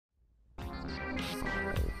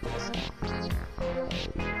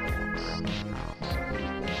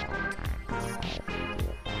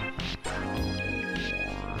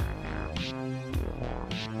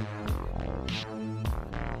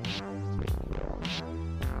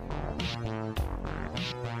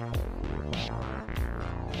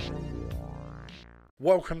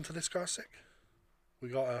Welcome to This Guy's Sick. We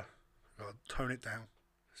gotta tone it down,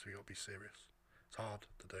 so we gotta be serious. It's hard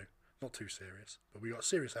to do, not too serious, but we got a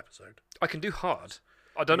serious episode. I can do hard.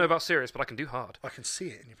 I don't know about serious, but I can do hard. I can see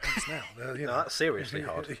it in your pants now. No, that's seriously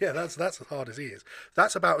hard. Yeah, that's as hard as he is.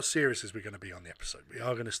 That's about as serious as we're going to be on the episode. We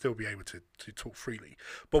are going to still be able to talk freely,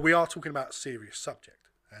 but we are talking about a serious subject,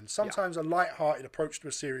 and sometimes a light-hearted approach to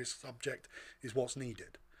a serious subject is what's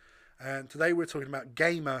needed. And today we're talking about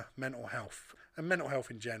gamer mental health. And mental health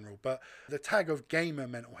in general, but the tag of gamer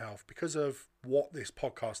mental health, because of what this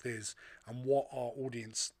podcast is and what our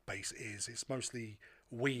audience base is, it's mostly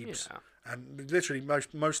weebs, and literally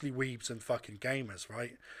mostly weebs and fucking gamers,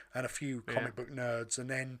 right? And a few comic book nerds, and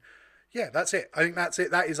then that's it. I think that's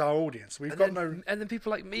it. That is our audience. And then people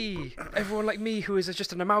like me, everyone like me, who is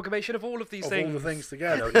just an amalgamation of all of these things, all the things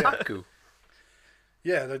together.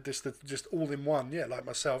 Yeah, they're just all in one. Yeah, like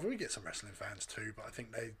myself. We get some wrestling fans too, but I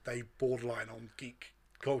think they borderline on geek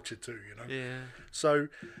culture too. You know. Yeah. So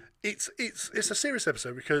it's a serious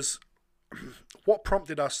episode because what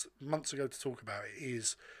prompted us months ago to talk about it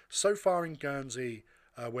is so far in Guernsey,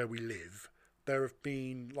 where we live, there have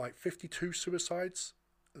been like 52 suicides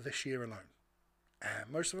this year alone, and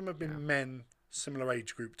most of them have been men, similar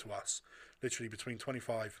age group to us, literally between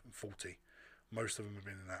 25 and 40. Most of them have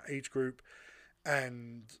been in that age group.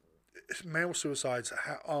 And male suicides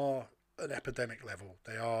are an epidemic level.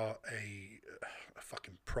 They are a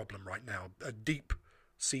fucking problem right now, a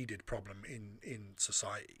deep-seated problem in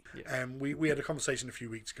society. Yeah. And we had a conversation a few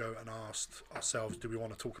weeks ago and asked ourselves, do we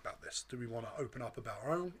want to talk about this? Do we want to open up about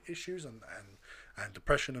our own issues and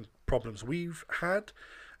depression and problems we've had?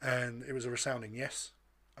 And it was a resounding yes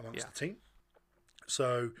amongst the team.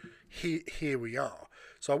 So here we are.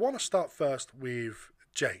 So I want to start first with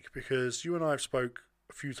Jake, because you and I have spoke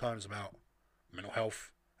a few times about mental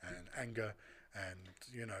health and anger, and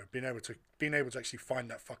being able to actually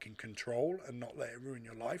find that fucking control and not let it ruin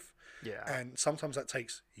your life. Yeah. And sometimes that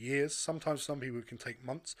takes years. Sometimes some people can take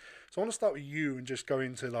months. So I want to start with you and just go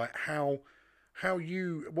into like how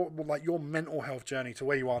what like your mental health journey to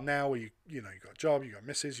where you are now, where you got a job, you got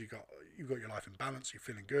misses, you got your life in balance, you're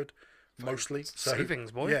feeling good, mostly.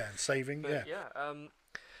 Savings, boy. Yeah, and saving. But,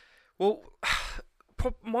 well.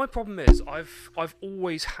 My problem is I've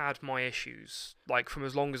always had my issues, like from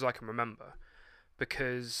as long as I can remember,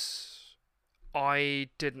 because I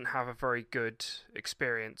didn't have a very good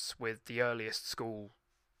experience with the earliest school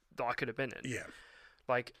that I could have been in. Yeah.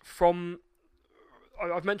 Like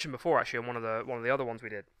I've mentioned before actually on one of the other ones we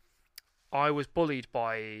did, I was bullied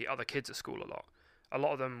by other kids at school a lot. A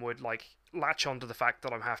lot of them would like latch onto the fact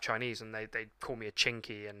that I'm half Chinese, and they'd call me a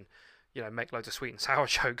chinky and make loads of sweet and sour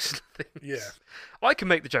jokes and things. Yeah. I can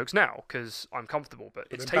make the jokes now because I'm comfortable, but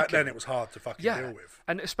it's taken... Back then it was hard to fucking deal with.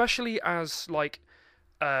 And especially as, like,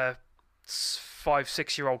 a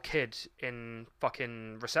 5-6-year-old kid in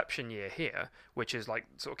fucking reception year here, which is, like,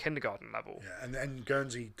 sort of kindergarten level. Yeah, and then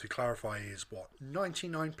Guernsey, to clarify, is,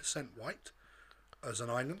 99% white as an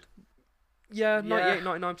island? Yeah,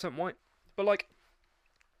 99% white. But, like...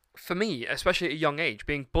 For me, especially at a young age,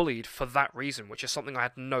 being bullied for that reason, which is something I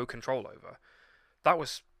had no control over, that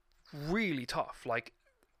was really tough. Like,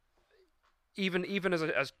 even as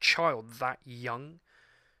a child that young,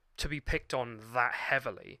 to be picked on that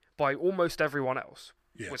heavily by almost everyone else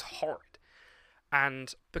was horrid.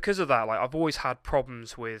 And because of that, like, I've always had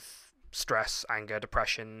problems with stress, anger,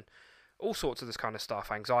 depression, all sorts of this kind of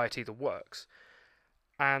stuff, anxiety, the works.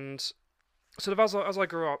 And sort of as I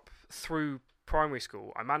grew up through primary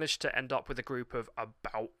school, I managed to end up with a group of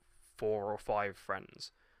about 4 or 5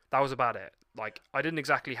 friends. That was about it. Like, I didn't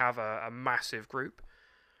exactly have a massive group,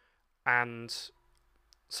 and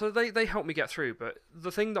so they helped me get through. But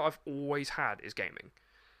the thing that I've always had is gaming.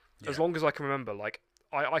 As long as I can remember, like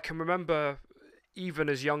I can remember even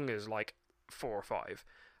as young as like 4 or 5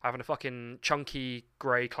 having a fucking chunky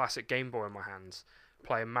grey classic Game Boy in my hands,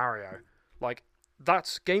 playing Mario. Like,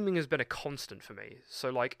 gaming has been a constant for me. So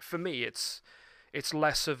like for me, it's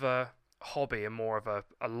less of a hobby and more of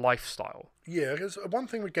a lifestyle. Yeah, because one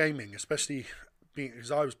thing with gaming, especially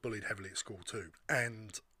because I was bullied heavily at school too,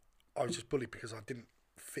 and I was just bullied because I didn't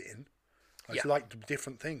fit in. I just liked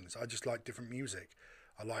different things. I just liked different music.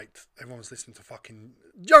 Everyone was listening to fucking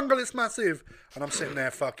Jungle is Massive, and I'm sitting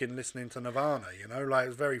there fucking listening to Nirvana, like, it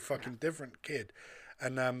was a very fucking different kid.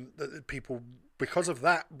 And people, because of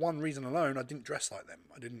that one reason alone, I didn't dress like them.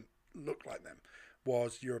 I didn't look like them,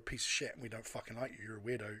 was you're a piece of shit and we don't fucking like you. You're a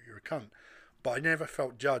weirdo. You're a cunt. But I never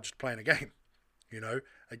felt judged playing a game. You know,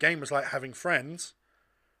 a game was like having friends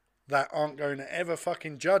that aren't going to ever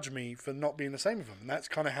fucking judge me for not being the same as them, and that's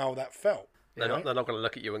kind of how that felt. They're not going to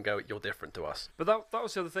look at you and go, "You're different to us." But that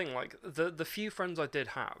was the other thing. Like the few friends I did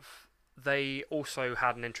have, they also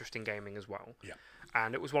had an interest in gaming as well. Yeah.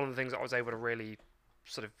 And it was one of the things that I was able to really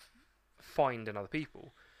sort of find in other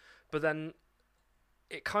people. But then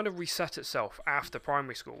it kind of reset itself after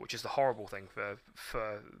primary school, which is the horrible thing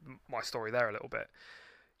for my story there a little bit.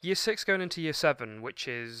 Year 6 going into year 7, which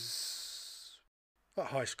is At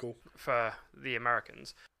high school. for the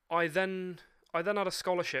Americans. I then had a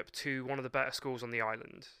scholarship to one of the better schools on the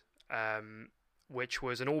island, which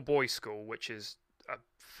was an all-boys school, which is a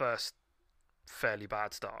first fairly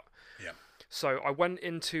bad start. Yeah. So I went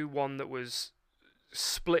into one that was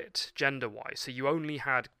split gender-wise, so you only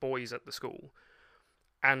had boys at the school,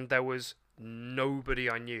 and there was nobody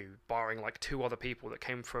I knew, barring like 2 other people that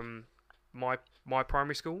came from my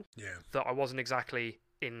primary school, that I wasn't exactly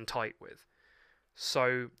in tight with.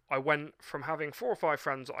 So I went from having 4 or 5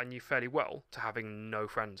 friends that I knew fairly well to having no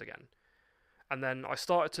friends again. And then I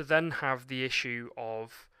started to then have the issue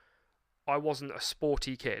of I wasn't a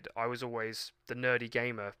sporty kid. I was always the nerdy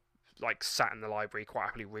gamer, like sat in the library quite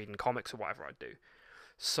happily reading comics or whatever I'd do.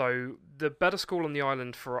 So the better school on the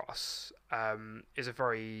island for us is a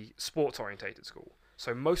very sports-orientated school.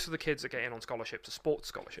 So most of the kids that get in on scholarships are sports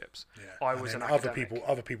scholarships. Yeah. I was an other academic.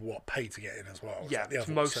 people what pay to get in as well. Yeah, it's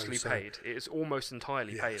mostly paid. It's almost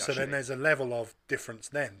entirely paid. So then there's a level of difference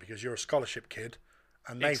then, because you're a scholarship kid,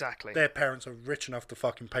 and their parents are rich enough to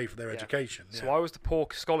fucking pay for their education. So I was the poor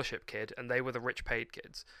scholarship kid, and they were the rich paid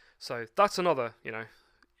kids. So that's another,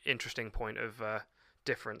 interesting point of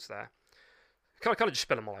difference there. Kind of just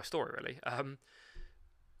spilling my life story, really.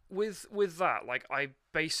 With that, like, I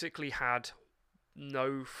basically had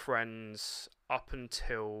no friends up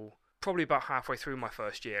until probably about halfway through my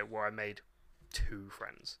first year, where I made 2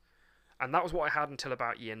 friends, and that was what I had until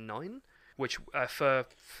about year 9, which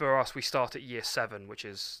for us we start at year 7, which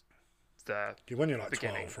is the when you're like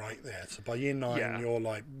beginning. 12, right? Yeah. So by year 9, you're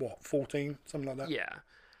like what, 14, something like that. Yeah,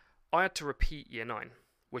 I had to repeat year 9,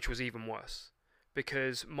 which was even worse,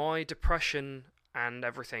 because my depression and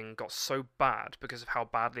everything got so bad because of how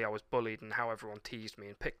badly I was bullied and how everyone teased me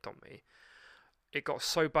and picked on me. It got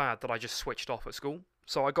so bad that I just switched off at school.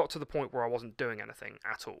 So I got to the point where I wasn't doing anything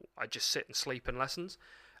at all. I'd just sit and sleep in lessons.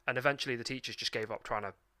 And eventually the teachers just gave up trying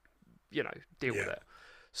to, deal with it.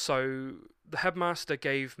 So the headmaster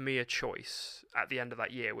gave me a choice at the end of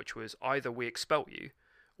that year, which was either we expel you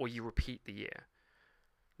or you repeat the year.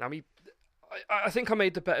 Now, I think I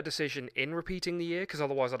made the better decision in repeating the year, because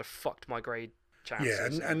otherwise I'd have fucked my grade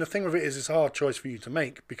chances. Yeah, and the thing with it is it's a hard choice for you to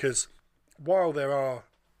make, because while there are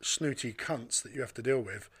snooty cunts that you have to deal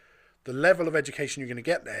with, the level of education you're going to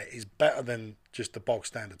get there is better than just the bog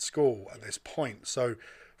standard school at this point. So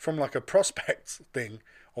from like a prospect thing,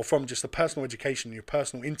 or from just the personal education, your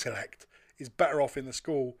personal intellect is better off in the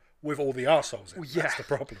school with all the arseholes in. That's the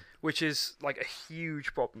problem. Which is like a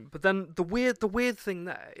huge problem. But then the weird thing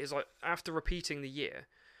there is, like, after repeating the year,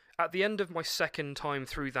 at the end of my second time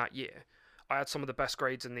through that year, I had some of the best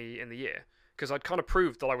grades in the year, because I'd kind of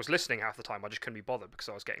proved that I was listening half the time. I just couldn't be bothered because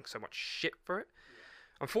I was getting so much shit for it.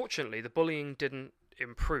 Unfortunately, the bullying didn't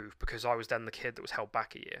improve because I was then the kid that was held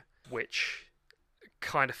back a year, which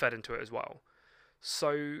kind of fed into it as well.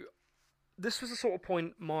 So this was the sort of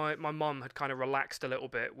point my mum had kind of relaxed a little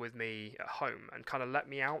bit with me at home and kind of let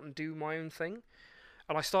me out and do my own thing.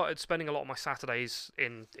 And I started spending a lot of my Saturdays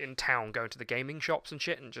in town, going to the gaming shops and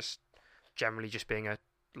shit, and just generally just being a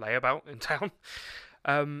layabout in town.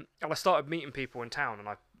 And I started meeting people in town, and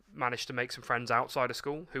I managed to make some friends outside of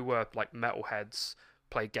school who were like metalheads,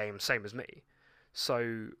 played games same as me.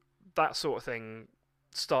 So that sort of thing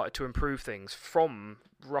started to improve things from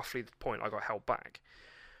roughly the point I got held back.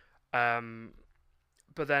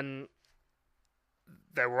 But then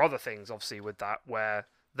there were other things obviously with that, where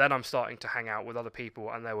then I'm starting to hang out with other people,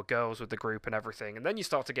 and there were girls with the group and everything, and then you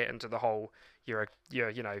start to get into the whole you're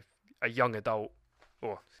a young adult.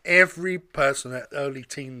 Or every person at early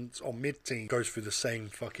teens or mid-teen goes through the same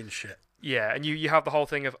fucking shit. Yeah, and you have the whole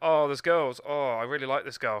thing of, oh, there's girls. Oh, I really like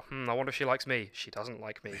this girl. I wonder if she likes me. She doesn't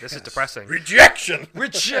like me. This is depressing. Rejection!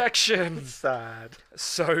 Rejection! Sad.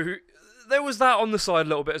 So there was that on the side a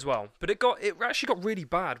little bit as well. But it actually got really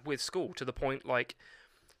bad with school, to the point, like,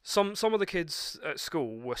 some of the kids at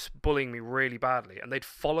school were bullying me really badly, and they'd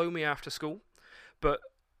follow me after school. But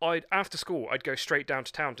after school, I'd go straight down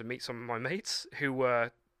to town to meet some of my mates who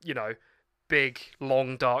were, big,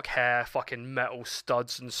 long, dark hair, fucking metal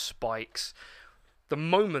studs and spikes, the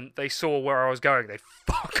moment they saw where I was going, they'd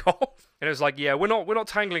fuck off. And it was like, yeah, we're not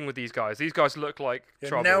tangling with these guys. These guys look like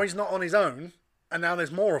trouble. Now he's not on his own, and now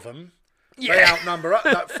there's more of them. Yeah. They outnumber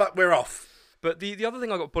us. Fuck, we're off. But the other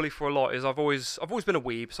thing I got bullied for a lot is I've always been a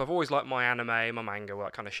weeb, so I've always liked my anime, my manga, all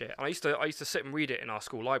that kind of shit. And I used to sit and read it in our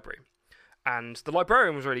school library. And the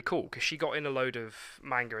librarian was really cool because she got in a load of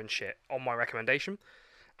manga and shit on my recommendation.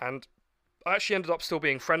 And I actually ended up still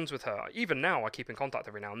being friends with her. Even now, I keep in contact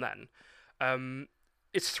every now and then.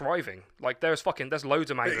 It's thriving. Like there's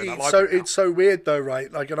loads of manga in that library. So it's so weird though,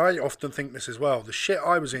 right? Like, and I often think this as well. The shit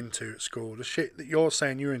I was into at school, the shit that you're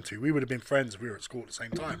saying you're into, we would have been friends if we were at school at the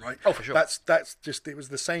same time, right? Oh, for sure. That's just, it was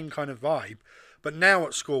the same kind of vibe. But now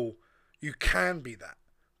at school, you can be that.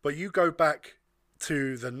 But you go back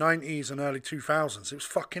to the 90s and early 2000s, it was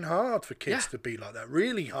fucking hard for kids to be like that.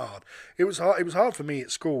 Really hard. It was hard. It was hard for me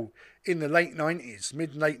at school in the late 90s,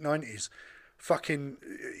 mid-late 90s. Fucking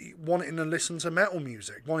wanting to listen to metal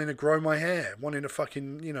music, wanting to grow my hair, wanting to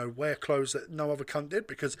fucking, wear clothes that no other cunt did,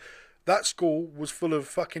 because that school was full of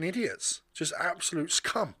fucking idiots, just absolute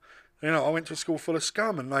scum. I went to a school full of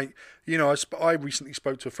scum, and I recently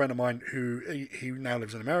spoke to a friend of mine who he now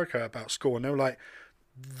lives in America about school, and they were like,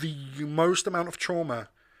 the most amount of trauma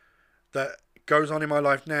that goes on in my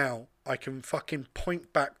life now, I can fucking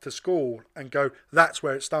point back to school and go, that's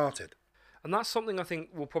where it started. And that's something I think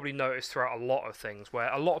we'll probably notice throughout a lot of things,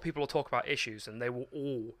 where a lot of people will talk about issues and they will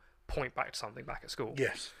all point back to something back at school.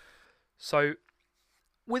 Yes. So,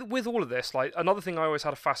 with all of this, like, another thing I always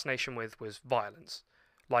had a fascination with was violence.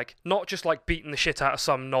 Like, not just, like, beating the shit out of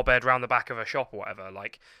some knobhead round the back of a shop or whatever.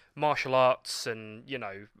 Like, martial arts and,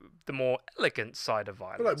 the more elegant side of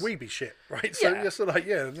violence. Well, like weeby shit, right? Yeah.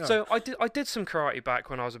 So I did some karate back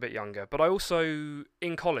when I was a bit younger, but I also,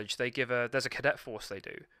 in college, there's a cadet force they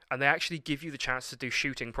do, and they actually give you the chance to do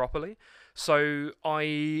shooting properly. So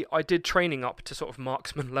I did training up to sort of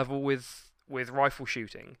marksman level with rifle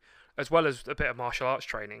shooting, as well as a bit of martial arts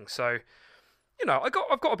training. So, I've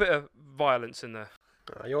got a bit of violence in there.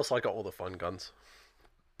 You also got all the fun guns.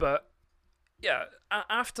 But yeah,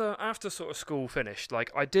 after sort of school finished,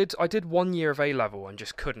 like I did 1 year of A level and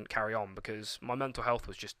just couldn't carry on because my mental health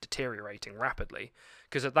was just deteriorating rapidly.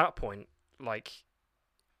 Because at that point, like,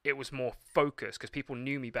 it was more focused because people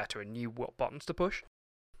knew me better and knew what buttons to push.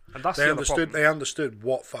 And that's they understood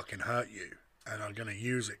what fucking hurt you and are going to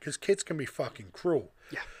use it, because kids can be fucking cruel.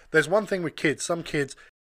 Yeah. There's one thing with kids. Some kids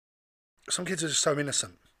are just so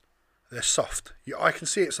innocent. They're soft. I can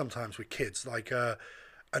see it sometimes with kids, like,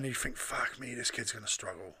 and you think, fuck me, this kid's going to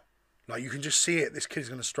struggle. Like, you can just see it, this kid's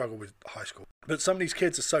going to struggle with high school. But some of these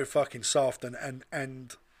kids are so fucking soft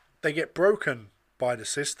and they get broken by the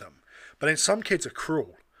system. But then some kids are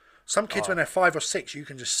cruel. Some kids, when they're 5 or 6, you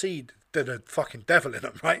can just see the fucking devil in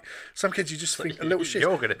them, right? Some kids, you just think a little shit.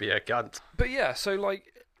 You're going to be a cunt. But yeah, so,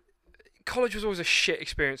 like, college was always a shit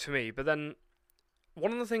experience for me, but then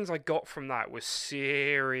one of the things I got from that was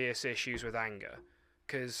serious issues with anger,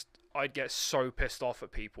 because I'd get so pissed off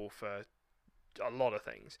at people for a lot of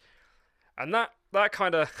things, and that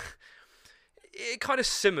kind of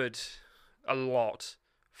simmered a lot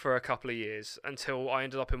for a couple of years until I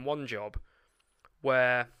ended up in one job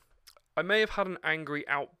where I may have had an angry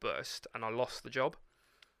outburst and I lost the job.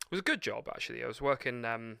 It was a good job, actually. I was working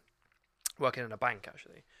in a bank,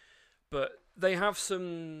 actually. But they have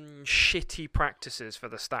some shitty practices for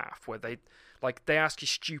the staff where they ask you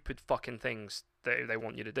stupid fucking things that they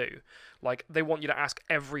want you to do. Like, they want you to ask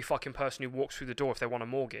every fucking person who walks through the door if they want a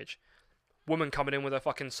mortgage. Woman coming in with her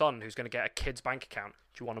fucking son who's going to get a kid's bank account.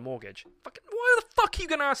 Do you want a mortgage? Fucking, why the fuck are you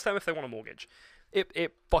going to ask them if they want a mortgage?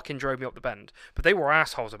 It fucking drove me up the bend. But they were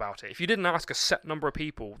assholes about it. If you didn't ask a set number of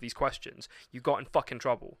people these questions, you got in fucking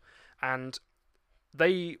trouble. And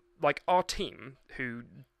they, like, our team who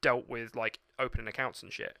dealt with, like, opening accounts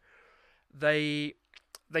and shit, they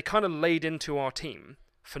kind of laid into our team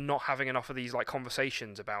for not having enough of these, like,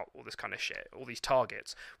 conversations about all this kind of shit, all these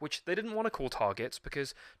targets, which they didn't want to call targets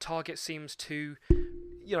because target seems too,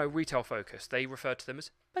 retail focused. They referred to them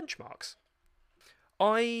as benchmarks.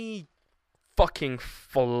 I fucking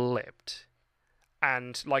flipped.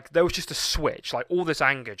 And, like, there was just a switch. Like, all this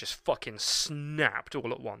anger just fucking snapped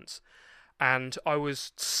all at once. And I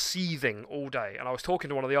was seething all day. And I was talking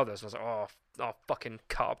to one of the others, and I was like, oh, I'll fucking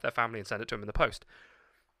cut up their family and send it to them in the post.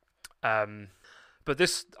 But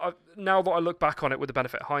this, now that I look back on it with the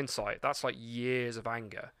benefit of hindsight, that's like years of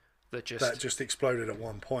anger that just exploded at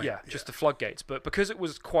one point. Yeah, just the floodgates. But because it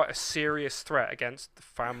was quite a serious threat against the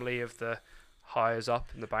family of the hires up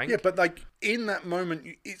in the bank. Yeah, but, like, in that moment,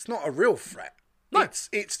 it's not a real threat. No.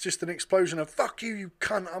 It's just an explosion of, fuck you, you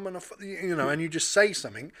cunt, I'm gonna, and you just say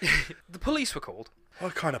something. The police were called.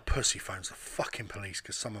 What kind of pussy phones the fucking police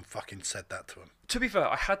because someone fucking said that to them? To be fair,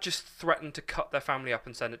 I had just threatened to cut their family up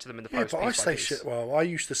and send it to them in the post. Yeah, but I piece by say piece. shit. Well, I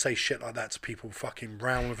used to say shit like that to people fucking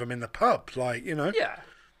round with them in the pub, like, you know. Yeah.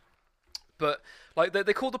 But like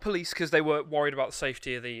they called the police because they were worried about the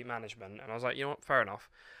safety of the management, and I was like, you know what, fair enough.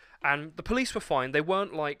 And the police were fine. They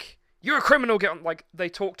weren't like, you're a criminal. Get on. Like, they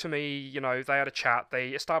talked to me. You know, they had a chat. They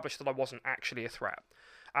established that I wasn't actually a threat.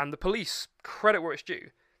 And the police, credit where it's due,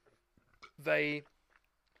 they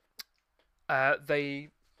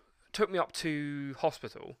took me up to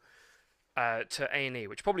hospital, to A&E,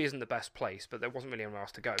 which probably isn't the best place, but there wasn't really anywhere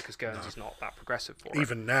else to go because Guernsey's not that progressive for it.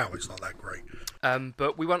 Even now, it's not that great.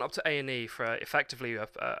 But we went up to A&E for effectively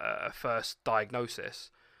a first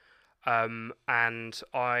diagnosis, and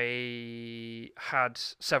I had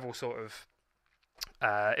several sort of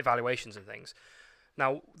evaluations and things.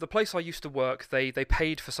 Now, the place I used to work, they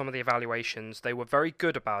paid for some of the evaluations. They were very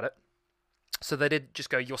good about it. So they did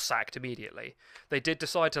just go, you're sacked immediately. They did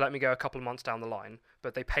decide to let me go a couple of months down the line,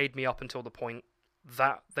 but they paid me up until the point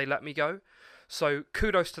that they let me go. So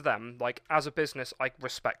kudos to them. Like, as a business, I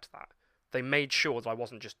respect that. They made sure that I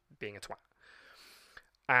wasn't just being a twat.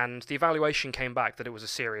 And the evaluation came back that it was a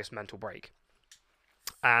serious mental break.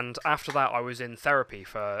 And after that, I was in therapy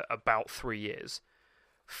for about 3 years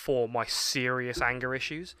for my serious anger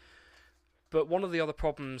issues. But one of the other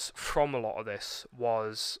problems from a lot of this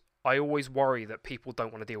was I always worry that people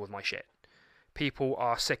don't want to deal with my shit. People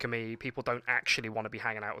are sick of me. People don't actually want to be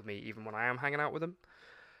hanging out with me, even when I am hanging out with them.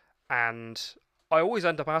 And I always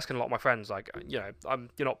end up asking a lot of my friends, like, you know, I'm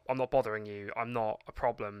not bothering you. I'm not a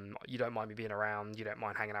problem. You don't mind me being around. You don't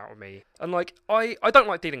mind hanging out with me. And like, I don't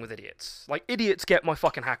like dealing with idiots. Like, idiots get my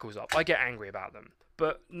fucking hackles up. I get angry about them.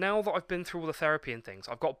 But now that I've been through all the therapy and things,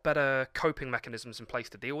 I've got better coping mechanisms in place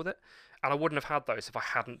to deal with it. And I wouldn't have had those if I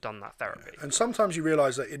hadn't done that therapy. And sometimes you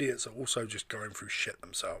realise that idiots are also just going through shit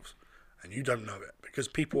themselves. And you don't know it. Because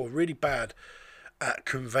people are really bad at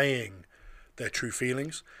conveying their true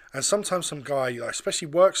feelings. And sometimes some guy, like, especially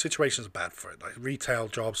work situations, are bad for it. Like retail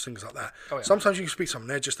jobs, things like that. Oh, yeah. Sometimes you can speak to someone,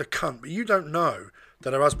 they're just a cunt. But you don't know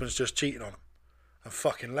that her husband's just cheated on them. And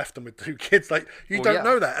fucking left them with 2 kids. Like, you don't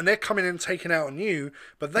know that. And they're coming in and taking out on you.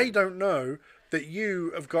 But they don't know that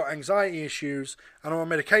you have got anxiety issues and are on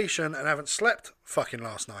medication and haven't slept fucking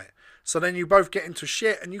last night. So then you both get into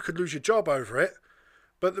shit and you could lose your job over it.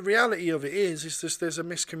 But the reality of it is just there's a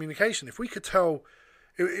miscommunication. If we could tell...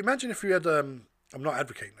 Imagine if we had... I'm not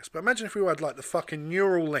advocating this, but imagine if we had like the fucking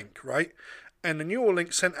neural link, right? And the neural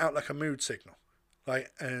link sent out like a mood signal.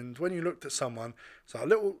 Like, and when you looked at someone, it's like a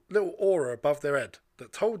little aura above their head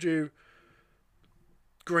that told you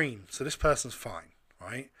green, so this person's fine,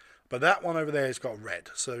 right? But that one over there has got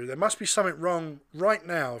red. So there must be something wrong right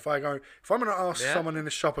now. If I'm going to ask someone in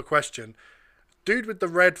the shop a question, dude with the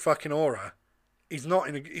red fucking aura, he's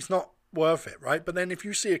not worth it, right? But then if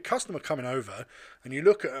you see a customer coming over and you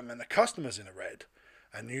look at them and the customer's in a red,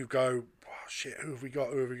 and you go, oh, shit, who have we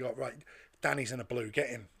got? Right, Danny's in a blue. Get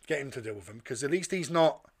him to deal with him, because at least he's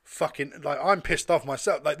not fucking, like, I'm pissed off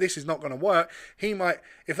myself. Like, this is not going to work. He might,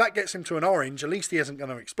 if that gets him to an orange, at least he isn't going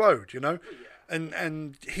to explode, you know?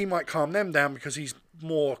 And he might calm them down because he's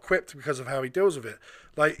more equipped because of how he deals with it.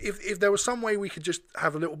 Like, if there was some way we could just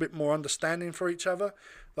have a little bit more understanding for each other,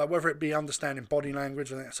 like whether it be understanding body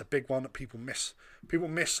language, I think that's a big one that people miss. People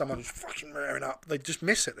miss someone who's fucking rearing up. They just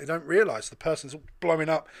miss it. They don't realise the person's blowing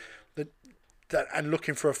up and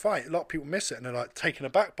looking for a fight. A lot of people miss it and they're like taken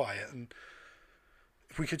aback by it. And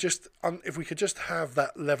if we could just have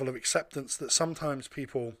that level of acceptance that sometimes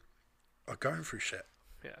people are going through shit.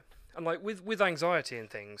 Yeah. And like with anxiety and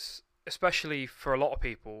things, especially for a lot of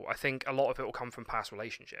people, I think a lot of it will come from past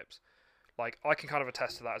relationships. Like, I can kind of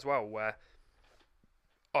attest to that as well, where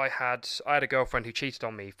I had a girlfriend who cheated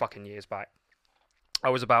on me fucking years back. I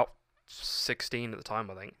was about 16 at the time,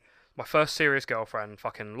 I think. My first serious girlfriend,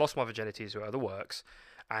 fucking lost my virginity to her, the works,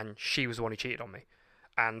 and she was the one who cheated on me.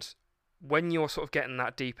 And when you're sort of getting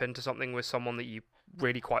that deep into something with someone that you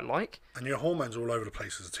really quite like... And your hormones are all over the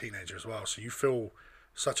place as a teenager as well, so you feel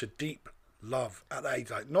such a deep love at that age.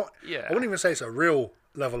 Like, not... Yeah. I wouldn't even say it's a real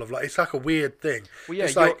level of love. It's like a weird thing. Well, yeah,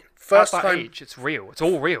 it's like first at that time, age, it's real. It's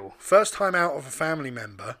all real. First time out of a family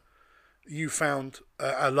member, you found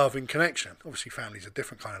a loving connection. Obviously, family's a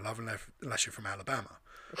different kind of love unless you're from Alabama.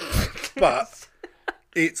 But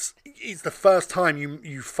it's the first time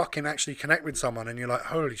you fucking actually connect with someone, and you're like,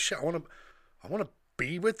 holy shit, I want to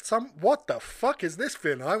be with some. What the fuck is this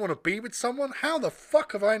feeling? I want to be with someone. How the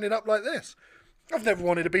fuck have I ended up like this? I've never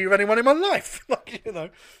wanted to be with anyone in my life. Like, you know.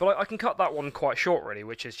 But I can cut that one quite short, really,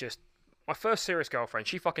 which is just my first serious girlfriend.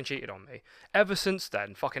 She fucking cheated on me. Ever since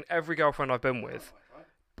then, fucking every girlfriend I've been with,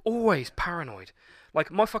 always paranoid. Like,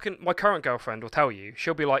 my current girlfriend will tell you,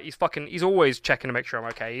 she'll be like, he's always checking to make sure I'm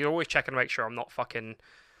okay. He's always checking to make sure I'm not fucking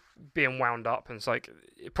being wound up. And it's like,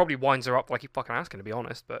 it probably winds her up like he fucking asking, to be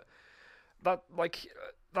honest. But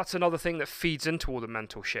that's another thing that feeds into all the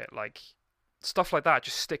mental shit. Like, stuff like that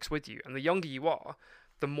just sticks with you. And the younger you are,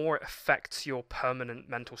 the more it affects your permanent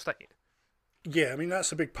mental state. Yeah, I mean,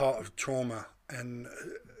 that's a big part of trauma. And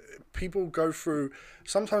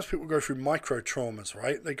sometimes people go through micro traumas,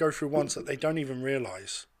 right? They go through ones that they don't even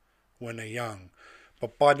realise when they're young.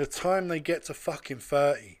 But by the time they get to fucking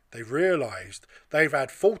 30, they've realised they've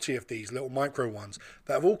had 40 of these little micro ones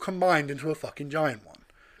that have all combined into a fucking giant one.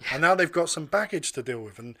 Yeah. And now they've got some baggage to deal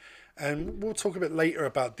with. And we'll talk a bit later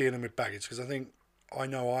about dealing with baggage, because I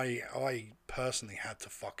know I personally had to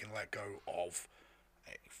fucking let go of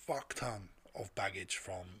a fuck ton of baggage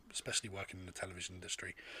from, especially working in the television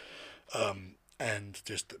industry, and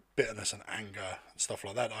just bitterness and anger and stuff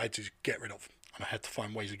like that I had to get rid of, and I had to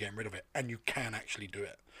find ways of getting rid of it. And you can actually do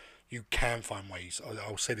it. You can find ways.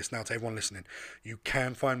 I'll say this now to everyone listening. You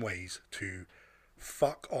can find ways to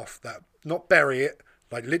fuck off that, not bury it,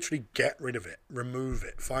 like literally get rid of it, remove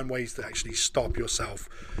it, find ways to actually stop yourself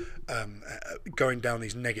going down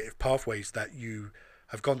these negative pathways that you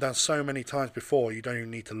have gone down so many times before. You don't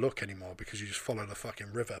even need to look anymore, because you just follow the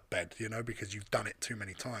fucking river bed, because you've done it too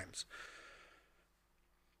many times.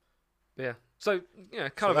 Yeah. So,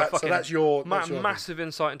 kind of a fucking that's your massive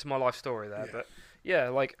insight into my life story there. Yeah. But yeah,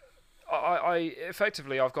 like I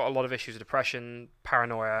effectively, I've got a lot of issues: depression,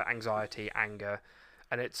 paranoia, anxiety, anger,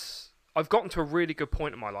 and I've gotten to a really good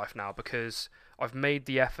point in my life now, because I've made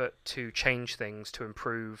the effort to change things, to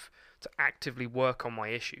improve, to actively work on my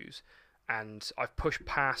issues. And I've pushed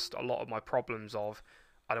past a lot of my problems of,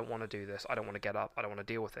 I don't want to do this, I don't want to get up, I don't want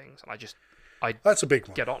to deal with things. And that's a big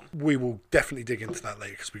one. Get on. We will definitely dig into that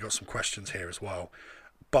later, because we've got some questions here as well.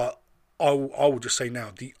 But I will just say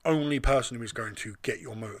now, the only person who is going to get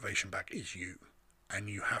your motivation back is you. And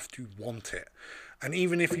you have to want it. And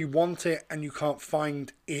even if you want it and you can't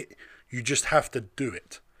find it, you just have to do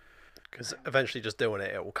it. Because eventually just doing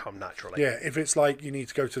it will come naturally. Yeah, if it's like you need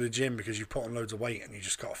to go to the gym because you've put on loads of weight and you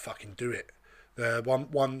just got to fucking do it. The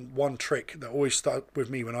one trick that always stuck with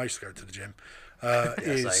me when I used to go to the gym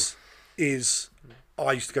is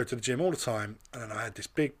I used to go to the gym all the time, and then I had this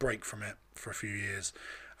big break from it for a few years.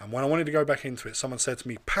 And when I wanted to go back into it, someone said to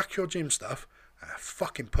me, pack your gym stuff and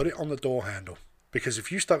fucking put it on the door handle. Because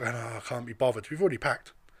if you start going, I can't be bothered, we've already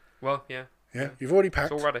packed. Well, yeah. Yeah, you've already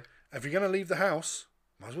packed. It's already. If you're going to leave the house,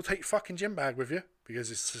 might as well take your fucking gym bag with you,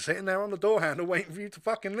 because it's sitting there on the door handle waiting for you to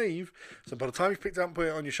fucking leave. So by the time you've picked it up and put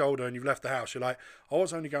it on your shoulder and you've left the house, you're like, I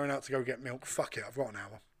was only going out to go get milk. Fuck it, I've got an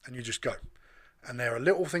hour. And you just go. And there are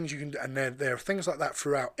little things you can do, and there are things like that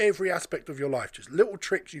throughout every aspect of your life. Just little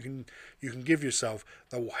tricks you can give yourself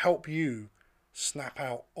that will help you snap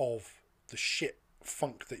out of the shit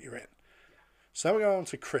funk that you're in. So now we go on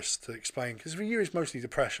to Chris to explain, because for you it's mostly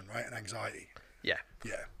depression, right, and anxiety. Yeah.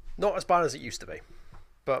 Yeah. Not as bad as it used to be.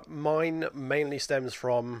 But mine mainly stems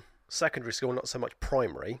from secondary school, not so much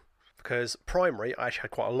primary. Because primary, I actually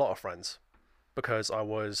had quite a lot of friends. Because I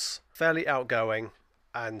was fairly outgoing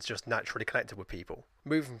and just naturally connected with people.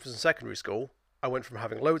 Moving from secondary school, I went from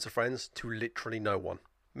having loads of friends to literally no one.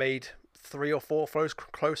 Made 3 or 4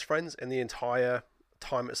 close friends in the entire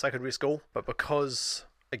time at secondary school. But because,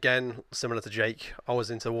 again, similar to Jake, I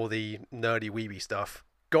was into all the nerdy weeby stuff.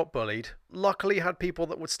 Got bullied. Luckily had people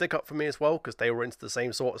that would stick up for me as well, because they were into the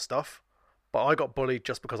same sort of stuff. But I got bullied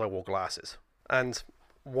just because I wore glasses. And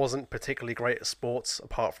wasn't particularly great at sports,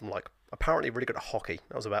 apart from apparently really good at hockey.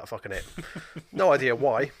 That was about fucking it. No idea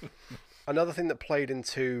why. Another thing that played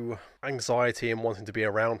into anxiety and wanting to be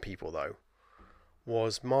around people, though,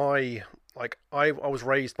 was I was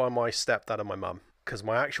raised by my stepdad and my mum, because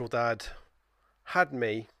my actual dad had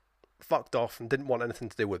me fucked off and didn't want anything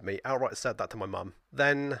to do with me. Outright said that to my mum.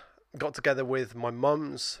 Then got together with my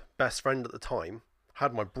mum's best friend at the time.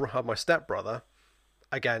 Had my stepbrother.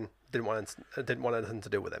 Again, didn't want anything to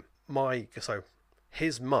do with him.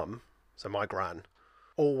 His mum, so my gran,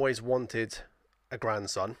 always wanted a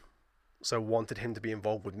grandson, so wanted him to be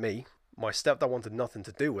involved with me. My stepdad wanted nothing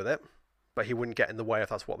to do with it, but he wouldn't get in the way if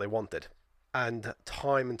that's what they wanted. And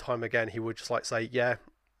time again, he would just say, yeah,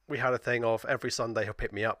 we had a thing of every Sunday he'll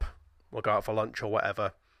pick me up. We'll go out for lunch or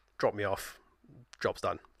whatever, drop me off, job's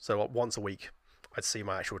done. So once a week, I'd see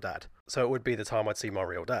my actual dad. So it would be the time I'd see my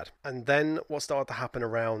real dad. And then what started to happen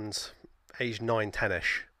around age 9,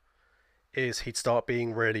 10-ish is he'd start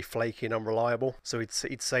being really flaky and unreliable. So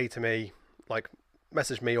he'd say to me,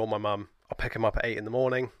 message me or my mum, I'll pick him up at 8 in the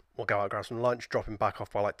morning, we'll go out, grab some lunch, drop him back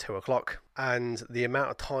off by 2 o'clock. And the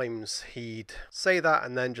amount of times he'd say that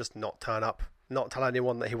and then just not turn up, not tell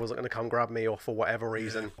anyone that he wasn't going to come grab me or for whatever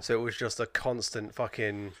reason. So it was just a constant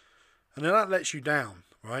fucking... And then that lets you down,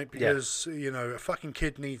 right? Because, a fucking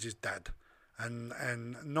kid needs his dad.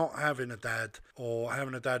 And not having a dad or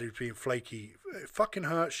having a dad who's being flaky, it fucking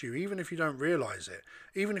hurts you, even if you don't realise it.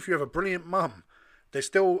 Even if you have a brilliant mum, there's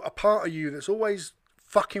still a part of you that's always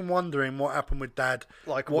fucking wondering what happened with dad.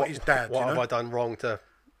 Like, what is dad? What have I done wrong to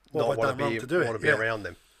not want to be around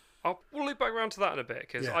him? We'll loop back around to that in a bit,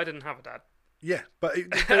 because I didn't have a dad. Yeah, but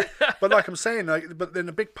like I'm saying, but then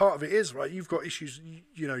a big part of it is, right, you've got issues,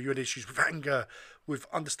 you had issues with anger, with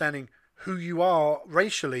understanding who you are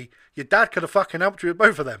racially. Your dad could have fucking helped you with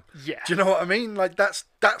both of them. Yeah. Do you know what I mean? Like, that's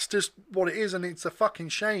just what it is, and it's a fucking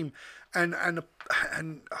shame. And I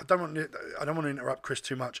don't want to interrupt Chris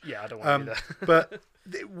too much. Yeah, I don't want to either. But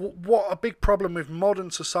what a big problem with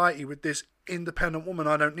modern society with this independent woman,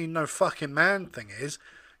 I don't need no fucking man thing is,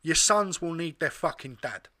 your sons will need their fucking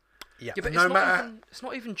dad. Yeah, but it's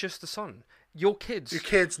not even just the son. Your kids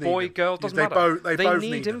need boy, them. Girl, doesn't matter. They both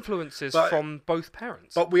need influences but, from both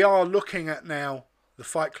parents. But we are looking at now the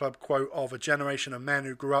Fight Club quote of a generation of men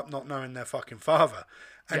who grew up not knowing their fucking father,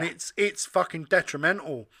 and it's fucking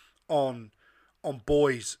detrimental on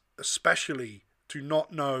boys, especially, to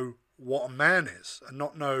not know what a man is and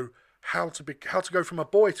not know how to go from a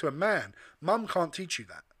boy to a man. Mum can't teach you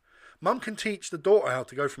that. Mum can teach the daughter how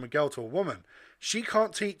to go from a girl to a woman. She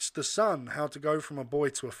can't teach the son how to go from a boy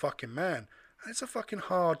to a fucking man. And it's a fucking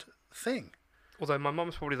hard thing. Although my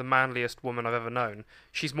mum's probably the manliest woman I've ever known.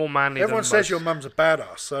 She's more manly Everyone than says most. your mum's a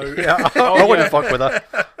badass, so... Yeah, I wouldn't fuck with her.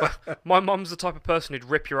 Well, my mum's the type of person who'd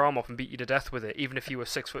rip your arm off and beat you to death with it, even if you were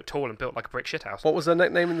 6 foot tall and built like a brick shithouse. What was her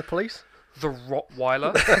nickname in the police? The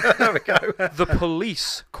Rottweiler. There we go. The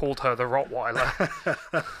police called her the Rottweiler.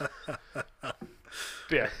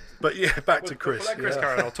 Yeah. But yeah, back to Chris. We'll let Chris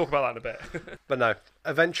carry on. I'll talk about that in a bit. But no,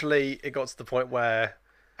 eventually it got to the point where,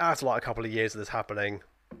 after like a couple of years of this happening,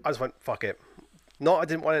 I just went, fuck it. I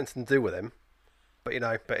didn't want anything to do with him, but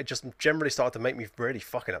it just generally started to make me really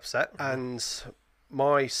fucking upset. Mm-hmm. And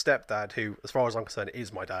my stepdad, who, as far as I'm concerned,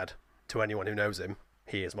 is my dad, to anyone who knows him,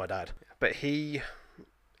 he is my dad. But he's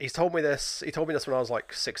told me this. He told me this when I was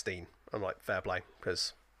like 16. I'm like, fair play,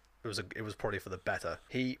 because it was probably for the better.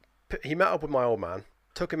 He met up with my old man.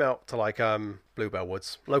 Took him out to like Bluebell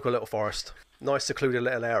Woods, local little forest, nice secluded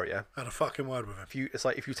little area. Had a fucking word with him.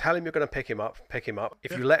 If you tell him you're going to pick him up.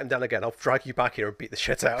 If you let him down again, I'll drag you back here and beat the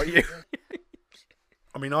shit out of you.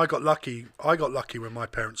 I mean, I got lucky when my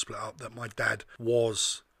parents split up that my dad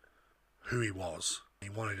was who he was. He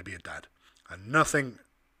wanted to be a dad, and nothing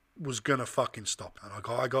was gonna fucking stop. And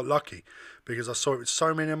I got lucky because I saw it with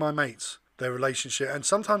so many of my mates. Their relationship, and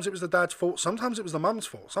sometimes it was the dad's fault, sometimes it was the mum's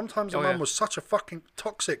fault, sometimes the mum was such a fucking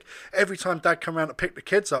toxic. Every time dad come around to pick the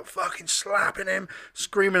kids up, fucking slapping him,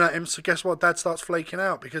 screaming at him. So guess what? Dad starts flaking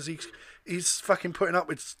out because he's fucking putting up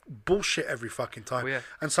with bullshit every fucking time.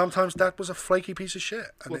 And sometimes dad was a flaky piece of shit.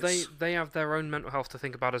 And they have their own mental health to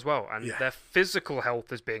think about as well, and their physical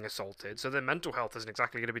health is being assaulted, so their mental health isn't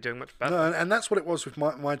exactly going to be doing much better. No, and that's what it was with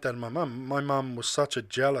my dad and my mum. My mum was such a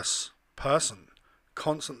jealous person,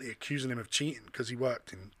 constantly accusing him of cheating because he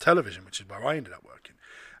worked in television, which is where I ended up working.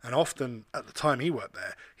 And often at the time he worked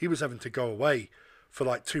there, he was having to go away for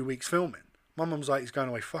like 2 weeks filming. My mum was like, he's going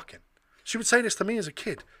away fucking. She would say this to me as a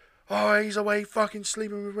kid. Oh, he's away fucking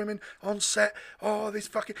sleeping with women on set. Oh, this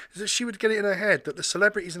fucking... She would get it in her head that the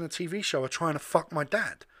celebrities in the TV show are trying to fuck my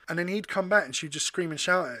dad. And then he'd come back and she'd just scream and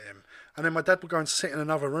shout at him. And then my dad would go and sit in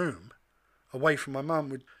another room away from my mum.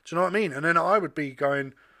 Do you know what I mean? And then I would be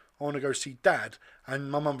going... I want to go see dad,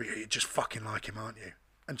 and my mum would be, you just fucking like him, aren't you?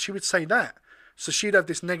 And she would say that. So she'd have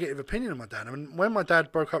this negative opinion of my dad. And when my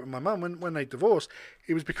dad broke up with my mum, when they divorced,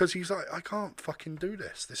 it was because he's like, I can't fucking do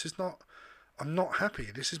this. I'm not happy.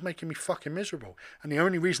 This is making me fucking miserable. And the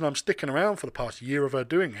only reason I'm sticking around for the past year of her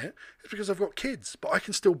doing it is because I've got kids. But I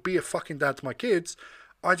can still be a fucking dad to my kids.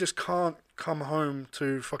 I just can't come home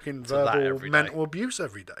to fucking verbal mental abuse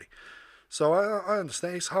every day. So I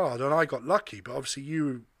understand it's hard, and I got lucky, but obviously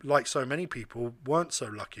you, like so many people, weren't so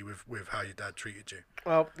lucky with how your dad treated you.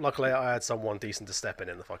 Well, luckily I had someone decent to step in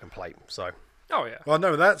the fucking plate, so... Oh, yeah. Well,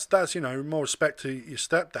 no, that's more respect to your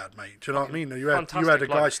stepdad, mate. Do you know what I mean? You had a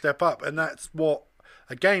guy step up, and that's what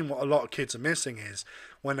a lot of kids are missing is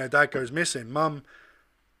when their dad goes missing, mum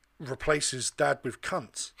replaces dad with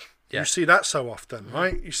cunts. Yeah. You see that so often,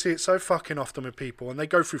 right? You see it so fucking often with people, and they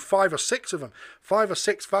go through 5 or 6 of them, 5 or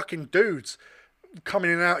 6 fucking dudes coming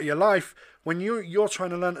in and out of your life when you're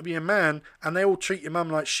trying to learn to be a man, and they all treat your mum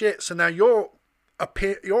like shit. So now you're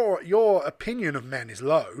your opinion of men is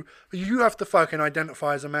low. You have to fucking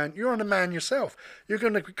identify as a man. You're a man yourself. You're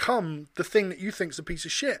going to become the thing that you think's a piece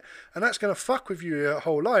of shit, and that's going to fuck with you your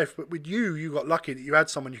whole life. But with you got lucky that you had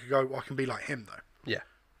someone you could go, well, I can be like him though. Yeah.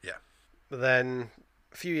 Yeah. But then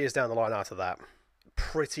a few years down the line after that,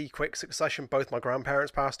 pretty quick succession, both my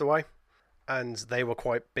grandparents passed away, and they were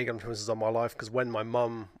quite big influences on my life because when my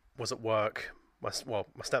mum was at work, my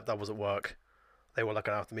stepdad was at work, they were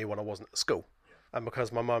looking after me when I wasn't at school. And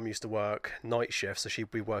because my mum used to work night shifts, so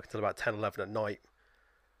she'd be working till about 10, 11 at night,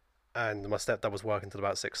 and my stepdad was working till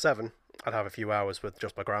about 6, 7, I'd have a few hours with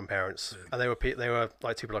just my grandparents, and they were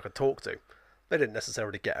like two people I could talk to. They didn't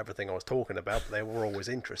necessarily get everything I was talking about, but they were always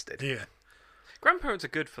interested. Yeah. Grandparents are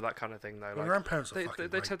good for that kind of thing, though. Well, grandparents are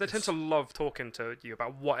they tend to love talking to you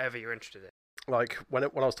about whatever you're interested in. Like when I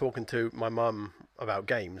was talking to my mum about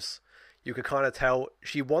games, you could kind of tell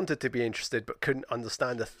she wanted to be interested but couldn't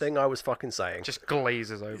understand a thing I was fucking saying. Just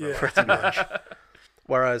glazes over. Yeah. Pretty much.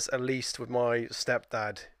 Whereas at least with my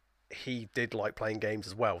stepdad, he did like playing games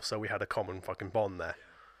as well, so we had a common fucking bond there.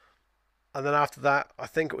 And then after that, I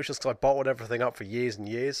think it was just because I bottled everything up for years and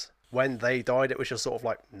years. When they died, it was just sort of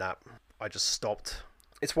like, nah, I just stopped.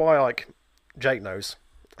 It's why, like, Jake knows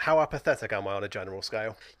how apathetic am I on a general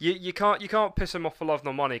scale. You can't piss him off for love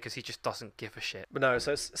nor money because he just doesn't give a shit. But no,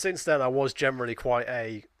 so since then I was generally quite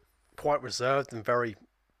reserved and very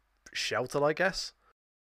sheltered, I guess.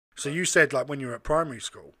 So you said like when you were at primary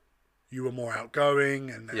school, you were more outgoing,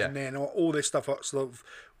 and then all this stuff sort of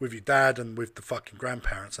with your dad and with the fucking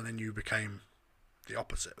grandparents, and then you became the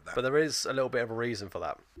opposite of that. But there is a little bit of a reason for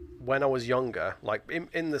that. When I was younger, like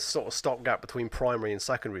in this sort of stopgap between primary and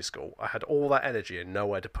secondary school, I had all that energy and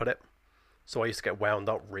nowhere to put it. So I used to get wound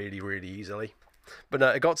up really, really easily. But no,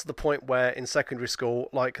 it got to the point where in secondary school,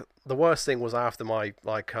 like the worst thing was after my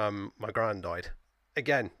gran died.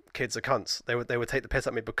 Again, kids are cunts. They would take the piss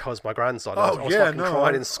at me because my gran died. I was fucking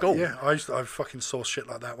crying in school. Yeah, I fucking saw shit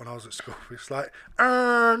like that when I was at school. It's like,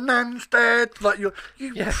 Nan's dead. Like you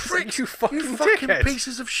pricks, you fucking fucking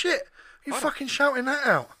pieces of shit. You fucking shouting that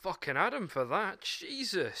out. Fucking Adam for that.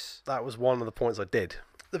 Jesus. That was one of the points I did.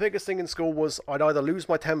 The biggest thing in school was I'd either lose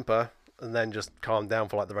my temper and then just calm down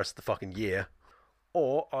for like the rest of the fucking year,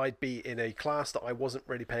 or I'd be in a class that I wasn't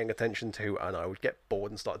really paying attention to and I would get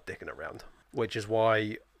bored and start dicking around. Which is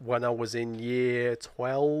why when I was in year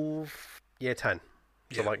 12, year 10,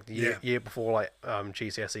 so like the year before like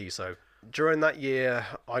GCSE, so during that year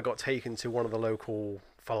I got taken to one of the local,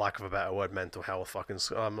 for lack of a better word, mental health fucking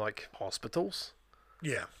like hospitals.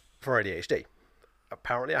 Yeah. For ADHD.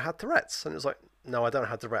 Apparently I had Tourette's, and it was like, no, I don't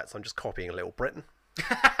have Tourette's, I'm just copying Little Britain.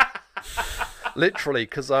 Literally,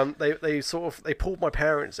 because they pulled my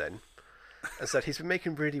parents in and said he's been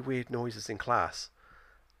making really weird noises in class,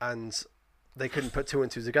 and they couldn't put two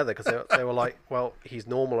and two together because they were like, well, he's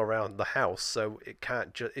normal around the house, so it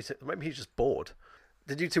can't just... Maybe he's just bored.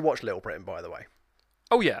 Did you two watch Little Britain, by the way?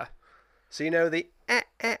 Oh, yeah. So you know the...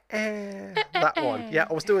 that one. Yeah,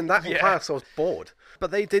 I was doing that in class, so I was bored.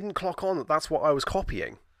 But they didn't clock on that that's what I was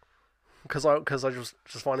copying. Because I was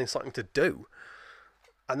just finding something to do.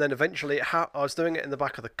 And then eventually, I was doing it in the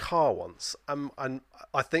back of the car once, and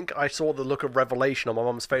I think I saw the look of revelation on my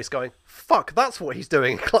mum's face going, fuck, that's what he's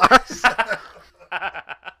doing in class.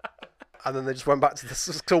 And then they just went back to the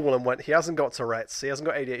school and went, he hasn't got Tourette's, he hasn't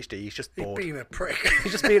got ADHD, he's just bored. He's being a prick.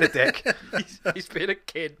 He's just being a dick. he's being a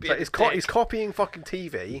kid, He's copying fucking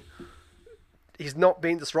TV. He's not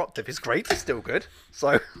being disruptive. His grades are still good.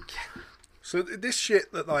 So this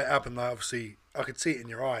shit that like happened, like, obviously, I could see it in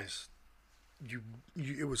your eyes.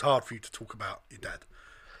 It was hard for you to talk about your dad.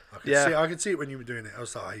 I could see it when you were doing it. I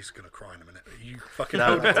was like, oh, he's going to cry in a minute. You fucking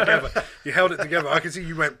held it together. You held it together. I could see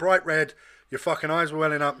you went bright red. Your fucking eyes were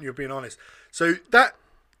welling up and you were being honest. So that,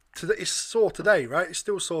 it's sore today, right? It's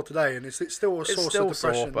still sore today, and it's still a source of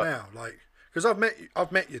depression now. Like, because I've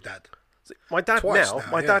met your dad. My dad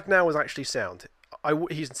dad now is actually sound.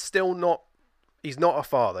 He's not a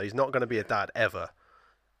father. He's not going to be a dad ever.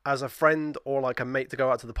 As a friend or like a mate to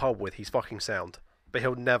go out to the pub with, he's fucking sound. But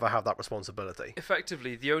he'll never have that responsibility.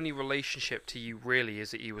 Effectively, the only relationship to you really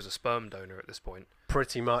is that he was a sperm donor at this point.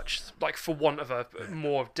 Pretty much. Like, for want of a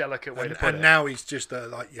more delicate way to put it. And now he's just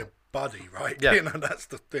like your buddy, right? Yeah. You know, that's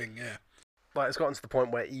the thing, yeah. Like, it's gotten to the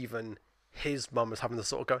point where even his mum is having to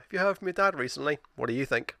sort of go, have you heard from your dad recently? What do you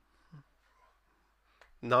think?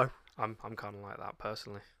 No. I'm kind of like that,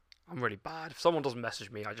 personally. I'm really bad. If someone doesn't message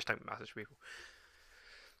me, I just don't message people.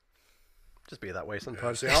 Just be that way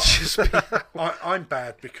sometimes. I'm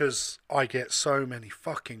bad because I get so many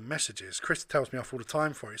fucking messages. Chris tells me off all the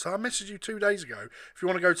time for it. So I messaged you 2 days ago if you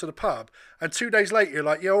want to go to the pub, and 2 days later you're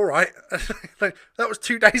like, yeah, all right. That was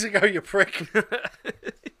 2 days ago, you prick.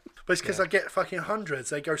 But it's because I get fucking hundreds.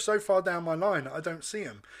 They go so far down my line that I don't see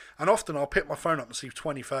them. And often I'll pick my phone up and see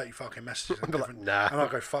 20, 30 fucking messages. And I'll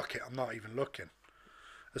go, fuck it, I'm not even looking.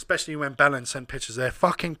 Especially when Belen sent pictures of their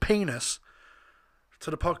fucking penis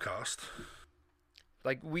to the podcast.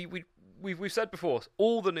 Like we've said before,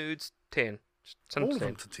 all the nudes, 10. All of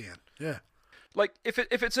them to 10, yeah. Like if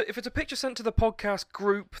it's a picture sent to the podcast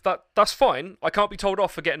group, that's fine. I can't be told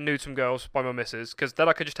off for getting nudes from girls by my missus, because then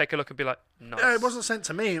I could just take a look and be like, nice. Yeah, it wasn't sent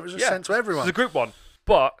to me. It was just sent to everyone. It's a group one,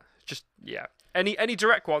 but just any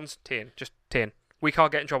direct ones, 10, just 10. We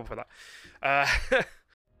can't get in trouble for that.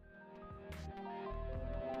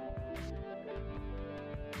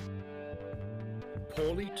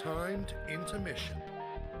 Poorly timed intermission.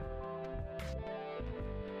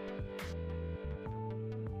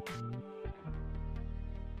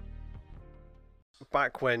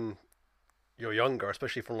 Back when you're younger,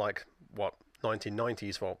 especially from like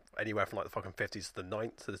 1990s, well, anywhere from like the fucking 50s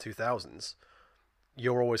to the 2000s,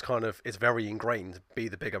 you're always kind of, it's very ingrained, be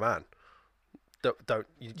the bigger man.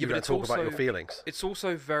 You don't talk about your feelings. It's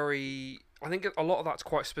also very, I think a lot of that's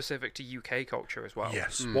quite specific to UK culture as well.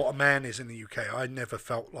 Yes, what a man is in the UK. I never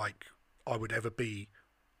felt like I would ever be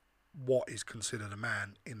what is considered a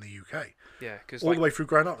man in the UK. Yeah, because all the way through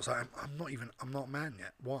growing up, I was like, I'm not a man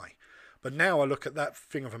yet. Why? But now I look at that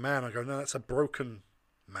thing of a man, I go, no, that's a broken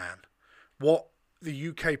man. What the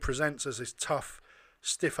UK presents as this tough,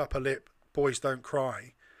 stiff upper lip, boys don't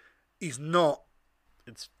cry, is not.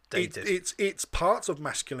 It's dated. It's parts of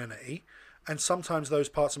masculinity, and sometimes those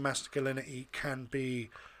parts of masculinity can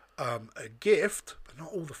be a gift, but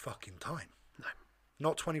not all the fucking time. No.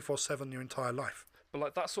 Not 24/7 your entire life. But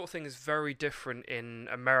like that sort of thing is very different in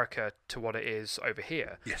America to what it is over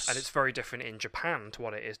here. Yes. And it's very different in Japan to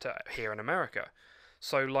what it is to here in America.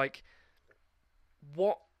 So like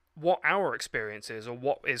what our experience is, or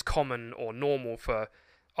what is common or normal for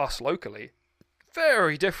us locally,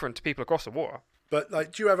 very different to people across the water. But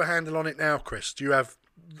like, do you have a handle on it now, Chris? Do you have?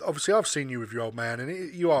 Obviously, I've seen you with your old man,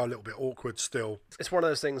 and you are a little bit awkward still. It's one of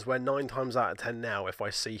those things where 9 times out of 10 now, if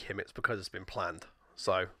I see him, it's because it's been planned.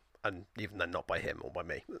 So, and even then, not by him or by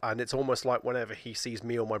me. And it's almost like whenever he sees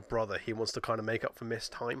me or my brother, he wants to kind of make up for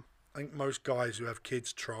missed time. I think most guys who have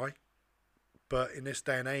kids try, but in this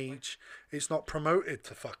day and age, it's not promoted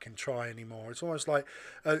to fucking try anymore. It's almost like,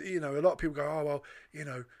 a lot of people go, oh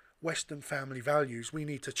well, Western family values, we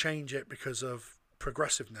need to change it because of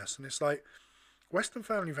progressiveness. And it's like, Western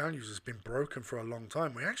family values has been broken for a long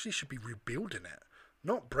time. We actually should be rebuilding it,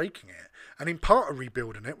 not breaking it. And in part of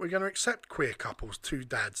rebuilding it, we're going to accept queer couples, 2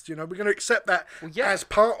 dads. We're going to accept that as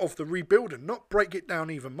part of the rebuilding, not break it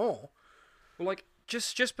down even more. Well, like,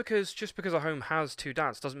 just because a home has 2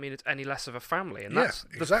 dads doesn't mean it's any less of a family, and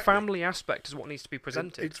exactly. The family aspect is what needs to be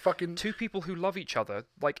presented. It's fucking 2 people who love each other.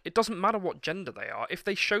 Like, it doesn't matter what gender they are. If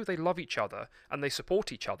they show they love each other and they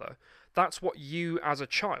support each other, that's what you as a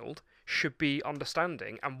child should be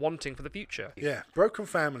understanding and wanting for the future. Yeah, broken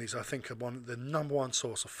families, I think, are the number one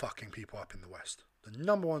source of fucking people up in the West. The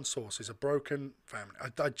number one source is a broken family.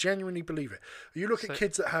 I genuinely believe it. You look at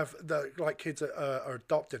kids that have, kids that are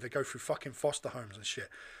adopted, they go through fucking foster homes and shit.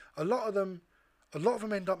 A lot of them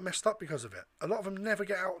end up messed up because of it. A lot of them never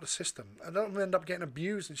get out of the system. A lot of them end up getting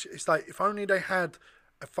abused and shit. It's like, if only they had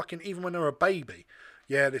a fucking, even when they were a baby,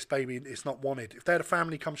 this baby is not wanted. If they had a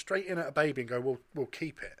family come straight in at a baby and go, we'll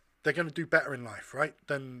keep it, they're going to do better in life, right?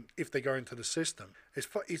 Than if they go into the system.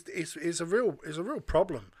 It's a real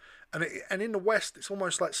problem. And in the West, it's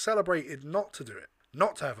almost like celebrated not to do it,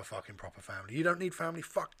 not to have a fucking proper family. You don't need family.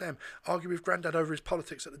 Fuck them. Argue with Granddad over his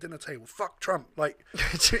politics at the dinner table. Fuck Trump. Like,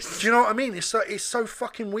 do you know what I mean? It's so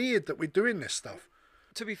fucking weird that we're doing this stuff.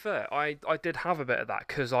 To be fair, I did have a bit of that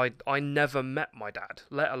because I never met my dad,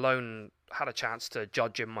 let alone had a chance to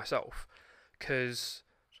judge him myself. Because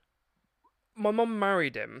my mum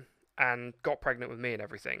married him and got pregnant with me and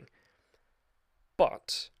everything.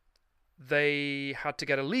 But they had to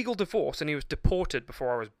get a legal divorce and he was deported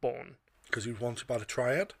before I was born. Because he was wanted by the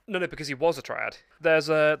Triad? No, because he was a Triad. There's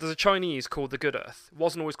a Chinese called the Good Earth. It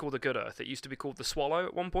wasn't always called the Good Earth. It used to be called the Swallow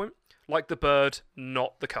at one point. Like the bird,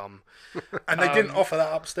 not the cum. And they didn't offer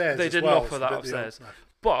that upstairs. They didn't offer that upstairs.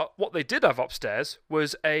 But what they did have upstairs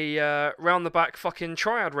was a round the back fucking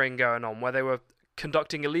Triad ring going on where they were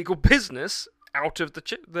conducting illegal business out of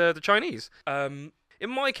the Chinese. In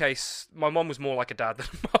my case, my mum was more like a dad than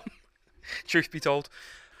a mum, truth be told.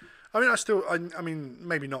 I mean,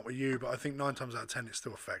 maybe not with you, but I think 9 times out of 10 it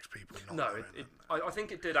still affects people. I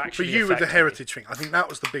think it did actually. For you with the affect heritage thing, I think that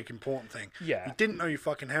was the big important thing. Yeah. You didn't know your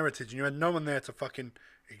fucking heritage, and you had no one there to fucking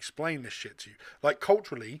explain this shit to you. Like,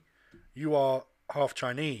 culturally, you are half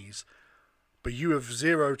Chinese, but you have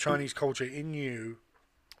zero Chinese culture in you.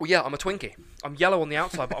 Well, yeah, I'm a Twinkie. I'm yellow on the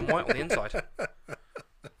outside, but I'm white on the inside. I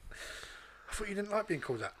thought you didn't like being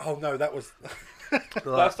called that. Oh no, that was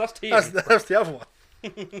That's teasing. that's the other one.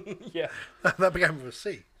 Yeah. That began with a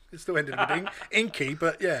C. It still ended with Inky,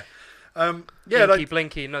 but yeah. Yeah, Inky,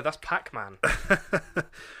 Blinky. No, that's Pac-Man.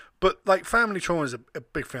 But like, family trauma is a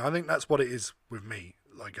big thing. I think that's what it is with me.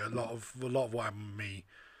 Like, a lot of what happened with me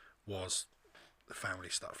was the family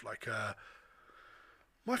stuff. Like,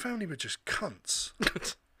 my family were just cunts.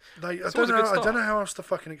 Like, I don't know how else to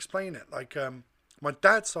fucking explain it. Like, my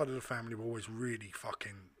dad's side of the family were always really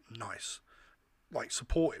fucking nice, like,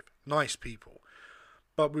 supportive, nice people.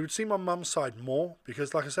 But we would see my mum's side more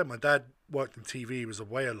because, like I said, my dad worked in TV, he was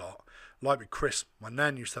away a lot. Like with Chris, my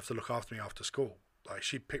nan used to have to look after me after school. Like,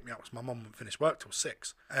 she'd pick me up because my mum wouldn't finish work till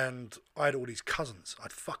 6. And I had all these cousins. I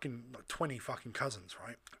had fucking 20 fucking cousins,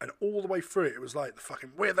 right? And all the way through it, it was like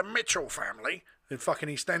we're the Mitchell family in fucking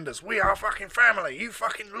EastEnders. We are fucking family. You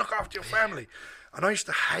fucking look after your family. And I used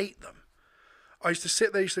to hate them. I used to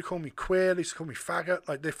sit there, they used to call me queer, they used to call me faggot.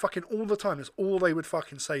 Like, they're fucking all the time. That's all they would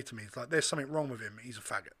fucking say to me. It's like, there's something wrong with him. He's a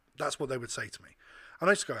faggot. That's what they would say to me. And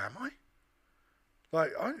I used to go, am I?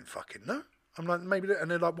 Like, I don't fucking know. I'm like, maybe, and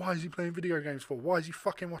they're like, why is he playing video games for? Why is he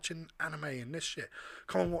fucking watching anime and this shit?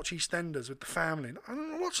 Come and watch EastEnders with the family. I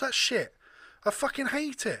don't watch that shit. I fucking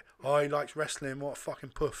hate it. Oh, he likes wrestling. What a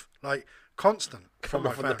fucking puff. Like, constant. From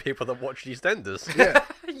the people that watch EastEnders. Yeah.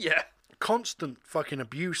 Yeah. Constant fucking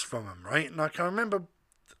abuse from them, right? And like, I remember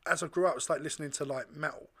as I grew up, I was like listening to like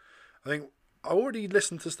metal. I think I already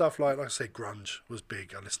listened to stuff like I say, grunge was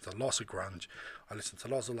big. I listened to lots of grunge. I listened to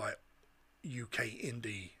lots of like UK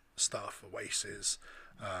indie stuff, Oasis,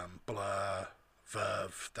 Blur,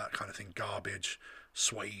 Verve, that kind of thing, Garbage,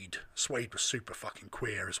 Suede. Suede was super fucking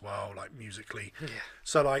queer as well, like musically. Yeah.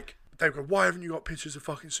 So like, they would go, why haven't you got pictures of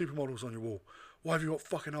fucking supermodels on your wall? Why have you got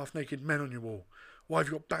fucking half-naked men on your wall? Why have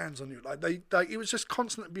you got bands on you? Like, it was just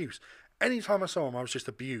constant abuse. Anytime I saw them, I was just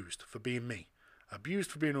abused for being me.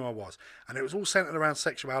 Abused for being who I was. And it was all centered around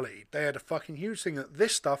sexuality. They had a fucking huge thing that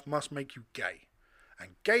this stuff must make you gay.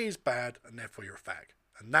 And gay is bad, and therefore you're a fag.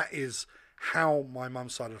 And that is how my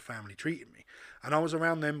mum's side of the family treated me. And I was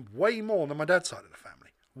around them way more than my dad's side of the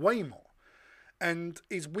family. Way more. And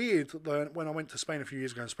it's weird that when I went to Spain a few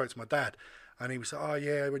years ago and spoke to my dad, and he was like, oh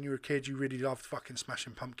yeah, when you were a kid, you really loved fucking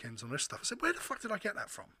Smashing Pumpkins and all this stuff. I said, where the fuck did I get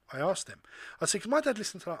that from? I asked him. I said, because my dad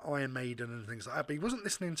listened to like Iron Maiden and things like that, but he wasn't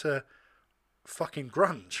listening to fucking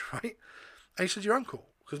grunge, right? And he said, your uncle,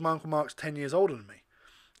 because my Uncle Mark's 10 years older than me.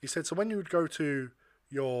 He said, so when you would go to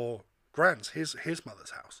your grand's, his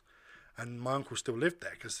mother's house, and my uncle still lived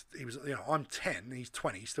there, because he was, you know, I'm 10, he's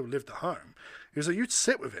 20, he still lived at home. He was like, you'd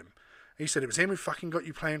sit with him. He said it was him who fucking got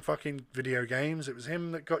you playing fucking video games. It was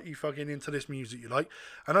him that got you fucking into this music you like.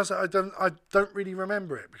 And I was like, I don't really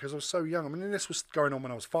remember it because I was so young. I mean, this was going on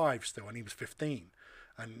when I was 5 still, and he was 15.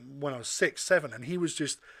 And when I was 6, 7, and he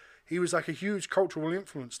was like a huge cultural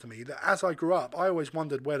influence to me that as I grew up, I always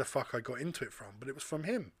wondered where the fuck I got into it from. But it was from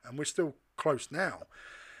him, and we're still close now.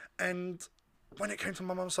 And when it came to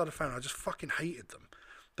my mum's side of the family, I just fucking hated them.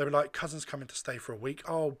 They were like, cousins coming to stay for a week.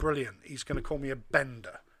 Oh, brilliant. He's going to call me a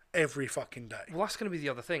bender. Every fucking day. Well, that's going to be the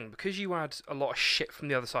other thing. Because you had a lot of shit from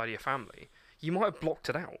the other side of your family, you might have blocked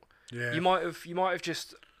it out. Yeah. You might have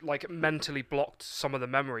just like mentally blocked some of the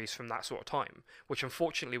memories from that sort of time, which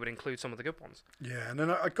unfortunately would include some of the good ones. Yeah, and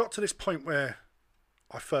then I got to this point where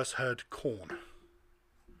I first heard Korn.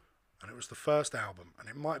 And it was the first album, and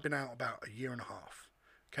it might have been out about a year and a half.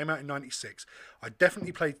 Came out in 96. I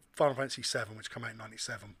definitely played Final Fantasy VII, which came out in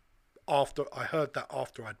 97. I heard that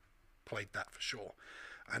after I'd played that for sure.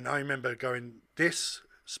 And I remember going, this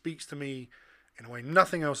speaks to me in a way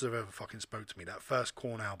nothing else has ever fucking spoke to me, that first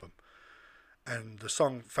Korn album. And the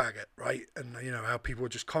song Faggot, right? And, you know, how people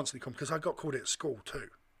would just constantly come, because I got called it at school too,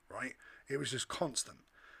 right? It was just constant.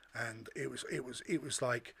 And it was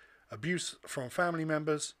like abuse from family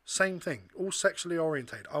members, same thing, all sexually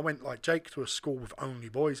orientated. I went like Jake to a school with only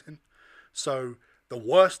boys in. So the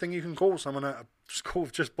worst thing you can call someone at a school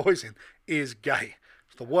with just boys in is gay.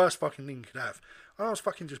 It's the worst fucking thing you could have. And I was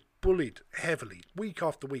fucking just bullied heavily, week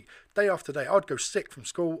after week, day after day. I'd go sick from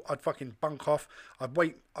school. I'd fucking bunk off. I'd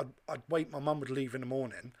wait. My mum would leave in the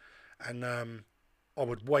morning, and I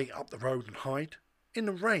would wait up the road and hide in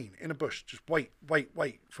the rain, in a bush. Just wait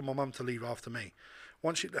for my mum to leave after me.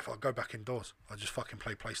 Once she left, I'd go back indoors. I'd just fucking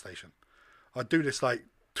play PlayStation. I'd do this like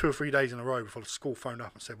 2 or 3 days in a row before the school phoned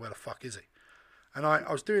up and said, where the fuck is he? And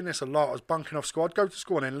I was doing this a lot. I was bunking off school. I'd go to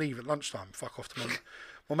school and then leave at lunchtime, fuck off to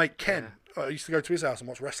my mate Ken. I used to go to his house and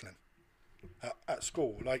watch wrestling at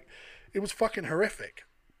school. Like, it was fucking horrific.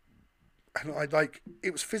 And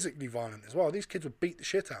it was physically violent as well. These kids would beat the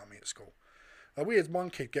shit out of me at school. Like, we had one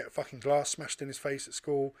kid get fucking glass smashed in his face at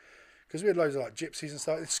school because we had loads of like gypsies and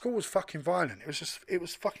stuff. The school was fucking violent. It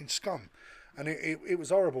was fucking scum, and it was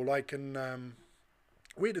horrible. Like, and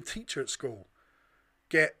we had a teacher at school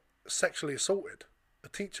get sexually assaulted. A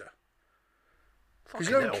teacher. Because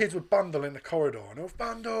you know when kids would bundle in the corridor and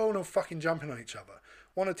they'll fucking jumping on each other.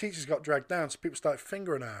 One of the teachers got dragged down, so people started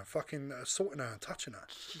fingering her, fucking assaulting her and touching her.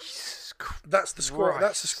 Jesus That's the school.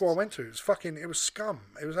 That's the school I went to. It was scum.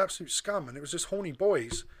 It was absolute scum, and it was just horny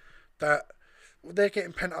boys that they're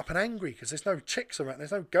getting pent up and angry because there's no chicks around.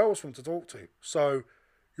 There's no girls for them to talk to. So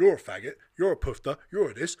you're a faggot. You're a pufter.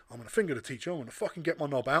 You're a this. I'm gonna finger the teacher. I'm gonna fucking get my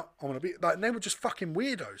knob out. I'm gonna be like. And they were just fucking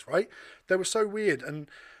weirdos, right? They were so weird. And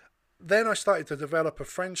then I started to develop a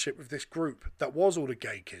friendship with this group that was all the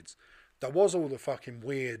gay kids. That was all the fucking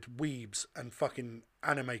weird weebs and fucking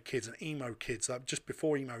anime kids and emo kids that just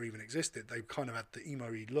before emo even existed, they kind of had the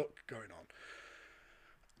emo-y look going on.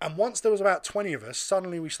 And once there was about 20 of us,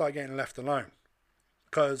 suddenly we started getting left alone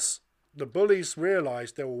because the bullies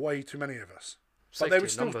realised there were way too many of us. But they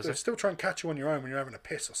would still try and catch you on your own when you're having a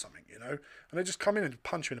piss or something, you know? And they just come in and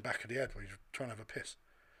punch you in the back of the head while you're trying to have a piss.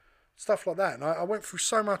 Stuff like that. And I went through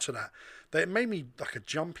so much of that it made me like a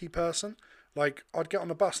jumpy person. Like, I'd get on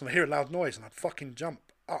the bus and I'd hear a loud noise and I'd fucking jump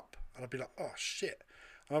up. And I'd be like, oh, shit.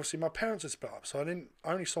 And obviously my parents had split up, so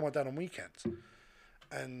I only saw my dad on weekends.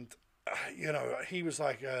 And, you know, he was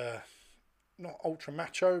like, not ultra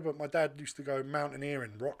macho, but my dad used to go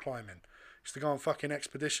mountaineering, rock climbing. Used to go on fucking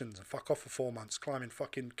expeditions and fuck off for 4 months climbing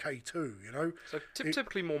fucking K2, you know? So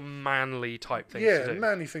typically more manly type things to do. Yeah,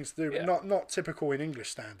 manly things to do, but not typical in English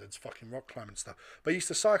standards, fucking rock climbing stuff. But he used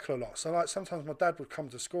to cycle a lot. So, like, sometimes my dad would come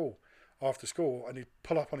to school after school and he'd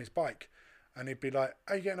pull up on his bike and he'd be like,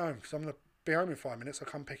 how you getting home? Because I'm going to be home in 5 minutes. I'll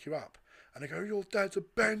come pick you up. And they go, your dad's a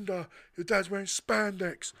bender. Your dad's wearing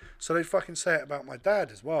spandex. So they'd fucking say it about my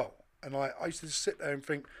dad as well. And I used to just sit there and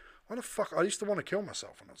think, why the fuck? I used to want to kill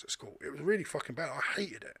myself when I was at school. It was really fucking bad. I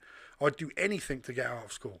hated it. I'd do anything to get out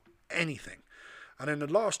of school. Anything. And in the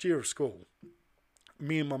last year of school,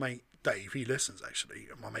 me and my mate Dave, he listens actually,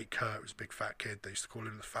 and my mate Kurt was a big fat kid. They used to call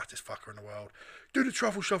him the fattest fucker in the world. Do the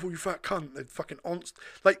truffle shuffle, you fat cunt. They'd fucking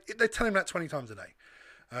they tell him that 20 times a day.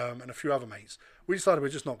 And a few other mates. We decided we're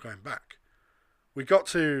just not going back. We got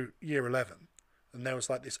to year 11, and there was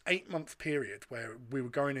like this 8-month period where we were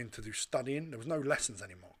going in to do studying. There was no lessons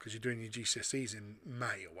anymore because you're doing your GCSEs in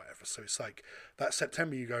May or whatever. So it's like that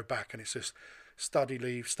September you go back and it's just study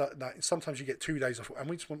leave. Sometimes you get 2 days off. And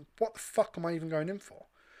we just went, what the fuck am I even going in for?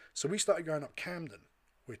 So we started going up Camden,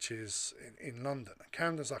 which is in London. And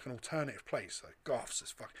Camden's like an alternative place. Like goths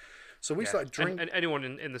is fuck. So we started drinking. And anyone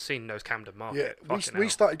in the scene knows Camden Market. Yeah, we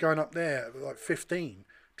started going up there at like 15,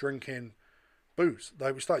 drinking booze.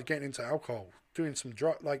 Like we started getting into alcohol, doing some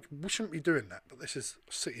drug. Like we shouldn't be doing that, but this is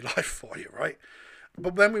city life for you, right?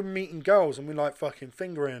 But then we were meeting girls and we like fucking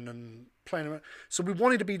fingering and playing around. So we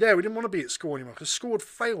wanted to be there. We didn't want to be at school anymore because school had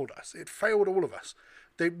failed us. It failed all of us.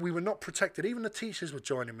 We were not protected. Even the teachers were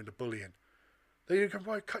joining with the bullying. They'd go,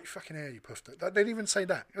 right, cut your fucking hair, you puffed it. They didn't even say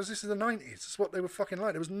that because this is the 90s. It's what they were fucking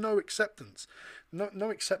like. There was no acceptance.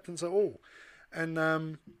 No acceptance at all.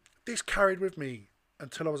 And this carried with me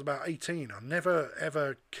until I was about 18. I never,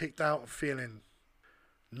 ever kicked out of feeling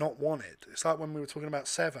not wanted. It's like when we were talking about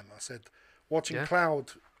Seven. I said, watching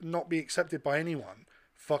Cloud not be accepted by anyone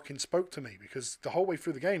fucking spoke to me because the whole way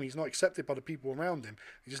through the game, he's not accepted by the people around him.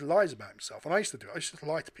 He just lies about himself. And I used to do it. I used to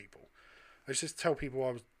lie to people. I used to tell people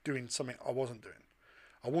I was doing something I wasn't doing.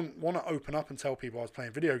 I wouldn't want to open up and tell people I was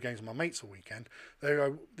playing video games with my mates all weekend. They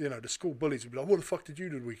go, you know, the school bullies would be like, what the fuck did you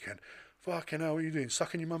do the weekend? Fucking hell, what are you doing?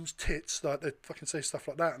 Sucking your mum's tits? Like, they'd fucking say stuff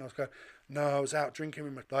like that. And I was going, no, I was out drinking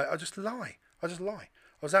with my... Like, I just lie. I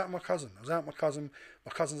was out with my cousin.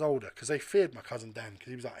 My cousin's older, because they feared my cousin Dan, because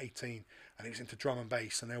he was like 18, and he was into drum and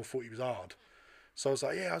bass, and they all thought he was hard. So I was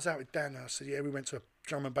like, yeah, I was out with Dan. And I said, yeah, we went to a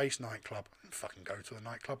drum and bass nightclub. I didn't fucking go to a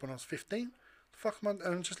nightclub when I was 15. The fuck am I...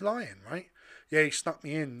 And I'm just lying, right? Yeah, he snuck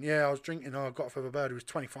me in. Yeah, I was drinking. Oh, I got off of a bird who was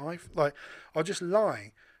 25. Like, I'll just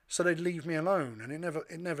lie so they'd leave me alone, and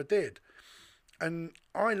it never did. And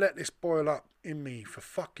I let this boil up in me for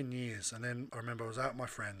fucking years. And then I remember I was out with my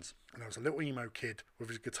friends, and there was a little emo kid with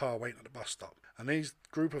his guitar waiting at the bus stop. And these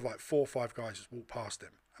group of like 4 or 5 guys just walked past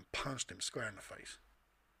him and punched him square in the face.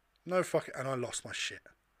 No fucking... And I lost my shit.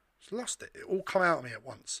 Just lost it. It all come out of me at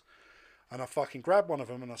once. And I fucking grabbed one of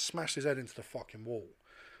them and I smashed his head into the fucking wall.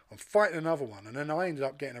 I'm fighting another one, and then I ended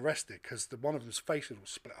up getting arrested because one of them's faces was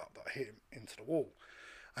split up that I hit him into the wall.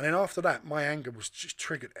 And then after that, my anger was just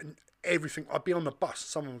triggered, and everything. I'd be on the bus,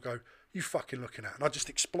 someone would go, "You fucking looking at?" And I'd just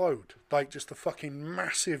explode, like just a fucking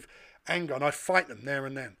massive anger, and I'd fight them there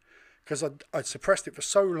and then because I'd suppressed it for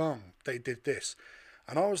so long. They did this.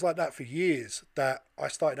 And I was like that for years that I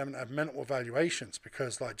started having to have mental evaluations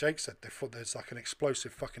because, like Jake said, they thought there's like an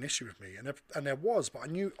explosive fucking issue with me. And there was, but I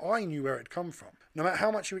knew where it had come from. No matter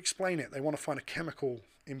how much you explain it, they want to find a chemical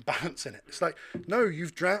imbalance in it. It's like, no,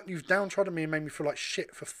 you've downtrodden me and made me feel like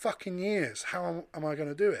shit for fucking years. How am I going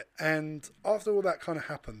to do it? And after all that kind of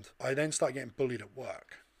happened, I then started getting bullied at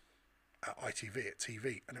work, at ITV, at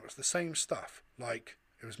TV. And it was the same stuff. Like,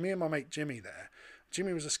 it was me and my mate Jimmy there.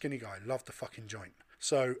 Jimmy was a skinny guy, loved the fucking joint.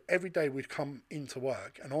 So every day we'd come into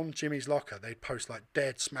work, and on Jimmy's locker they'd post like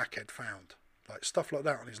 "dead smackhead found," like stuff like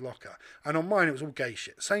that on his locker. And on mine it was all gay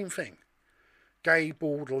shit. Same thing. Gay,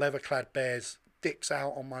 bald, leather-clad bears, dicks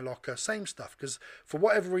out on my locker. Same stuff. Because for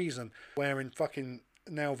whatever reason, wearing fucking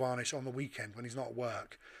nail varnish on the weekend when he's not at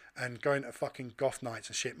work and going to fucking goth nights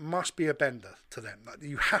and shit must be a bender to them. Like,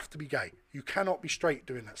 you have to be gay. You cannot be straight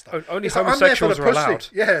doing that stuff. Only homosexuals are allowed.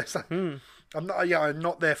 Yeah, it's like, I'm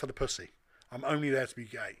not there for the pussy. I'm only there to be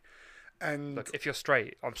gay. And look, if you're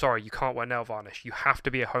straight, I'm sorry, you can't wear nail varnish. You have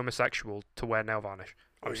to be a homosexual to wear nail varnish.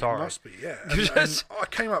 I'm sorry. You must be, yeah. And I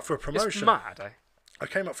came up for a promotion. It's mad, eh? I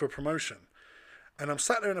came up for a promotion, and I'm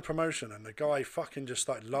sat there in a promotion, and the guy fucking just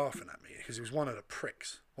started laughing at me because he was one of the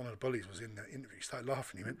pricks. One of the bullies was in the interview. He started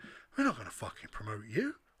laughing. He went, "We're not going to fucking promote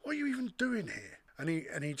you. What are you even doing here?" And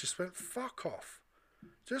he just went, "Fuck off.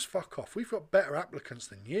 Just fuck off. We've got better applicants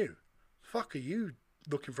than you. Fuck are you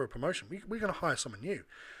looking for a promotion? We're going to hire someone new."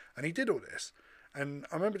 And he did all this. And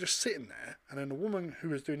I remember just sitting there, and then the woman who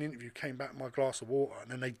was doing the interview came back with my glass of water,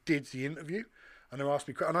 and then they did the interview, and they asked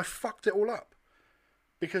me, and I fucked it all up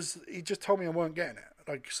because he just told me I weren't getting it.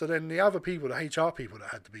 Like, so then the other people, the HR people that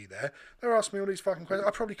had to be there, they were asking me all these fucking questions.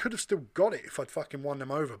 I probably could have still got it if I'd fucking won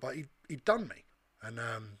them over, but he'd done me. And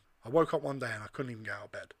I woke up one day and I couldn't even get out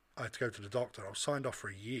of bed. I had to go to the doctor. I was signed off for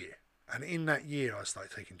a year, and in that year I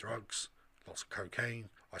started taking drugs, lots of cocaine.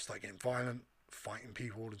 I started getting violent, fighting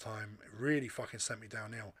people all the time. It really fucking sent me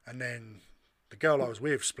downhill. And then the girl I was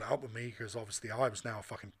with split up with me because obviously I was now a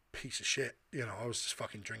fucking piece of shit. You know, I was just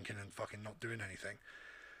fucking drinking and fucking not doing anything.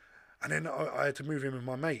 And then I had to move in with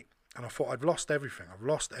my mate, and I thought I've lost everything,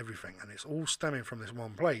 and it's all stemming from this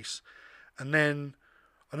one place. And then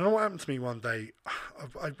I don't know what happened to me one day.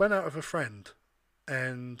 I went out with a friend,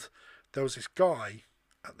 and there was this guy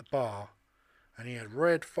at the bar, and he had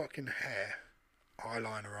red fucking hair,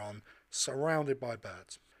 eyeliner on, surrounded by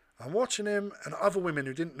birds. I'm watching him, and other women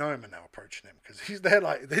who didn't know him are now approaching him because he's there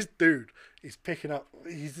like, this dude is picking up,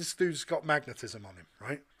 this dude's got magnetism on him,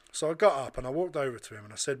 right? So I got up and I walked over to him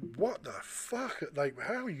and I said, "What the fuck? Like,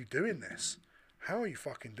 how are you doing this? How are you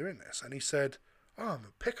fucking doing this?" And he said, "Oh, I'm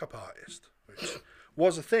a pickup artist," which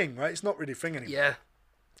was a thing, right? It's not really a thing anymore. Yeah.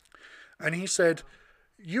 And he said,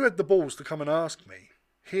 "You had the balls to come and ask me.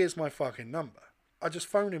 Here's my fucking number." I just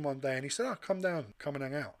phoned him one day and he said, "Oh, come down, come and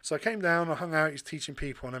hang out." So I came down, I hung out, he's teaching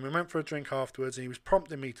people, and then we went for a drink afterwards, and he was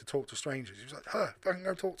prompting me to talk to strangers. He was like, "Huh, fucking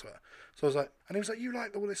go talk to her." So I was like, and he was like, "You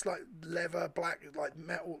like all this like leather, black, like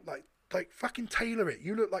metal, like fucking tailor it.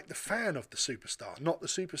 You look like the fan of the superstar, not the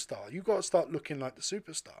superstar. You got to start looking like the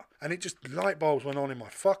superstar." And it just, light bulbs went on in my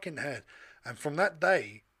fucking head. And from that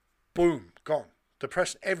day, boom, gone.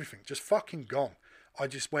 Depression, everything, just fucking gone. I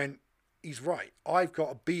just went, he's right. I've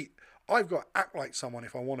got to act like someone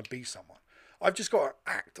if I want to be someone. I've just got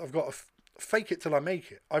to act. I've got to fake it till I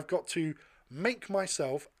make it. I've got to make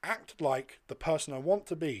myself act like the person I want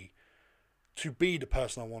to be the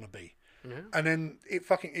person I want to be. Yeah. And then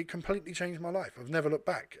it completely changed my life. I've never looked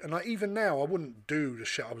back. And even now, I wouldn't do the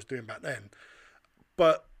shit I was doing back then.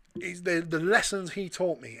 But the lessons he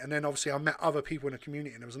taught me, and then obviously I met other people in the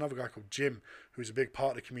community, and there was another guy called Jim, who's a big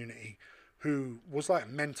part of the community, who was like a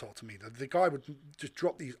mentor to me. The guy would just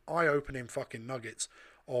drop these eye-opening fucking nuggets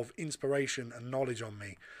of inspiration and knowledge on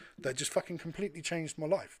me that just fucking completely changed my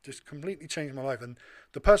life. Just completely changed my life. And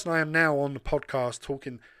the person I am now on the podcast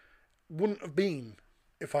talking wouldn't have been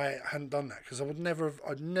if I hadn't done that, because I'd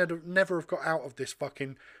never have got out of this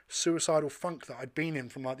fucking suicidal funk that I'd been in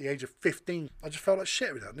from like the age of 15. I just felt like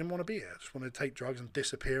shit with it. I didn't want to be here. I just wanted to take drugs and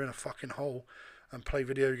disappear in a fucking hole and play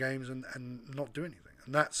video games and not do anything.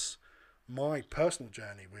 And that's my personal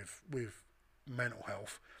journey with mental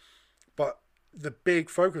health. But the big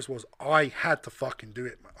focus was I had to fucking do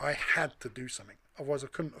it. I had to do something. Otherwise I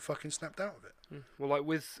couldn't have fucking snapped out of it. Well, like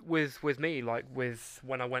with me, like with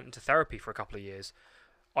when I went into therapy for a couple of years,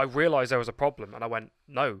 I realised there was a problem, and I went,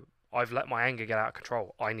 no, I've let my anger get out of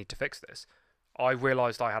control. I need to fix this. I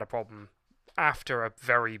realised I had a problem after a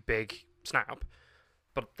very big snap.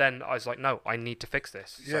 But then I was like, no, I need to fix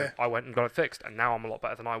this. So I went and got it fixed, and now I'm a lot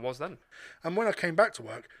better than I was then. And when I came back to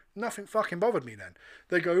work, nothing fucking bothered me then.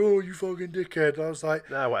 They go, oh, you fucking dickhead. And I was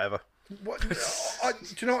like... Nah, whatever. What? Do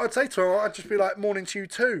you know what I'd say to her? I'd just be like, morning to you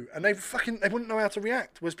too. And they wouldn't know how to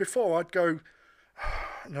react. Whereas before, I'd go...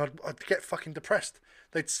 and I'd get fucking depressed.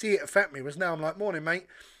 They'd see it affect me. Whereas now I'm like, morning, mate.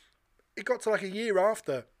 It got to like a year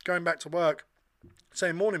after going back to work,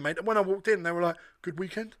 saying morning, mate. And when I walked in, they were like, good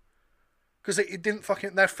weekend? Because it didn't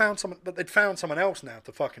fucking... They'd found someone else now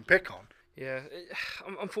to fucking pick on. Yeah.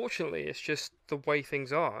 Unfortunately, it's just the way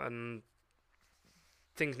things are, and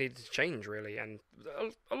things needed to change, really. And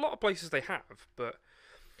a lot of places they have, but...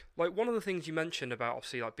 Like, one of the things you mentioned about,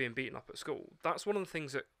 obviously, like, being beaten up at school, that's one of the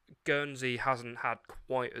things that Guernsey hasn't had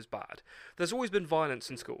quite as bad. There's always been violence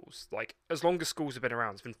in schools. Like, as long as schools have been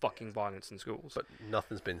around, there's been fucking violence in schools. But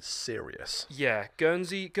nothing's been serious. Yeah,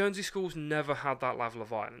 Guernsey schools never had that level of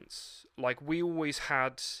violence. Like, we always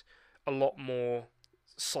had a lot more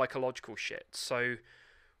psychological shit. So,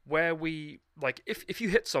 where we... Like, if you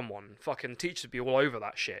hit someone, fucking teachers would be all over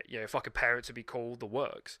that shit. You know, fucking parents would be called the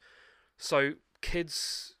works. So,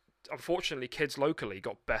 unfortunately, kids locally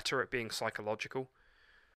got better at being psychological.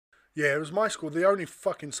 Yeah, it was my school. The only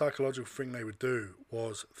fucking psychological thing they would do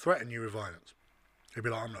was threaten you with violence. They'd be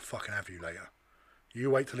like, I'm going to fucking have you later. You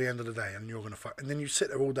wait till the end of the day and you're going to fuck... And then you sit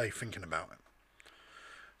there all day thinking about it.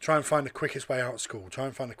 Try and find the quickest way out of school. Try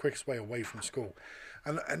and find the quickest way away from school.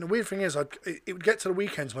 And the weird thing is, it would get to the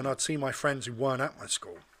weekends when I'd see my friends who weren't at my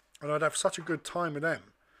school. And I'd have such a good time with them.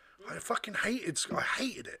 I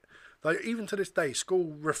hated it. Like, even to this day,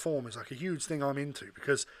 school reform is like a huge thing I'm into,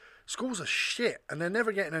 because schools are shit and they're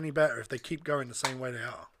never getting any better if they keep going the same way they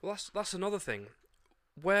are. Well, that's another thing.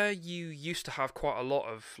 Where you used to have quite a lot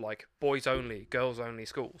of like boys only, girls only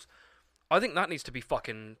schools, I think that needs to be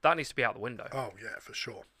out the window. Oh yeah, for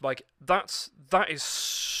sure. Like that is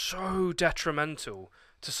so detrimental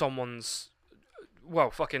to someone's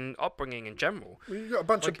fucking upbringing in general. Well, you've got a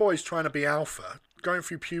bunch of boys trying to be alpha, going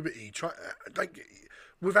through puberty,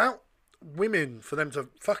 without women for them to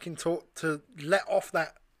fucking talk, to let off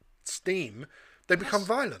that steam, they become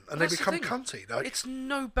violent and they become cunty. Like, it's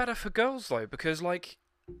no better for girls though, because like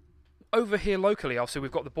over here locally, obviously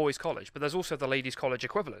we've got the boys' college, but there's also the ladies' college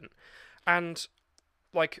equivalent. And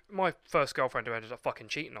like my first girlfriend who ended up fucking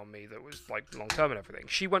cheating on me, that was like long term and everything,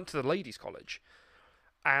 she went to the ladies' college,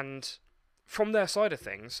 and from their side of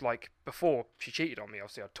things, like before she cheated on me,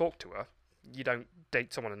 obviously I'd talk to her. You don't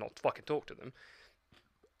date someone and not fucking talk to them.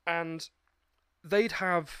 And they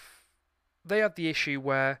had the issue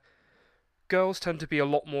where girls tend to be a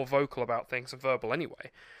lot more vocal about things and verbal anyway.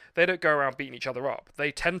 They don't go around beating each other up.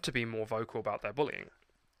 They tend to be more vocal about their bullying.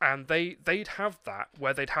 And they'd have that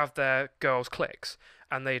where they'd have their girls' cliques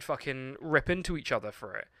and they'd fucking rip into each other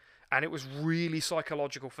for it. And it was really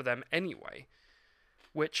psychological for them anyway.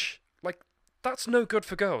 Which, like, that's no good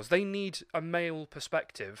for girls. They need a male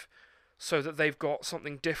perspective so that they've got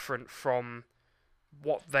something different from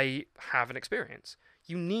what they have and experience.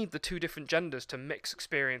 You need the two different genders to mix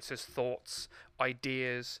experiences, thoughts,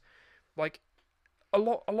 ideas. Like, a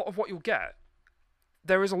lot of what you'll get,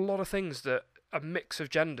 there is a lot of things that a mix of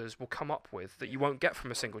genders will come up with that you won't get from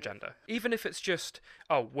a single gender. Even if it's just,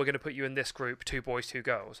 oh, we're going to put you in this group, 2 boys, 2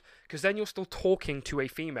 girls. Because then you're still talking to a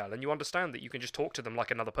female and you understand that you can just talk to them like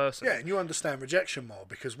another person. Yeah, and you understand rejection more,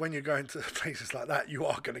 because when you're going to places like that, you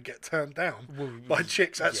are going to get turned down by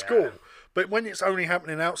chicks at school. But when it's only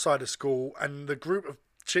happening outside of school and the group of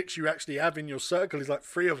chicks you actually have in your circle is like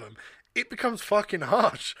 3 of them, it becomes fucking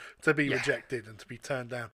harsh to be rejected and to be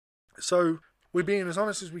turned down. So we're being as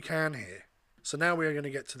honest as we can here. So now we are going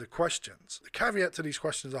to get to the questions. The caveat to these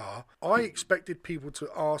questions are, I expected people to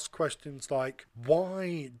ask questions like,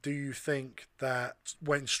 why do you think that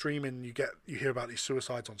when streaming you hear about these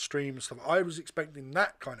suicides on stream and stuff? I was expecting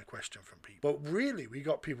that kind of question from people. But really, we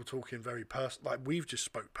got people talking very personal, like we've just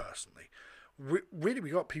spoke personally. Really,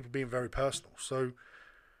 we got people being very personal. So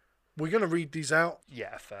we're going to read these out.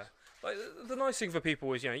 Yeah, fair. Like, the nice thing for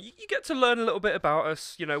people is, you get to learn a little bit about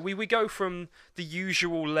us. We go from the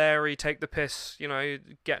usual Larry, take the piss,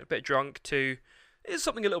 get a bit drunk, to it's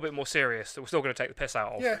something a little bit more serious that we're still going to take the piss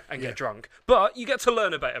out of and get drunk. But you get to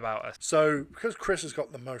learn a bit about us. So, because Chris has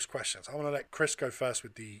got the most questions, I want to let Chris go first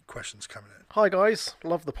with the questions coming in. Hi guys,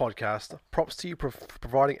 love the podcast. Props to you for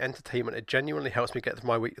providing entertainment. It genuinely helps me get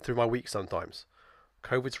through my week sometimes.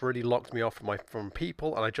 COVID's really locked me off from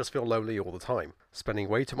people, and I just feel lonely all the time, spending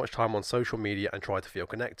way too much time on social media and try to feel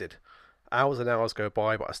connected. Hours and hours go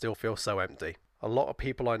by, but I still feel so empty. A lot of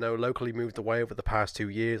people I know locally moved away over the past 2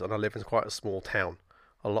 years, and I live in quite a small town.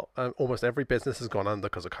 Almost every business has gone under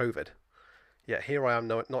because of COVID. Yet here I am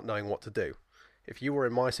not knowing what to do. If you were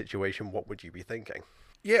in my situation, what would you be thinking?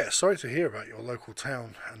 Yeah, sorry to hear about your local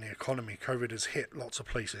town and the economy. COVID has hit lots of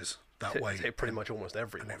places that way. It's hit pretty much almost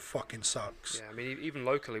everyone. And it fucking sucks. Yeah, I mean, even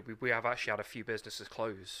locally, we have actually had a few businesses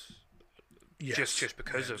close. Yes. Just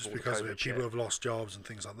because of all the COVID of it. People shit. have lost jobs and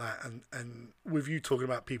things like that. And with you talking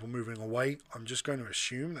about people moving away, I'm just going to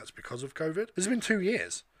assume that's because of COVID. It's been 2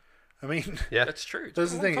 years. I mean, yeah, that's true.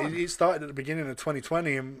 That's the thing. It started at the beginning of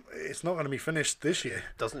 2020, and it's not going to be finished this year.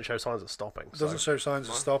 Doesn't show signs of stopping. It doesn't show signs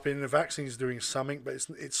of stopping. The vaccine's doing something, but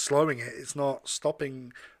it's slowing it. It's not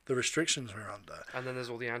stopping the restrictions we're under. And then there's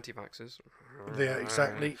all the anti-vaxxers. Yeah,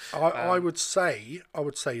 exactly. I would say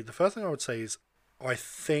the first thing I would say is I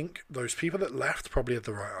think those people that left probably had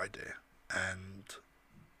the right idea. And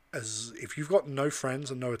as if you've got no friends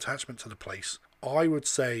and no attachment to the place, I would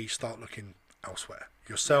say start looking elsewhere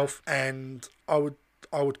yourself. And I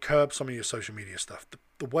would curb some of your social media stuff.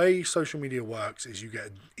 The way social media works is you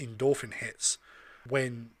get endorphin hits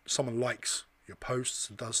when someone likes your posts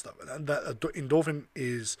and does stuff, and that endorphin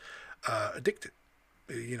is addictive.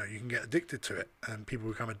 You know, you can get addicted to it, and people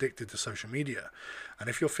become addicted to social media. And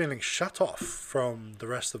if you're feeling shut off from the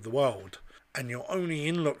rest of the world, and your only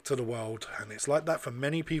in-look to the world, and it's like that for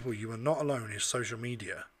many people, you are not alone, is social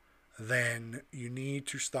media, then you need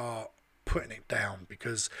to start putting it down,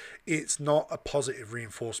 because it's not a positive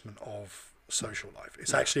reinforcement of social life.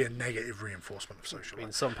 It's actually a negative reinforcement of social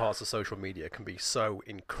life. Some parts of social media can be so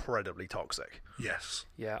incredibly toxic. Yes.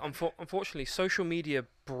 Yeah, unfortunately, social media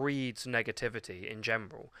breeds negativity in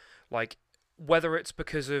general. Like, whether it's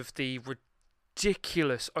because of the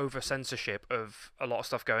ridiculous over-censorship of a lot of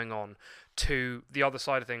stuff going on, to the other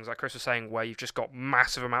side of things, like Chris was saying, where you've just got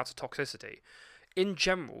massive amounts of toxicity. In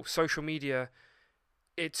general, social media,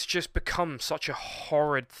 it's just become such a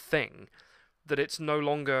horrid thing that it's no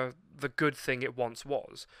longer the good thing it once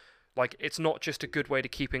was. Like, it's not just a good way to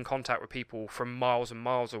keep in contact with people from miles and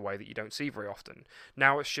miles away that you don't see very often.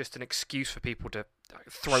 Now it's just an excuse for people to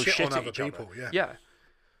throw shit on at other each people. other. Yeah.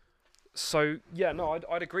 So, yeah, no,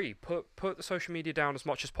 I'd agree. Put the social media down as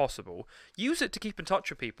much as possible. Use it to keep in touch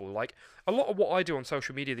with people. Like, a lot of what I do on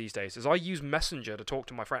social media these days is I use Messenger to talk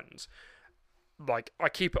to my friends. Like, I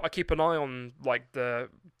keep an eye on, like, the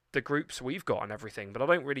groups we've got and everything, but I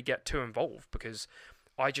don't really get too involved because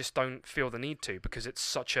I just don't feel the need to, because it's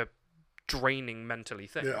such a draining mentally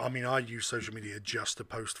thing. Yeah, I mean, I use social media just to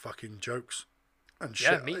post fucking jokes and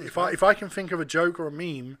Yeah, shit. memes, If I can think of a joke or a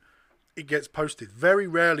meme, it gets posted. Very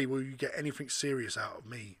rarely will you get anything serious out of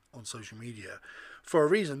me on social media, for a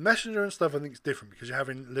reason. Messenger and stuff, I think, is different because you're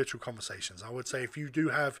having literal conversations. I would say if you do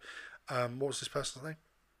have, what was this person's name?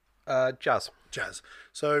 Jazz.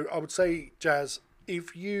 So I would say, Jazz,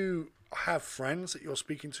 if you have friends that you're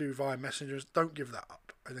speaking to via messengers, don't give that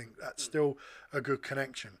up. I think that's still a good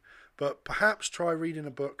connection. But perhaps try reading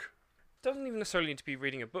a book. Doesn't even necessarily need to be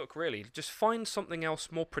reading a book, really. Just find something else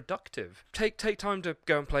more productive. Take time to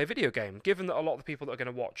go and play a video game, given that a lot of the people that are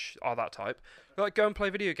going to watch are that type. Like, go and play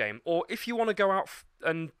a video game. Or if you want to go out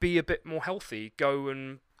and be a bit more healthy,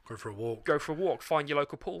 go for a walk. Go for a walk. Find your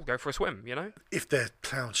local pool. Go for a swim, you know? If their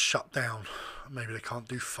town's shut down, maybe they can't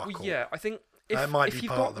do fuck all. Yeah, I think if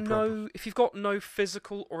you've got no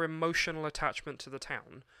physical or emotional attachment to the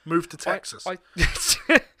town, move to Texas.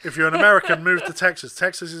 If you're an American, move to Texas.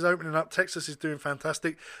 Texas is opening up. Texas is doing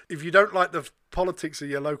fantastic. If you don't like the politics of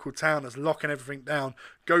your local town that's locking everything down,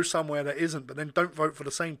 go somewhere that isn't. But then don't vote for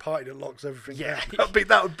the same party that locks everything down.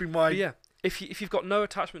 That would be my. But yeah, if you've got no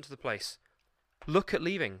attachment to the place, look at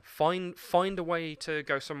leaving. Find a way to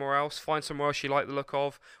go somewhere else. Find somewhere else you like the look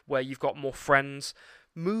of, where you've got more friends.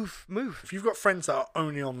 Move. If you've got friends that are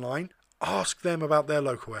only online, ask them about their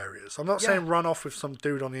local areas. I'm not saying run off with some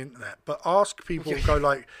dude on the internet, but ask people, go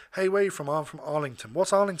like, hey, where are you from? I'm from Arlington.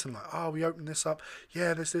 What's Arlington like? Oh, we opened this up.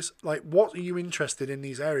 Yeah, there's this. Like, what are you interested in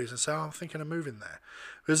these areas? And say, I'm thinking of moving there.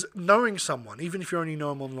 Because knowing someone, even if you only know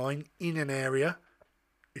them online, in an area,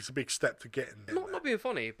 it's a big step to getting there. Not being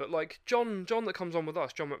funny, but like John that comes on with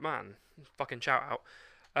us, John McMahon, fucking shout out.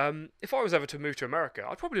 If I was ever to move to America,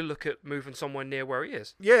 I'd probably look at moving somewhere near where he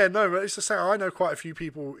is. Yeah, no, but it's the same. I know quite a few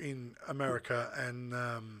people in America, and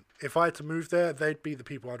if I had to move there, they'd be the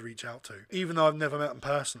people I'd reach out to. Even though I've never met them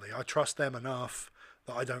personally, I trust them enough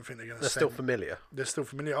that I don't think they're going to. They're still familiar. They're still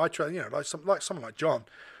familiar. I trust, like someone like John.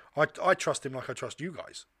 I trust him like I trust you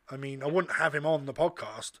guys. I mean, I wouldn't have him on the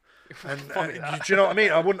podcast, and Funny do that. you know what I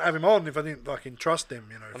mean? I wouldn't have him on if I didn't fucking trust him.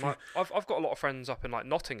 You know, if And you- like, I've got a lot of friends up in like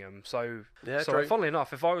Nottingham, so Yeah, so true. funnily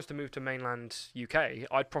enough, if I was to move to mainland UK,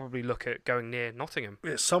 I'd probably look at going near Nottingham.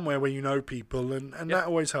 it's somewhere where you know people, and Yeah. that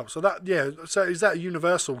always helps. So that so is that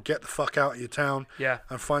universal? Get the fuck out of your town Yeah.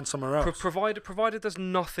 and find somewhere else. Provided there's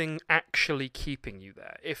nothing actually keeping you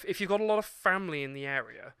there. If you've got a lot of family in the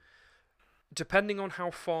area, depending on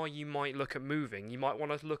how far you might look at moving, you might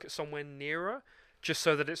want to look at somewhere nearer, just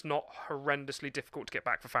so that it's not horrendously difficult to get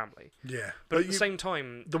back for family. Yeah, But at you- the same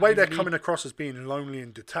time, the way you they're need- coming across as being lonely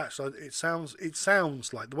and detached, so it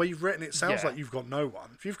sounds like the way you've written it sounds Yeah. like you've got no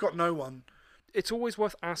one. If you've got no one, it's always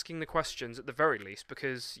worth asking the questions at the very least,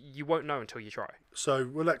 because you won't know until you try. so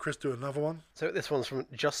we'll let Chris do another one. So this one's from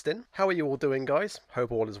Justin. How are you all doing, guys?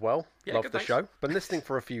 Hope all is well. Yeah, Love good, the thanks. show. Been listening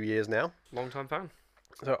for a few years now. Long time fan.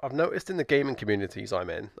 So I've noticed in the gaming communities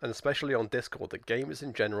I'm in, and especially on Discord, that gamers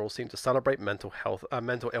in general seem to celebrate mental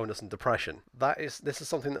illness and depression. This is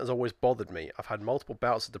something that has always bothered me. I've had multiple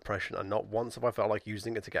bouts of depression, and not once have I felt like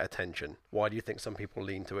using it to get attention. Why do you think some people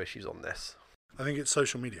lean to issues on this? I think it's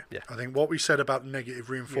social media. Yeah. I think what we said about negative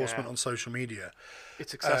reinforcement Yeah. on social media,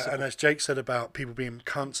 It's accessible. and as Jake said about people being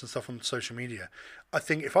cunts and stuff on social media, I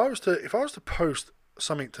think if I was to post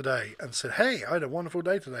something today and said, "Hey, I had a wonderful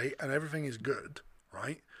day today and everything is good,"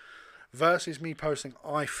 right? Versus me posting,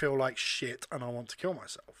 "I feel like shit and I want to kill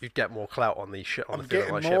myself." You'd get more clout on the shit on I'm the feeling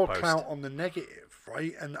getting like more shit post. clout on the negative,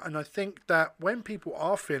 right? And I think that when people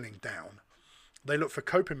are feeling down, they look for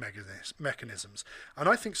coping mechanisms. And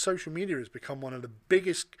I think social media has become one of the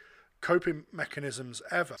biggest coping mechanisms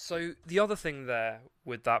ever. So the other thing there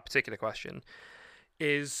with that particular question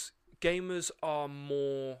is gamers are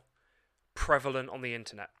more prevalent on the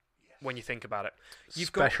internet when you think about it.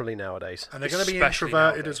 Especially nowadays. And they're going to be Especially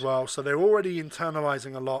introverted nowadays. as well, so they're already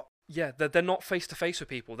internalizing a lot. Yeah, they're not face to face with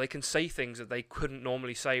people. They can say things that they couldn't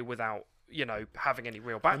normally say without, having any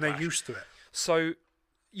real backlash. And they're used to it. So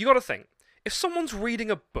you got to think, if someone's reading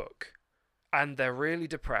a book and they're really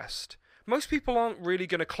depressed, most people aren't really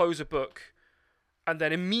going to close a book and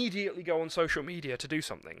then immediately go on social media to do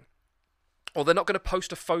something. Or they're not going to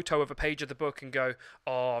post a photo of a page of the book and go,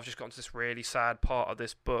 "Oh, I've just gotten to this really sad part of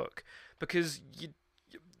this book," because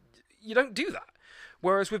you don't do that.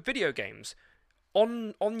 Whereas with video games,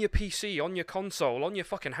 on your PC, on your console, on your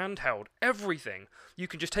fucking handheld, everything, you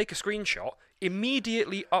can just take a screenshot,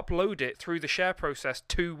 immediately upload it through the share process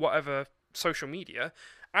to whatever social media,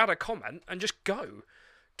 add a comment, and just go.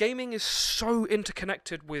 Gaming is so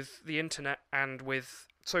interconnected with the internet and with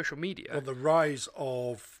social media. Well, the rise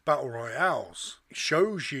of battle royales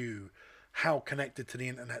shows you how connected to the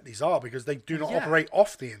internet these are, because they do not Yeah. operate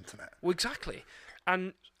off the internet. Well, exactly.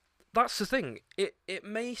 And that's the thing. It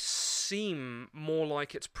may seem more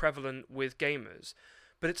like it's prevalent with gamers,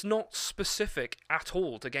 but it's not specific at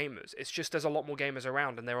all to gamers. It's just there's a lot more gamers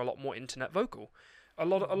around and they're a lot more internet vocal. A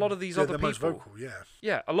lot of these They're other the people, most vocal, yeah.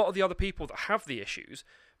 yeah, a lot of the other people that have the issues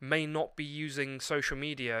may not be using social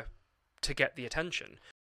media to get the attention.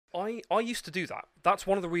 I used to do that. That's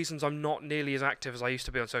one of the reasons I'm not nearly as active as I used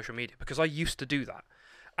to be on social media, because I used to do that.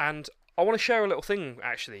 And I want to share a little thing,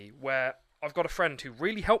 actually, where I've got a friend who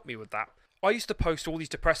really helped me with that. I used to post all these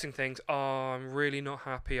depressing things. "Oh, I'm really not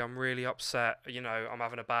happy. I'm really upset. I'm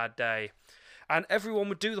having a bad day." And everyone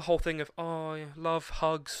would do the whole thing of, "Oh, love,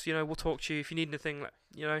 hugs, we'll talk to you if you need anything,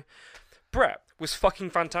 Brett was fucking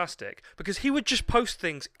fantastic, because he would just post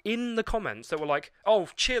things in the comments that were like, "Oh,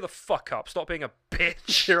 cheer the fuck up, stop being a bitch."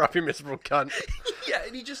 Cheer up, you miserable cunt. Yeah,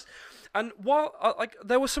 and while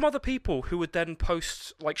there were some other people who would then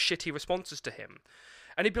post like shitty responses to him,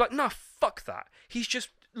 and he'd be like, "Nah, fuck that. He's just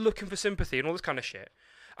looking for sympathy and all this kind of shit."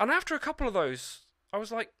 And after a couple of those, I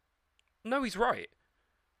was like, "No, he's right.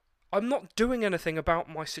 I'm not doing anything about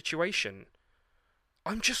my situation.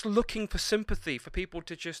 I'm just looking for sympathy, for people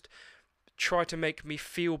to just try to make me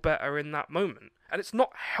feel better in that moment. And it's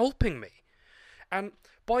not helping me." And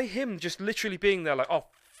by him just literally being there like, "Oh,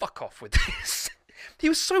 fuck off with this." He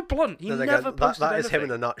was so blunt. He Then never again, posted that is him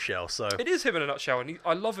anything. in a nutshell. So It is him in a nutshell, and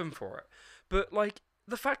I love him for it. But, like,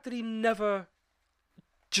 the fact that he never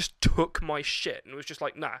just took my shit and was just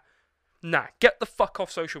like, nah, get the fuck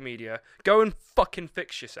off social media, go and fucking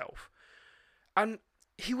fix yourself. And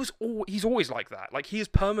he's always like that. Like, he is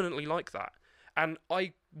permanently like that. And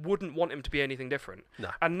I wouldn't want him to be anything different.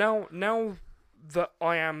 Nah. And now that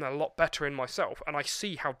I am a lot better in myself, and I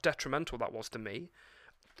see how detrimental that was to me,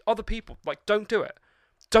 other people, like, don't do it.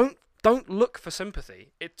 Don't look for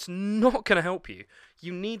sympathy. It's not going to help you.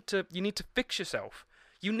 You need to fix yourself.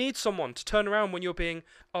 You need someone to turn around when you're being,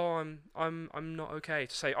 "Oh, I'm not okay,"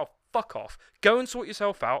 to say, "Oh, fuck off. Go and sort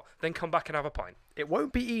yourself out, then come back and have a pint. It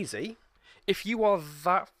won't be easy. If you are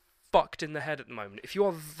that fucked in the head at the moment, if you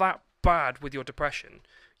are that bad with your depression,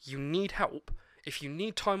 you need help. If you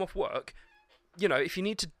need time off work, if you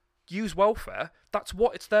need to use welfare, that's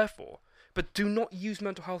what it's there for. But do not use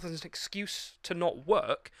mental health as an excuse to not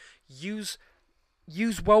work. Use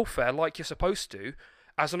welfare like you're supposed to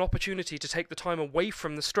as an opportunity to take the time away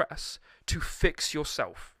from the stress to fix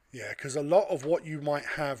yourself. Yeah, because a lot of what you might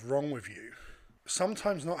have wrong with you,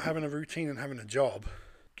 sometimes not having a routine and having a job,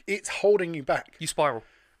 it's holding you back. You spiral.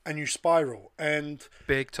 And you spiral. And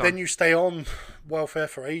big time. Then you stay on welfare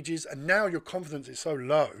for ages. And now your confidence is so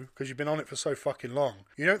low because you've been on it for so fucking long.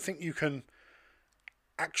 You don't think you can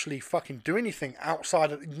actually fucking do anything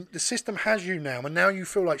outside of... The system has you now. And now you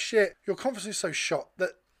feel like shit. Your confidence is so shot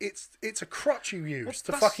that it's a crutch you use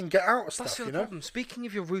to fucking get out of stuff, That's the other problem. Speaking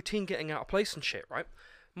of your routine getting out of place and shit, right?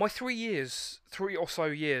 My 3 or so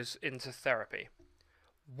years into therapy,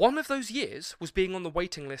 one of those years was being on the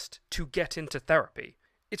waiting list to get into therapy.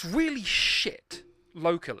 It's really shit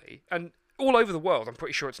locally, and all over the world, I'm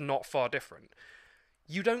pretty sure it's not far different.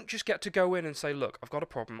 You don't just get to go in and say, look, I've got a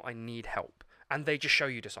problem, I need help, and they just show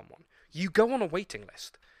you to someone. You go on a waiting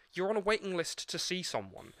list. You're on a waiting list to see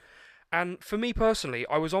someone. And for me personally,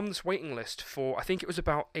 I was on this waiting list for, I think it was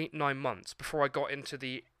about 8-9 months before I got into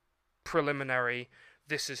the preliminary,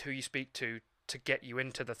 this is who you speak to get you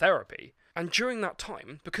into the therapy. And during that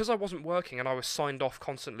time, because I wasn't working and I was signed off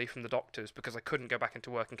constantly from the doctors because I couldn't go back into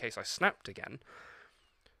work in case I snapped again,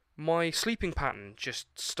 my sleeping pattern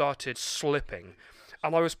just started slipping.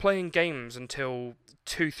 And I was playing games until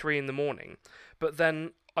 2-3 in the morning. But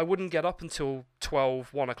then I wouldn't get up until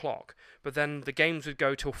 12, 1 o'clock. But then the games would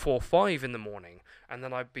go till 4, 5 in the morning. And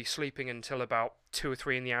then I'd be sleeping until about 2 or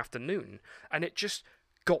 3 in the afternoon. And it just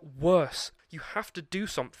got worse. You have to do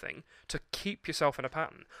something to keep yourself in a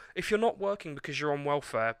pattern. If you're not working because you're on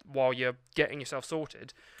welfare while you're getting yourself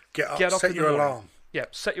sorted, get up set your alarm. Yeah,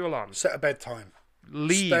 set your alarm. Set a bedtime.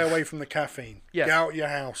 Leave. Stay away from the caffeine. Yeah. Get out of your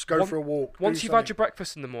house. Go for a walk. Once you've had your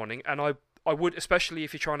breakfast in the morning, and I would, especially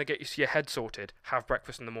if you're trying to get your head sorted, have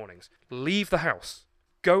breakfast in the mornings. Leave the house.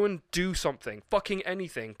 Go and do something. Fucking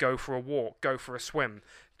anything. Go for a walk. Go for a swim.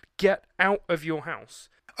 Get out of your house.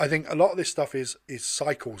 I think a lot of this stuff is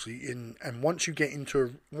cycles, and once you get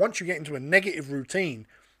into a negative routine,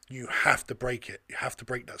 you have to break it. You have to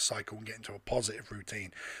break that cycle and get into a positive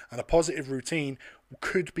routine. And a positive routine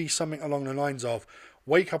could be something along the lines of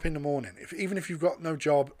wake up in the morning. Even if you've got no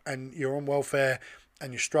job and you're on welfare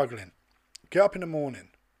and you're struggling, get up in the morning.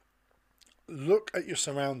 Look at your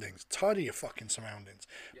surroundings. Tidy your fucking surroundings.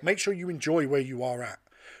 Yeah. Make sure you enjoy where you are at.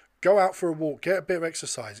 Go out for a walk, get a bit of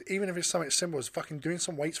exercise, even if it's something simple as fucking doing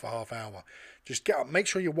some weights for half hour. Just get up, make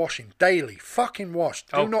sure you're washing daily. Fucking wash.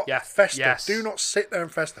 Do not fester. Yes. Do not sit there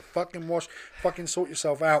and fester. Fucking wash. Fucking sort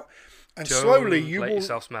yourself out. And slowly you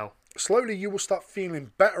will start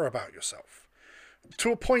feeling better about yourself.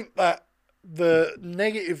 To a point that the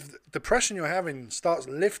negative depression you're having starts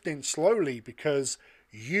lifting slowly because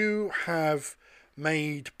you have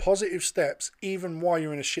made positive steps even while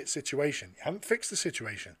you're in a shit situation. You haven't fixed the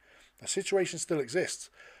situation. The situation still exists,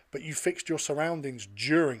 but you fixed your surroundings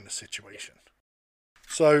during the situation.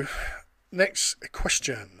 So, next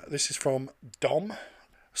question. This is from Dom.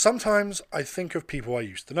 Sometimes I think of people I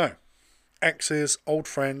used to know. Exes, old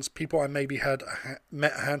friends, people I maybe had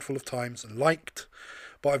met a handful of times and liked,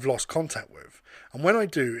 but I've lost contact with. And when I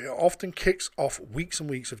do, it often kicks off weeks and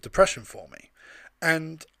weeks of depression for me.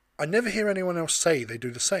 And I never hear anyone else say they do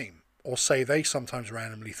the same, or say they sometimes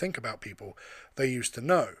randomly think about people they used to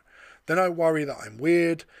know. Then I worry that I'm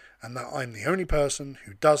weird and that I'm the only person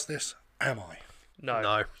who does this. Am I?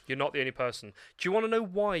 No, you're not the only person. Do you want to know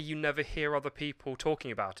why you never hear other people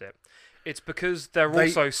talking about it? It's because they're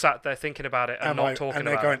also sat there thinking about it and not talking about it. And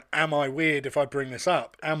they're going, am I weird if I bring this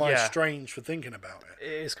up? Am I strange for thinking about it?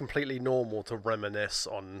 It is completely normal to reminisce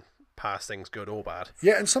on past things, good or bad.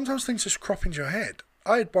 Yeah, and sometimes things just crop into your head.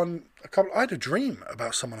 I had a dream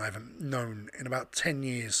about someone I haven't known in about 10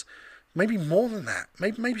 years. Maybe more than that.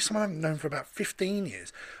 Maybe someone I haven't known for about 15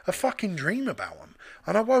 years. A fucking dream about them.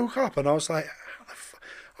 And I woke up and I was like,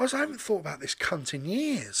 I haven't thought about this cunt in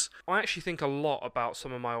years. I actually think a lot about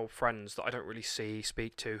some of my old friends that I don't really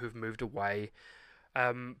speak to, who've moved away.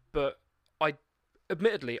 But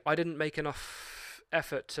admittedly, I didn't make enough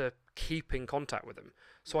effort to keep in contact with them.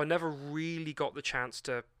 So I never really got the chance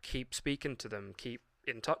to keep speaking to them, keep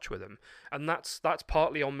in touch with them. And that's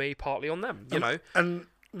partly on me, partly on them, you know. And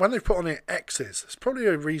when they put on their exes, it's probably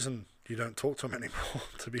a reason you don't talk to them anymore,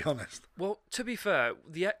 to be honest. Well, to be fair,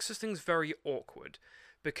 the exes thing's very awkward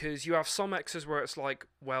because you have some exes where it's like,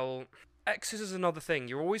 well, exes is another thing.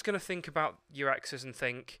 You're always going to think about your exes and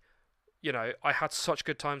think, you know, I had such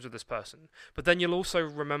good times with this person. But then you'll also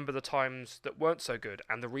remember the times that weren't so good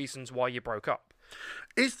and the reasons why you broke up.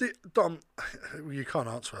 Is the Dom? You can't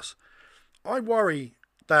answer us. I worry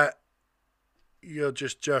that you're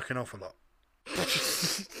just jerking off a lot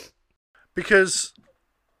because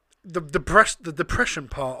the depression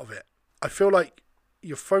part of it. I feel like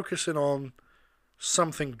you're focusing on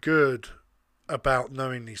something good about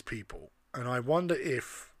knowing these people, and I wonder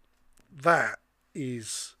if that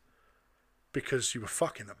is because you were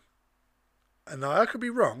fucking them. And I could be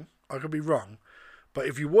wrong. But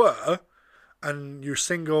if you were, and you're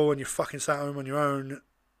single and you're fucking sat home on your own,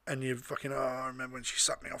 and you're fucking, I remember when she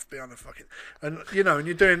sucked me off behind the fucking, and you know, and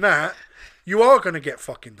you're doing that, you are going to get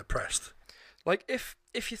fucking depressed. Like, if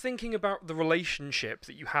you're thinking about the relationship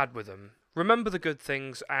that you had with them, remember the good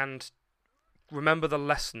things and remember the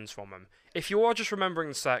lessons from them. If you are just remembering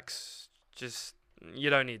the sex, you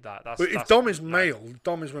don't need that. But if Dom is male,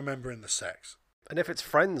 Dom is remembering the sex. And if it's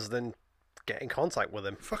friends, then get in contact with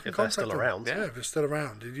them if they're still around. Yeah, if they're still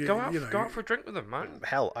around. Go out for a drink with them, man.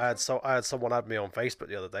 Hell, I had someone add me on Facebook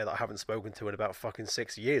the other day that I haven't spoken to in about fucking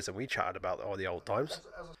 6 years, and we chatted about all the old times.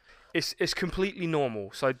 It's completely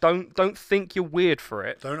normal, so don't think you're weird for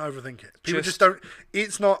it. Don't overthink it. People just don't.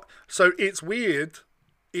 It's not. So it's weird.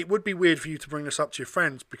 It would be weird for you to bring this up to your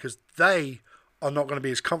friends because they are not going to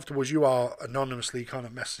be as comfortable as you are anonymously kind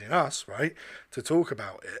of messaging us, right, to talk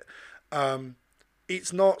about it.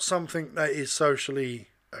 It's not something that is socially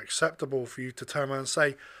acceptable for you to turn around and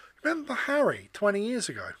say, remember Harry 20 years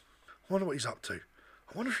ago? I wonder what he's up to.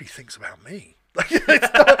 I wonder if he thinks about me. Like,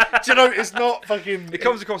 it's not, do you know, it's not fucking... It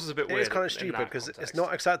comes across as a bit weird. It's kind of stupid because it's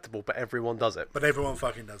not acceptable, but everyone does it. But everyone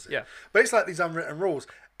fucking does it. Yeah. But it's like these unwritten rules.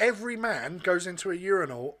 Every man goes into a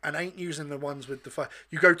urinal and ain't using the ones with the...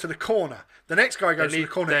 You go to the corner. The next guy goes to the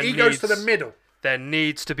corner. He goes to the middle. There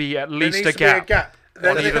needs to be at least a gap.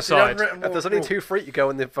 On either side. If there's only 2 feet, you go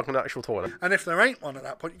in the fucking actual toilet. And if there ain't one at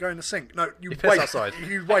that point, you go in the sink. No, you piss wait. outside.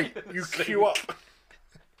 You wait. You queue up.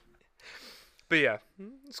 But yeah,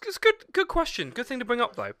 it's good question. Good thing to bring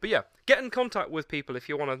up though. But yeah, get in contact with people if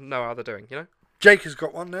you want to know how they're doing, you know? Jake has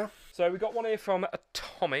got one now. So we got one here from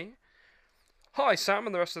Tommy. Hi Sam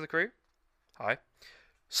and the rest of the crew. Hi.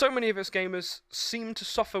 So many of us gamers seem to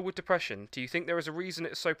suffer with depression. Do you think there is a reason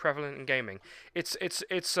it's so prevalent in gaming? It's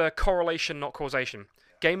a correlation, not causation.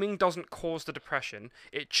 Gaming doesn't cause the depression.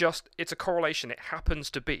 It's a correlation. It happens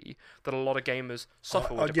to be that a lot of gamers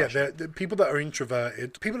suffer with depression. Yeah, they're people that are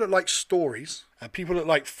introverted, people that like stories, and people that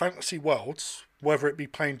like fantasy worlds, whether it be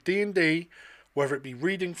playing D&D, whether it be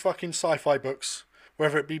reading fucking sci-fi books,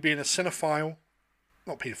 whether it be being a cinephile,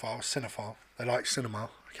 not paedophile, cinephile. They like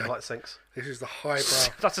cinema. Okay. I like sinks. This is the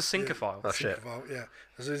highbrow. That's a syncophile. Oh, shit. Yeah.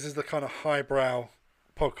 This is the kind of highbrow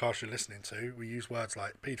podcast you're listening to. We use words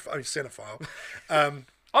like paedophile, cinephile.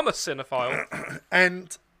 I'm a cinephile.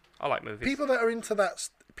 And I like movies. People that are into that,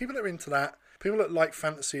 people that like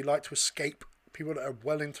fantasy, like to escape, people that are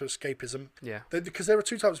well into escapism. Yeah. Because there are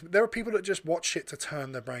two types. There are people that just watch shit to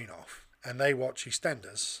turn their brain off. And they watch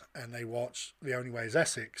EastEnders, and they watch The Only Way is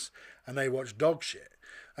Essex, and they watch dog shit.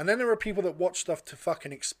 And then there are people that watch stuff to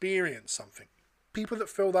fucking experience something. People that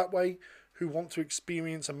feel that way, who want to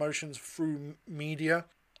experience emotions through media,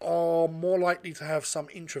 are more likely to have some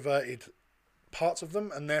introverted parts of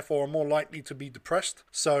them, and therefore are more likely to be depressed.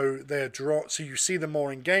 So so you see them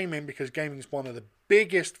more in gaming, because gaming is one of the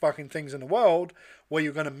biggest fucking things in the world where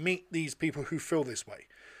you're going to meet these people who feel this way.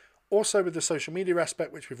 Also, with the social media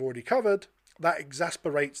aspect, which we've already covered, that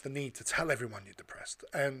exasperates the need to tell everyone you're depressed,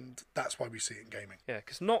 and that's why we see it in gaming. Yeah,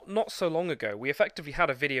 because not so long ago, we effectively had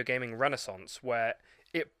a video gaming renaissance where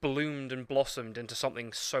it bloomed and blossomed into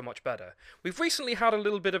something so much better. We've recently had a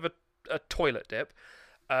little bit of a toilet dip,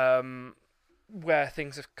 where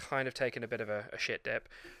things have kind of taken a bit of a shit dip,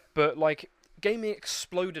 but like gaming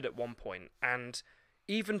exploded at one point, and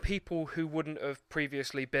even people who wouldn't have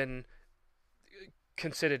previously been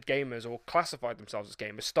considered gamers or classified themselves as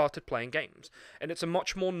gamers started playing games, and it's a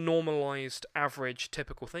much more normalized, average,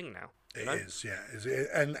 typical thing now. It is, yeah.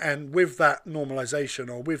 And with that normalization,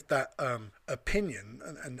 or with that opinion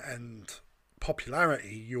and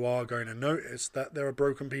popularity, you are going to notice that there are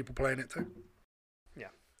broken people playing it too. Yeah.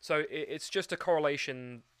 So it's just a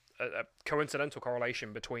correlation, a coincidental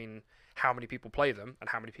correlation between how many people play them and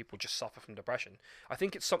how many people just suffer from depression. I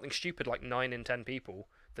think it's something stupid like 9 in 10 people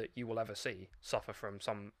that you will ever see suffer from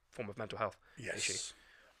some form of mental health issue.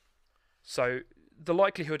 So the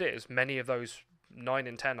likelihood is many of those 9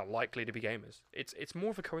 in 10 are likely to be gamers. It's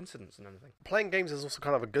more of a coincidence than anything. Playing games is also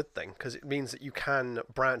kind of a good thing, because it means that you can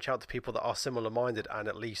branch out to people that are similar-minded and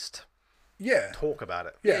at least talk about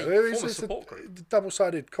it. Yeah, form it's a a support group.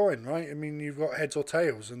 double-sided coin, right? I mean, you've got heads or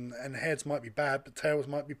tails, and heads might be bad, but tails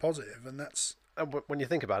might be positive, and that's... And when you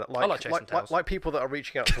think about it, I like chasing tails. like people that are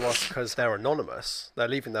reaching out to us because they're anonymous, they're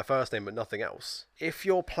leaving their first name but nothing else. If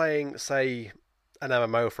you're playing, say, an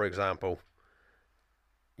MMO, for example,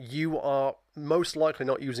 you are most likely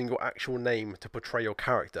not using your actual name to portray your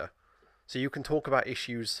character. So you can talk about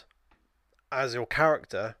issues as your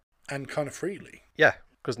character. And kind of freely. Yeah,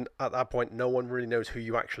 because at that point, no one really knows who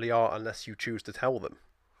you actually are unless you choose to tell them.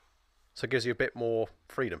 So it gives you a bit more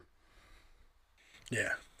freedom.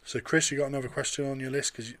 Yeah. So, Chris, you got another question on your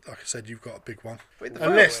list? Because, like I said, you've got a big one. Wait, A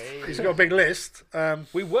list. He's got a big list.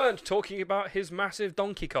 We weren't talking about his massive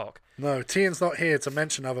donkey cock. No, Tian's not here to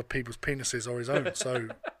mention other people's penises or his own, so...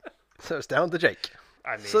 So it's down to Jake.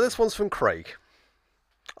 I mean, So this one's from Craig.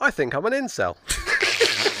 I think I'm an incel.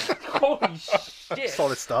 holy shit!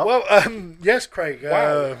 Solid start. Well, yes, Craig.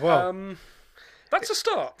 Wow. That's a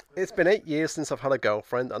start. It's been 8 years since I've had a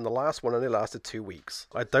girlfriend, and the last one only lasted 2 weeks.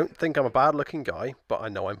 I don't think I'm a bad-looking guy, but I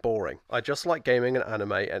know I'm boring. I just like gaming and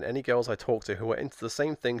anime, and any girls I talk to who are into the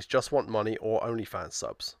same things just want money or OnlyFans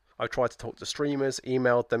subs. I've tried to talk to streamers,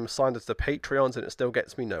 emailed them, signed up to Patreons, and it still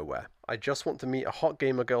gets me nowhere. I just want to meet a hot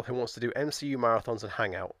gamer girl who wants to do MCU marathons and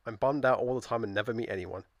hang out. I'm bummed out all the time and never meet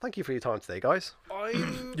anyone. Thank you for your time today, guys.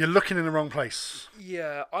 You're looking in the wrong place.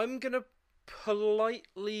 Yeah, I'm gonna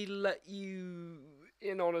politely let you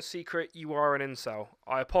in on a secret. You are an incel.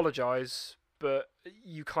 I apologise, but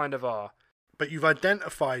you kind of are. But you've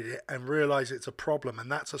identified it and realised it's a problem,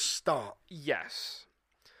 and that's a start. Yes.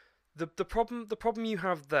 The problem you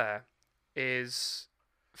have there is,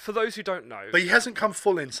 for those who don't know... But he hasn't come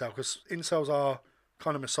full incel, because incels are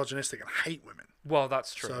kind of misogynistic and hate women. Well,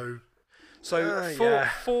 that's true. So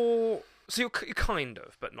you're kind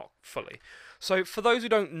of, but not fully. So for those who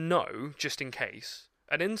don't know, just in case,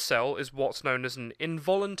 an incel is what's known as an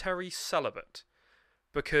involuntary celibate,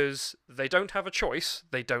 because they don't have a choice,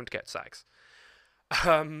 they don't get sex.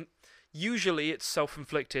 Usually it's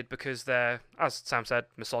self-inflicted because they're, as Sam said,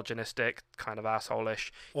 misogynistic, kind of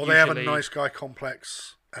asshole-ish. Or they have a nice guy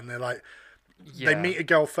complex, and they're like, they meet a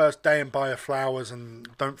girl first day and buy her flowers and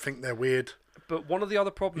don't think they're weird. But one of the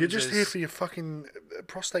other problems You're just here for your fucking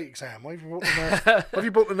prostate exam. Why have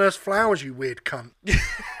you bought the nurse flowers, you weird cunt?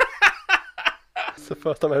 It's the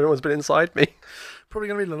first time anyone's been inside me. Probably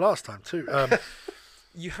going to be the last time, too.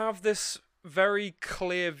 You have this very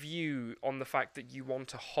clear view on the fact that you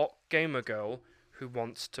want a hot gamer girl who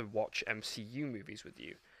wants to watch MCU movies with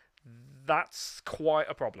you. That's quite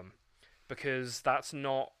a problem, because that's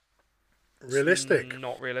not realistic.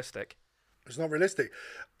 Not realistic. It's not realistic.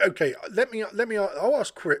 Okay, let me. I'll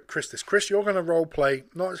ask Chris this. Chris, you're going to role play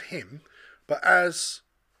not as him, but as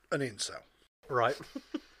an incel, right?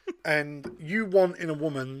 And you want in a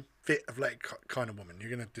woman fit of leg kind of woman. You're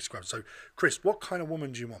going to describe. So, Chris, what kind of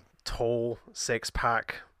woman do you want? Tall,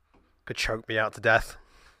 6-pack, could choke me out to death.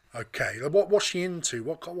 Okay, what's she into?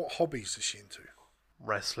 What hobbies is she into?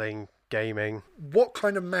 Wrestling, gaming. What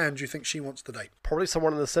kind of man do you think she wants to date? Probably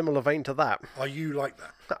someone in a similar vein to that. Are you like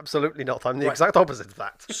that? Absolutely not. I'm the exact opposite of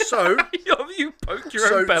that. So you poked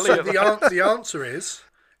your own belly. So the answer is,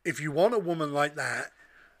 if you want a woman like that,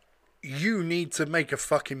 you need to make a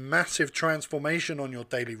fucking massive transformation on your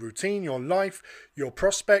daily routine, your life, your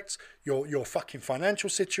prospects, your fucking financial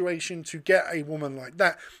situation to get a woman like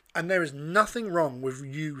that. And there is nothing wrong with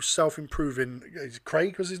you self-improving.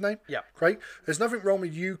 Craig was his name? Yeah. Craig. There's nothing wrong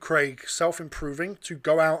with you, Craig, self-improving to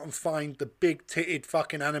go out and find the big-titted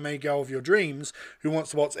fucking anime girl of your dreams who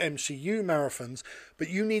wants to watch MCU marathons. But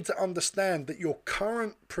you need to understand that your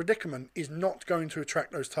current predicament is not going to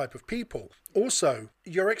attract those type of people. Also,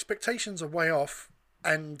 your expectations are way off,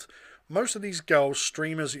 and most of these girls,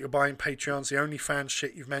 streamers that you're buying Patreons, the OnlyFans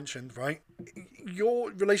shit you've mentioned, right?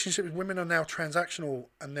 Your relationship with women are now transactional,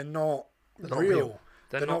 and they're not real.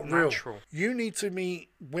 They're not natural. You need to meet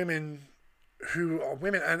women who are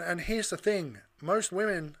women, and here's the thing: most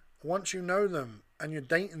women, once you know them and you're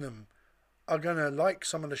dating them, are gonna like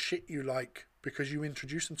some of the shit you like because you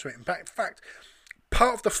introduce them to it. In fact,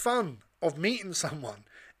 part of the fun of meeting someone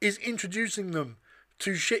is introducing them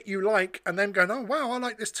to shit you like, and them going, "Oh wow, I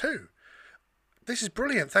like this too. This is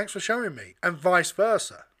brilliant. Thanks for showing me," and vice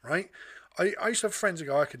versa, right? I used to have friends who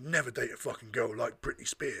go, "I could never date a fucking girl like Britney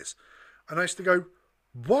Spears," and I used to go,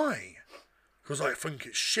 "Why?" Because I think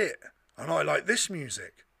it's shit, and I like this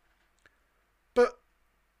music. But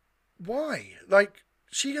why? Like,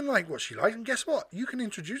 she can like what she likes, and guess what? You can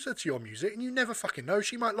introduce her to your music, and you never fucking know,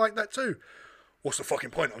 she might like that too. What's the fucking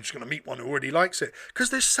point? I'm just going to meet one who already likes it. Because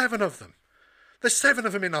there's 7 of them. There's 7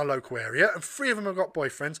 of them in our local area, and 3 of them have got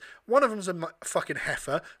boyfriends. One of them's a fucking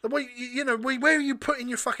heifer. Where are you putting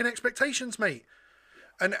your fucking expectations, mate?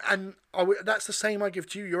 And that's the same I give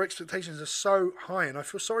to you. Your expectations are so high, and I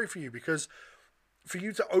feel sorry for you, because for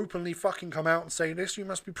you to openly fucking come out and say this, you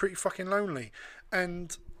must be pretty fucking lonely.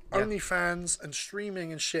 And OnlyFans and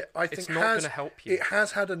streaming and shit, I think, it's not going to help you. It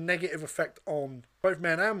has had a negative effect on both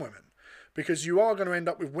men and women, because you are going to end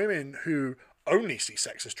up with women who only see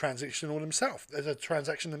sex as transactional themselves, as a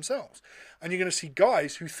transaction themselves. And you're going to see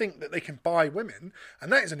guys who think that they can buy women,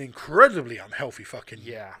 and that is an incredibly unhealthy fucking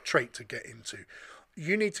trait to get into.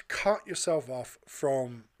 You need to cut yourself off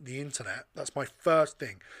from the internet. That's my first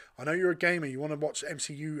thing. I know you're a gamer. You want to watch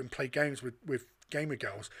MCU and play games with gamer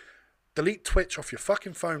girls. Delete Twitch off your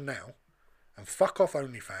fucking phone now, and fuck off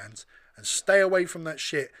OnlyFans, and stay away from that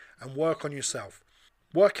shit and work on yourself.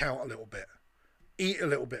 Work out a little bit. Eat a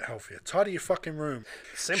little bit healthier. Tidy your fucking room.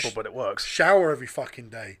 Simple, but it works. Shower every fucking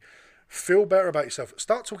day. Feel better about yourself.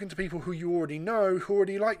 Start talking to people who you already know, who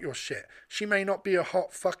already like your shit. She may not be a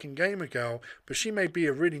hot fucking gamer girl, but she may be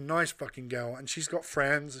a really nice fucking girl, and she's got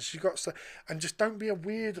friends, and she's got and just don't be a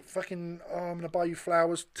weird fucking, I'm gonna buy you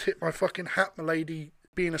flowers, tip my fucking hat, my lady.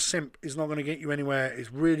 Being a simp is not gonna get you anywhere.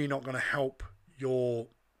 It's really not gonna help your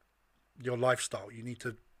lifestyle. You need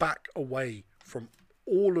to back away from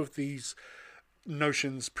all of these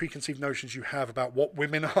notions, preconceived notions you have about what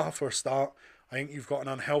women are, for a start. I think you've got an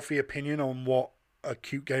unhealthy opinion on what a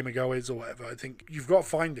cute gamer girl is or whatever. I think you've got to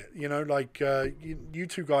find it. You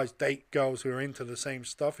two guys date girls who are into the same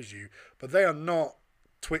stuff as you, but they are not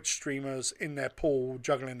Twitch streamers in their pool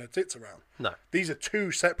juggling their tits around. No. These are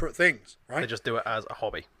 2 separate things, right? They just do it as a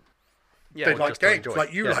hobby. Yeah, they like games,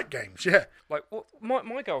 like you like games, yeah. Like,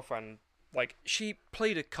 my girlfriend, like, she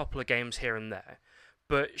played a couple of games here and there,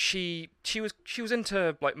 but she was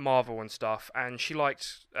into, like, Marvel and stuff, and she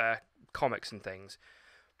liked comics and things.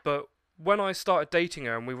 But when I started dating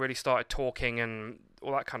her and we really started talking and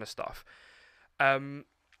all that kind of stuff,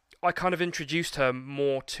 I kind of introduced her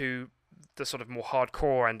more to the sort of more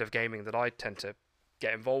hardcore end of gaming that I tend to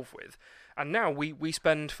get involved with. And now we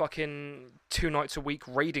spend fucking 2 nights a week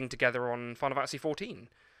raiding together on Final Fantasy XIV,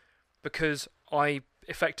 because I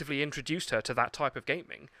effectively introduced her to that type of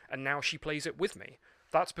gaming, and now she plays it with me.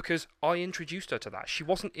 That's because I introduced her to that. She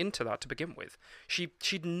wasn't into that to begin with.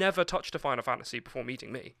 She'd never touched a Final Fantasy before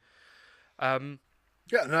meeting me.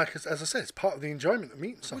 Yeah, no, because as I said, it's part of the enjoyment of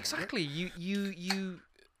meeting someone. Exactly. Yeah? You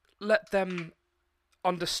let them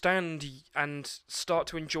understand and start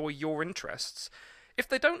to enjoy your interests. If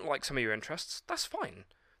they don't like some of your interests, that's fine.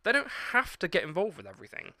 They don't have to get involved with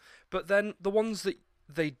everything. But then the ones that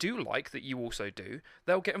they do like, that you also do,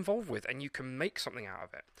 they'll get involved with, and you can make something out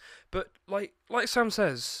of it. But like Sam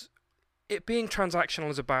says, it being transactional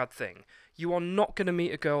is a bad thing. You are not going to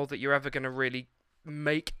meet a girl that you're ever going to really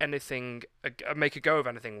make a go of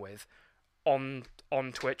anything with on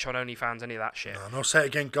Twitch, on OnlyFans, any of that shit. No, and I'll say it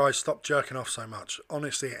again, guys, stop jerking off so much.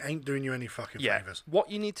 Honestly, it ain't doing you any fucking favours. What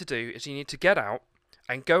you need to do is you need to get out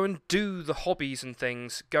and go and do the hobbies and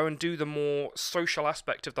things, go and do the more social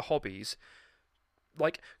aspect of the hobbies.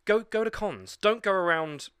 Like, go to cons. Don't go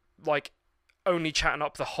around, like, only chatting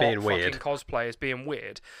up the hot fucking cosplayers being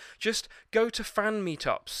weird. Just go to fan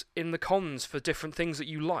meetups in the cons for different things that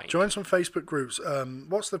you like. Join some Facebook groups.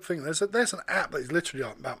 What's the thing? There's an app that is literally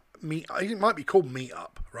about meet. I think it might be called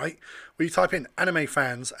Meetup, right? Where you type in anime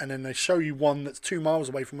fans, and then they show you one that's 2 miles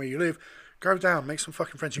away from where you live. Go down, make some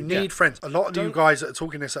fucking friends. You need friends. A lot of you guys that are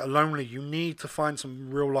talking this that are lonely, you need to find some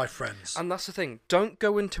real life friends. And that's the thing. Don't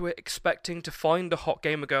go into it expecting to find a hot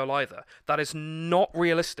gamer girl either. That is not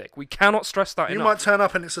realistic. We cannot stress that enough. You might turn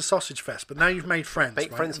up and it's a sausage fest, but now you've made friends.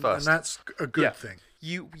 Make friends first. And that's a good thing.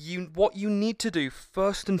 What you need to do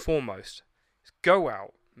first and foremost is go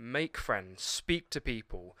out, make friends, speak to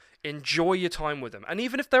people, enjoy your time with them. And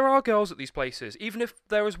even if there are girls at these places, even if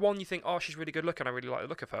there is one you think, oh, she's really good looking, I really like the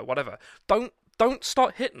look of her, whatever, don't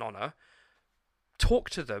start hitting on her.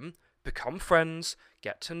 Talk to them, become friends,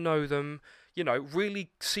 get to know them,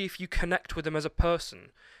 really see if you connect with them as a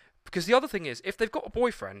person. Because the other thing is, if they've got a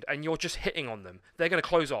boyfriend and you're just hitting on them, they're going to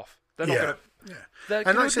close off. They're not going to... Yeah.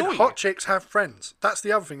 And like I said, hot chicks have friends. That's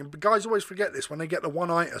the other thing. And guys always forget this when they get the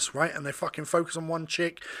one-itis, right? And they fucking focus on one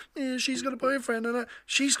chick. Yeah, she's got a boyfriend and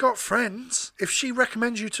she's got friends. If she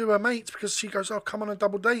recommends you to her mates because she goes, oh, come on a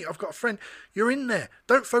double date, I've got a friend. You're in there.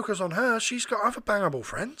 Don't focus on her. She's got other bangable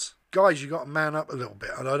friends. Guys, you got to man up a little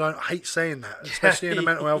bit. And I hate saying that, especially in a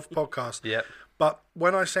mental health podcast. Yeah. But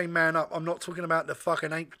when I say man up, I'm not talking about the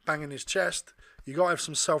fucking ape banging his chest. You got to have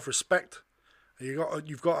some self-respect.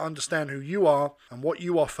 You've got to understand who you are and what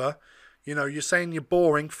you offer. You know, you're saying you're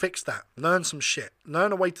boring. Fix that. Learn some shit.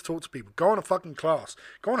 Learn a way to talk to people. Go on a fucking class.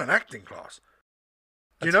 Go on an acting class.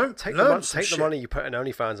 You know, take learn the money you put in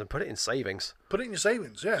OnlyFans and put it in savings. Put it in your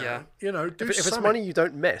savings. Yeah. You know, do if it's money you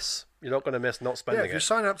don't miss, you're not going to miss not spending it. If you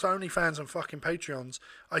sign up to OnlyFans and fucking Patreons,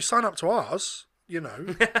 I sign up to ours. You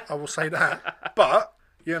know, I will say that. But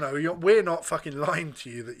you know, we're not fucking lying to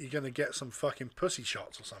you that you're going to get some fucking pussy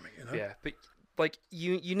shots or something. You know. Yeah, but like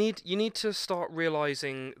you need to start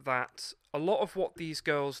realizing that a lot of what these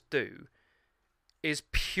girls do is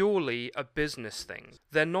purely a business thing.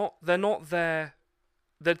 They're not there.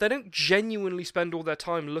 They don't genuinely spend all their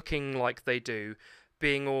time looking like they do,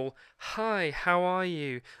 being all, hi, how are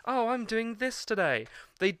you? Oh, I'm doing this today.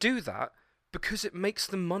 They do that because it makes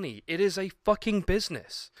them money. It is a fucking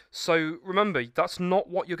business. So remember, that's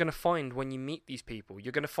not what you're going to find when you meet these people.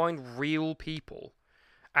 You're going to find real people.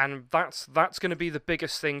 And that's going to be the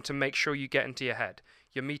biggest thing to make sure you get into your head.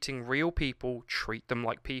 You're meeting real people, treat them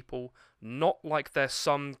like people, not like they're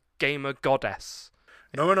some gamer goddess.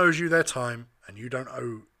 No one owes you their time, and you don't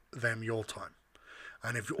owe them your time.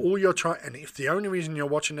 And if all you're trying, and if the only reason you're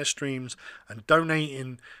watching their streams and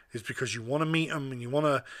donating is because you want to meet them and you want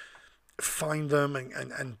to find them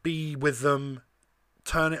and be with them,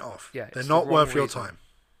 turn it off. Yeah, they're not worth your time.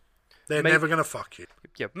 They're never going to fuck you.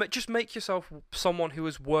 Yeah, just make yourself someone who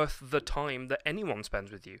is worth the time that anyone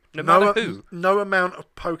spends with you, no matter who. No amount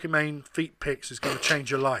of Pokemon feet pics is going to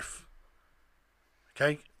change your life.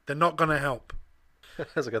 Okay? They're not going to help.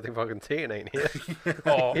 That's a good thing fucking Tian ain't here.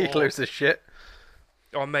 He'd lose his shit.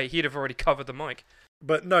 Oh, mate, he'd have already covered the mic.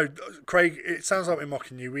 But no, Craig, it sounds like we're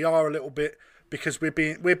mocking you. We are a little bit, because we're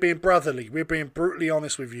being brotherly. We're being brutally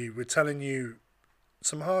honest with you. We're telling you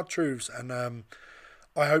some hard truths, and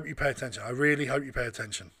I hope you pay attention. I really hope you pay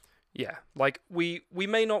attention. Yeah, like we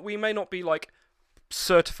may not be like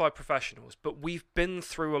certified professionals, but we've been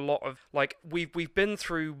through a lot of, like, we've been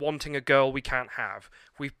through wanting a girl we can't have.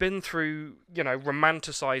 We've been through, you know,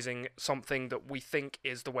 romanticizing something that we think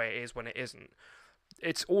is the way it is when it isn't.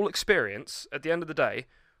 It's all experience. At the end of the day,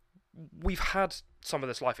 we've had some of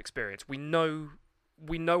this life experience. We know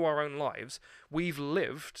our own lives. We've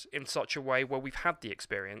lived in such a way where we've had the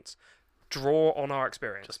experience. Draw on our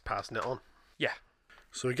experience. Just passing it on. Yeah.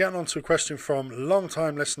 So we're getting on to a question from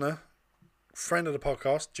long-time listener, friend of the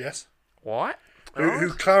podcast, Jess. What?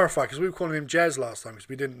 Who clarified, because we were calling him Jez last time because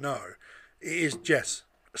we didn't know. It is Jess.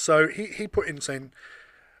 So he put in saying,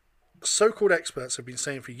 so-called experts have been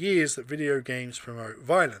saying for years that video games promote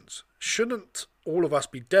violence. Shouldn't all of us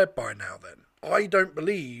be dead by now then? I don't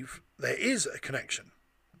believe there is a connection.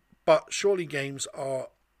 But surely games are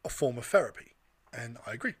a form of therapy. And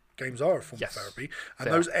I agree. Games are a form of therapy.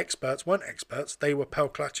 And those experts weren't experts. They were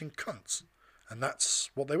pell-clutching cunts. And that's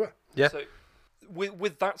what they were. Yeah. So,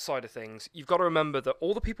 with that side of things, you've got to remember that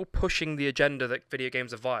all the people pushing the agenda that video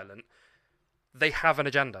games are violent, they have an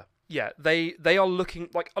agenda. Yeah, they are looking,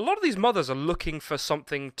 like, a lot of these mothers are looking for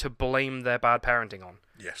something to blame their bad parenting on.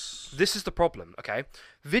 Yes. This is the problem, okay?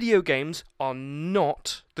 Video games are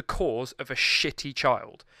not the cause of a shitty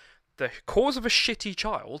child. The cause of a shitty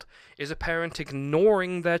child is a parent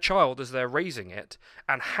ignoring their child as they're raising it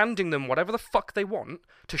and handing them whatever the fuck they want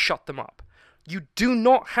to shut them up. You do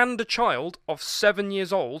not hand a child of 7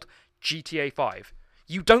 years old GTA 5.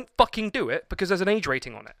 You don't fucking do it because there's an age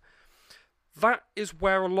rating on it. That is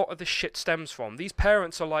where a lot of this shit stems from. These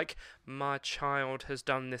parents are like, my child has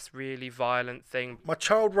done this really violent thing. My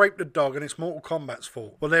child raped a dog and it's Mortal Kombat's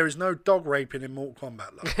fault. Well, there is no dog raping in Mortal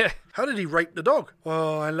Kombat, love. How did he rape the dog?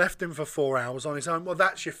 Well, I left him for 4 hours on his own. Well,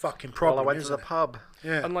 that's your fucking problem, Well, I went to the pub.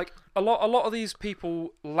 Yeah. And like, a lot of these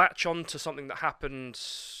people latch on to something that happened,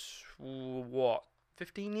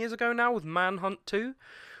 15 years ago now with Manhunt 2,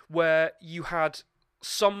 where you had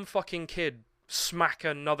some fucking kid smack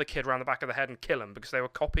another kid around the back of the head and kill him because they were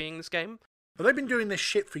copying this game. Well, they've been doing this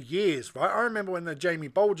shit for years, right? I remember when the Jamie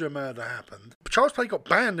Bolger murder happened. Child's Play got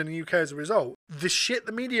banned in the UK as a result. The shit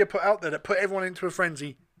the media put out there that put everyone into a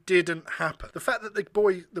frenzy didn't happen. The fact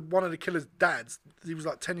that one of the killer's dads, he was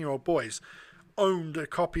like 10-year-old boys, owned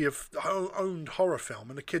horror film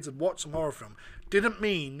and the kids had watched some horror film, didn't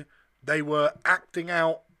mean they were acting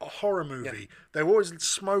out a horror movie. Yeah. They were always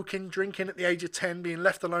smoking, drinking at the age of 10, being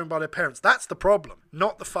left alone by their parents. That's the problem,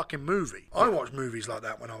 not the fucking movie. I watched movies like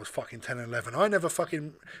that when I was fucking 10 and 11. I never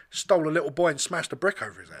fucking stole a little boy and smashed a brick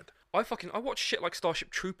over his head. I watched shit like Starship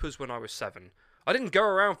Troopers when I was 7. I didn't go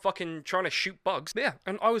around fucking trying to shoot bugs. But yeah,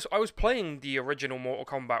 and I was playing the original Mortal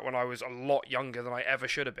Kombat when I was a lot younger than I ever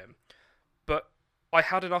should have been. But I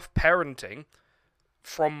had enough parenting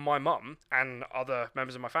from my mum and other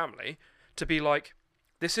members of my family to be like,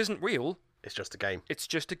 this isn't real. It's just a game. It's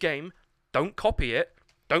just a game. Don't copy it.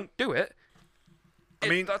 don't do it. I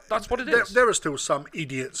mean, that's what it is. There are still some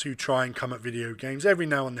idiots who try and come at video games. Every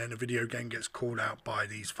now and then a video game gets called out by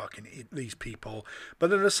these people. But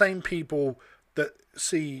they're the same people that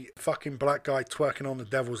see fucking black guy twerking on the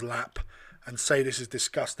devil's lap and say this is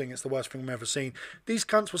disgusting, it's the worst thing I've ever seen. These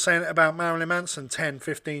cunts were saying it about Marilyn Manson 10,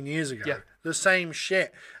 15 years ago. Yeah. The same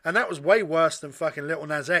shit. And that was way worse than fucking Lil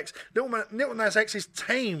Nas X. Lil Nas X is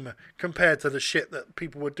tame compared to the shit that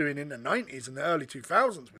people were doing in the 90s and the early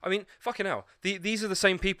 2000s. I mean, fucking hell. These are the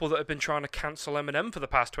same people that have been trying to cancel Eminem for the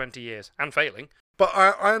past 20 years, and failing. But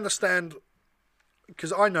I understand,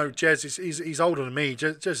 because I know Jez, he's older than me.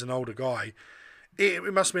 Jez is an older guy. It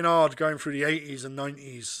must have been hard going through the 80s and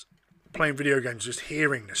 90s playing video games, just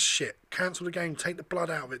hearing this shit. Cancel the game, take the blood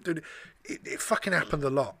out of it, dude. It fucking happened a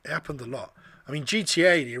lot. It happened a lot. I mean,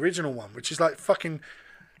 GTA, the original one, which is like fucking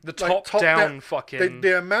the top-down fucking...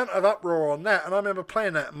 The amount of uproar on that, and I remember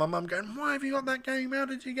playing that, and my mum going, why have you got that game? How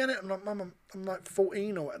did you get it? I'm like, Mum, I'm like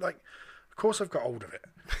 14 or like, of course I've got hold of it.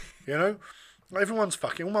 You know? Everyone's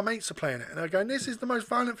fucking, all my mates are playing it, and they're going, this is the most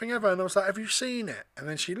violent thing ever. And I was like, have you seen it? And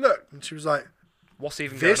then she looked, and she was like, what's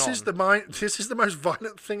even going on? This is the most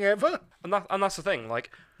violent thing ever. And that's the thing.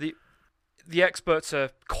 Like the experts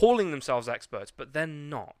are calling themselves experts, but they're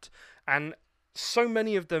not. And so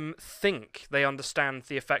many of them think they understand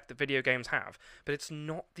the effect that video games have, but it's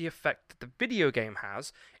not the effect that the video game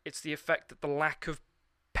has. It's the effect that the lack of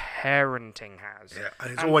parenting has. Yeah,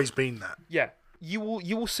 and it's always been that. Yeah. You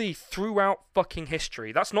will see throughout fucking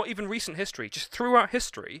history. That's not even recent history. Just throughout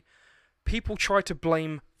history, people try to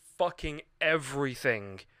blame fucking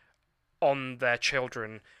everything on their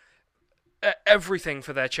children, everything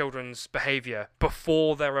for their children's behaviour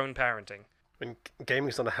before their own parenting. I mean,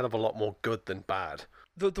 gaming's done a hell of a lot more good than bad.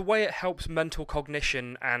 The way it helps mental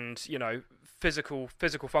cognition and, you know, physical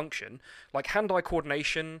function, like hand-eye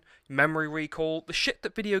coordination, memory recall, the shit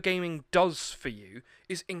that video gaming does for you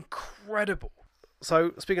is incredible.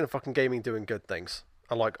 So, speaking of fucking gaming doing good things,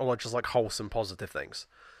 I like just like wholesome, positive things.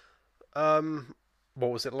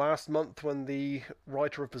 What was it, last month when the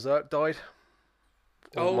writer of Berserk died?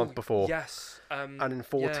 Or the month before? Yes. And in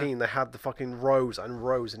 14, they had the fucking rows and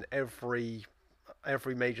rows in every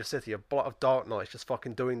major city of Dark Knights just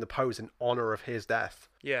fucking doing the pose in honor of his death.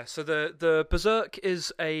 Yeah, so the Berserk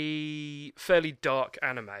is a fairly dark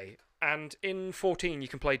anime. And in 14, you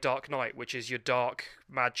can play Dark Knight, which is your dark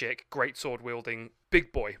magic, great sword wielding,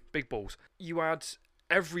 big balls. You had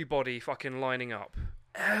everybody fucking lining up.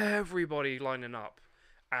 Everybody lining up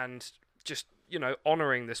and just, you know,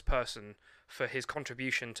 honouring this person for his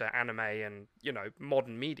contribution to anime and, you know,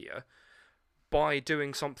 modern media by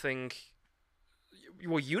doing something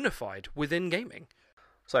unified within gaming.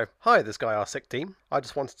 So, hi, this guy, our sick team. I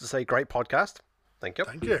just wanted to say great podcast. Thank you.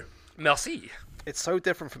 Thank you. Merci. It's so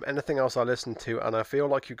different from anything else I listen to, and I feel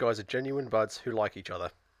like you guys are genuine buds who like each other.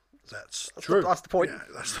 That's true. That's the point. Yeah,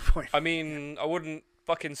 that's the point. I mean, I wouldn't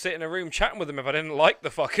fucking sit in a room chatting with them if I didn't like the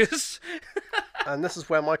fuckers. And this is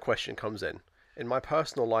where my question comes in. In my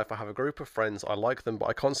personal life, I have a group of friends. I like them, but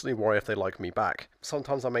I constantly worry if they like me back.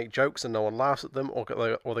 Sometimes I make jokes and no one laughs at them, or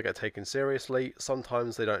they get taken seriously.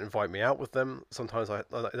 Sometimes they don't invite me out with them. Sometimes they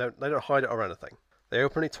don't hide it or anything. They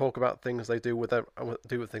openly talk about things they do with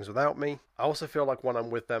things without me. I also feel like when I'm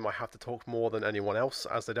with them, I have to talk more than anyone else,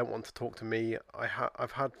 as they don't want to talk to me.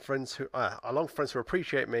 I've had friends who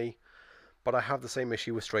appreciate me, but I have the same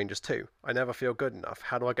issue with strangers too. I never feel good enough.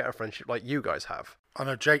 How do I get a friendship like you guys have? I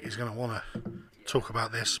know Jake is going to want to talk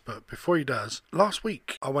about this, but before he does, last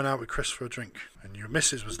week I went out with Chris for a drink, and your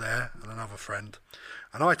missus was there and another friend,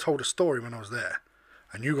 and I told a story when I was there,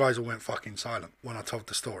 and you guys all went fucking silent when I told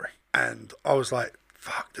the story, and I was like,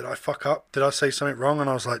 fuck, did I fuck up? Did I say something wrong? And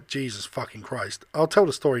I was like, Jesus fucking Christ. I'll tell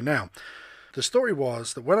the story now. The story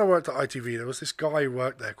was that when I worked at ITV, there was this guy who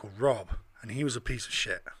worked there called Rob, and he was a piece of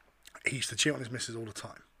shit. He used to cheat on his missus all the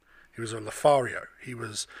time. He was a Lothario. He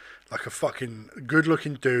was like a fucking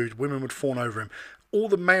good-looking dude. Women would fawn over him. All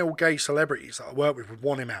the male gay celebrities that I worked with would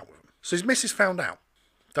want him out with them. So his missus found out.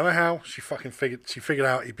 Don't know how. She figured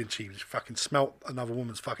out he'd been cheating. She fucking smelt another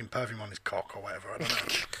woman's fucking perfume on his cock or whatever. I don't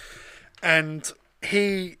know. And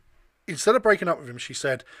he, instead of breaking up with him, she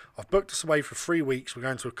said, I've booked us away for 3 weeks. We're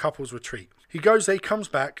going to a couple's retreat. He goes there, he comes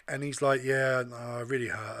back, and he's like, yeah, no, I really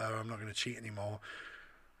hurt her. I'm not going to cheat anymore.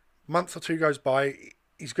 Month or two goes by.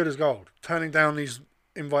 He's good as gold. Turning down these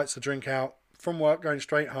invites to drink out. From work, going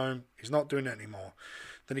straight home. He's not doing it anymore.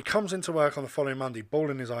 Then he comes into work on the following Monday,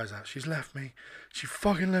 bawling his eyes out. She's left me. She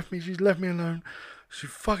fucking left me. She's left me alone. She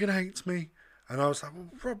fucking hates me. And I was like,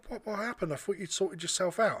 well, Rob, what happened? I thought you'd sorted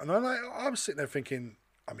yourself out. And I was sitting there thinking,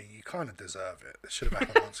 I mean, you kind of deserve it. It should have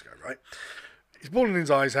happened months ago, right? He's bawling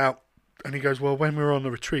his eyes out. And he goes, well, when we were on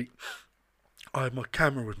the retreat, I had my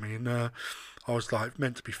camera with me, and I was like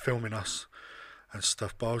meant to be filming us and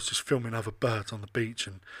stuff, but I was just filming other birds on the beach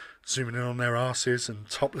and zooming in on their asses and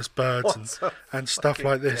topless birds and stuff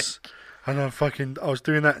like this. Dick. And I was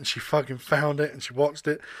doing that, and she fucking found it and she watched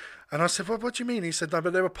it. And I said, well, what do you mean? He said, no,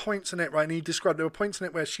 but there were points in it, right? And he described there were points in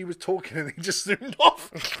it where she was talking and he just zoomed off.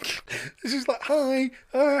 She's like, hi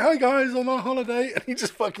guys, on our holiday. And he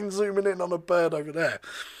just fucking zooming in on a bird over there.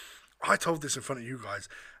 I told this in front of you guys,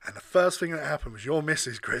 and the first thing that happened was your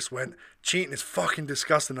missus, Chris, went, cheating is fucking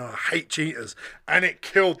disgusting and I hate cheaters. And it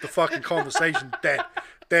killed the fucking conversation dead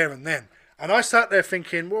there and then. And I sat there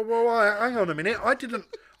thinking, well, hang on a minute.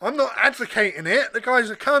 I'm not advocating it. The guy's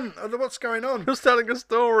a cunt. What's going on? You're telling a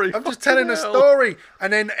story. I'm just telling a story.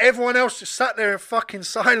 And then everyone else just sat there in fucking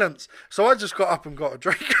silence. So I just got up and got a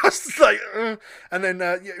drink. I was like, and then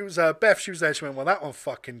it was Beth. She was there. She went, well, that one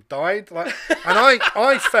fucking died. Like, and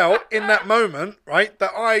I felt in that moment, right,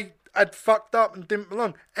 that I had fucked up and didn't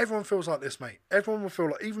belong. Everyone feels like this, mate. Everyone will feel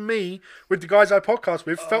like, even me, with the guys I podcast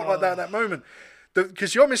with, felt like that at that moment.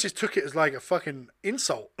 Because your missus took it as like a fucking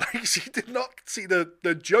insult. Like, she did not see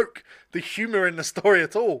the joke, the humour in the story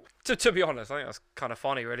at all. To be honest, I think that's kind of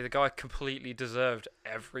funny, really. The guy completely deserved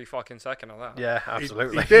every fucking second of that. Yeah,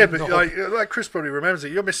 absolutely. He did, but like Chris probably remembers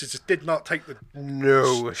it. Your missus just did not take the...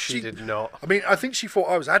 No, she did not. I mean, I think she thought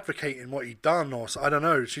I was advocating what he'd done, or I don't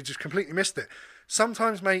know. She just completely missed it.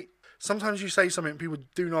 Sometimes, mate, you say something and people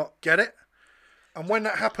do not get it. And when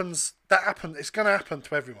that happens. It's going to happen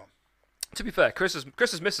to everyone. To be fair,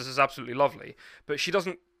 Chris's missus is absolutely lovely, but she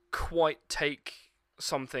doesn't quite take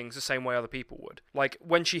some things the same way other people would. Like,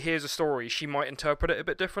 when she hears a story, she might interpret it a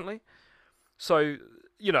bit differently. So,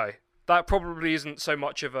 you know, that probably isn't so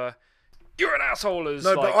much of a, you're an asshole as...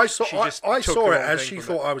 No, like, but I saw it as she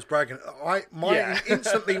thought it. I was bragging.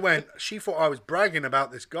 Instantly went, she thought I was bragging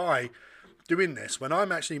about this guy doing this, when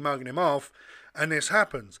I'm actually mugging him off, and this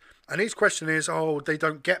happens. And his question is, they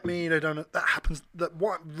don't get me, they don't... That happens... The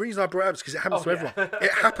reason I brought it up is because it happens to everyone.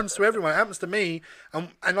 It happens to everyone. It happens to me.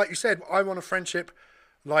 And like you said, I want a friendship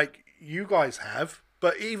like you guys have,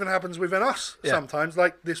 but it even happens within us sometimes,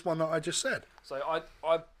 like this one that I just said. So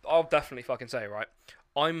I'll definitely fucking say, right,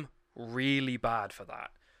 I'm really bad for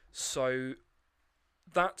that. So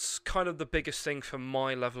that's kind of the biggest thing for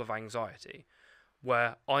my level of anxiety,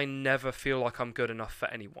 where I never feel like I'm good enough for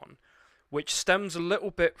anyone. Which stems a little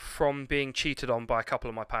bit from being cheated on by a couple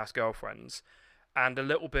of my past girlfriends, and a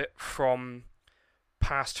little bit from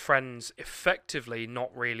past friends effectively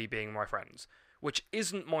not really being my friends, which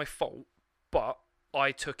isn't my fault, but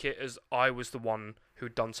I took it as I was the one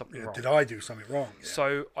who'd done something wrong. Did I do something wrong? Yeah.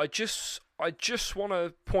 So I just want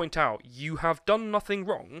to point out, you have done nothing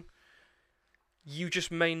wrong. You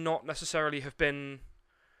just may not necessarily have been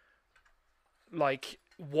like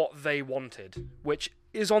what they wanted, which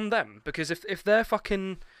is on them, because if they're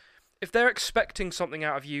expecting something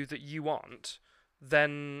out of you that you aren't,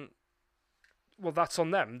 then well, that's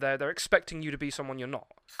on them. They're expecting you to be someone you're not,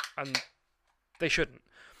 and they shouldn't.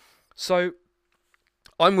 So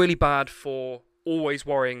I'm really bad for always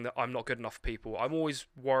worrying that I'm not good enough for people. I'm always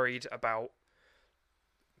worried about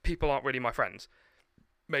people aren't really my friends.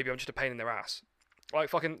 Maybe I'm just a pain in their ass. Like,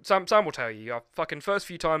 fucking Sam will tell you, fucking first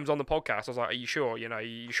few times on the podcast, I was like, are you sure? You know, are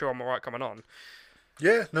you sure I'm alright coming on?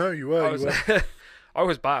 Yeah, no, you were. I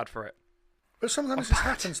was bad for it. But sometimes it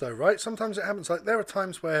happens, though, right? Sometimes it happens. Like, there are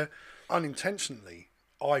times where, unintentionally,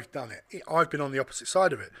 I've done it. I've been on the opposite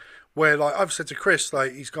side of it. Where, like, I've said to Chris,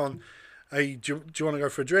 like, he's gone, hey, do you want to go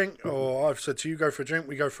for a drink? Or I've said to you, go for a drink.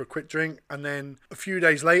 We go for a quick drink. And then a few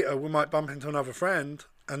days later, we might bump into another friend.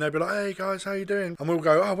 And they'll be like, hey, guys, how you doing? And we'll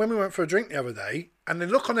go, when we went for a drink the other day. And the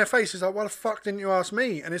look on their face is like, why the fuck didn't you ask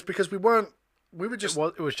me? And it's because we were just...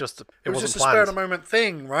 It was just a spur of the moment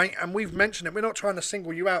thing, right? And we've mentioned it. We're not trying to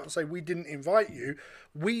single you out and say we didn't invite you.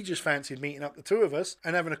 We just fancied meeting up the two of us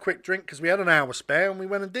and having a quick drink because we had an hour spare and we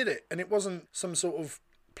went and did it. And it wasn't some sort of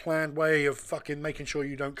planned way of fucking making sure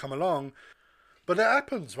you don't come along. But it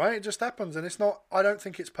happens, right? It just happens. And it's not... I don't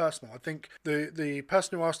think it's personal. I think the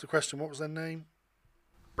person who asked the question, what was their name?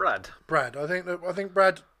 Brad. I think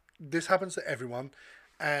Brad, this happens to everyone,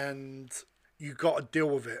 and you got to deal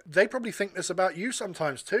with it. They probably think this about you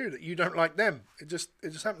sometimes too, that you don't like them. It just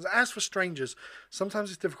happens. As for strangers, sometimes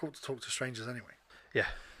it's difficult to talk to strangers anyway. Yeah.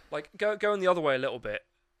 Like, going the other way a little bit.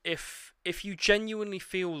 If you genuinely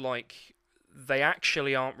feel like they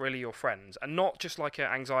actually aren't really your friends, and not just like an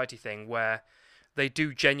anxiety thing where they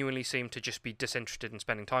do genuinely seem to just be disinterested in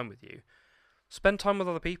spending time with you, spend time with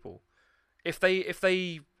other people. If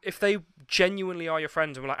they genuinely are your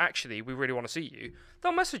friends and we're like, actually, we really want to see you,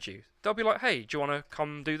 they'll message you. They'll be like, hey, do you want to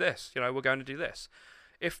come do this? You know, we're going to do this.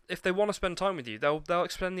 If they want to spend time with you, they'll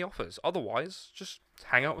extend the offers. Otherwise, just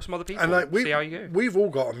hang out with some other people And and see how you go. We've all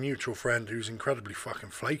got a mutual friend who's incredibly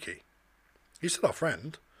fucking flaky. He's still our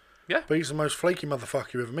friend. Yeah. But he's the most flaky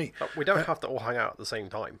motherfucker you ever meet. But we don't have to all hang out at the same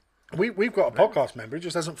time. We've got a podcast member who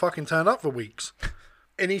just hasn't fucking turned up for weeks.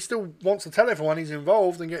 And he still wants to tell everyone he's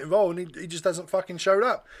involved and get involved, and he just hasn't fucking showed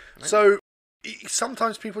up. Right. So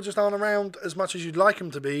sometimes people just aren't around as much as you'd like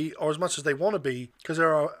them to be, or as much as they want to be, because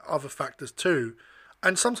there are other factors too.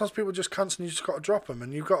 And sometimes people just constantly just got to drop them,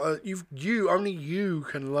 and only you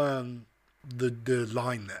can learn the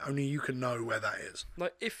line there. Only you can know where that is.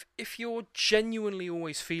 Like if you're genuinely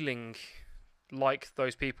always feeling like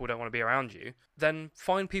those people don't want to be around you, then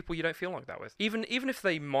find people you don't feel like that with. Even if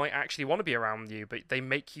they might actually want to be around you, but they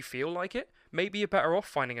make you feel like it, maybe you're better off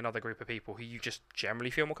finding another group of people who you just generally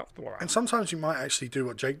feel more comfortable around. And sometimes you might actually do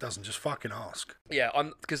what Jake does and just fucking ask. Yeah,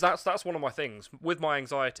 because that's one of my things. With my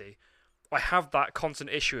anxiety, I have that constant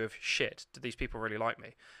issue of, shit, do these people really like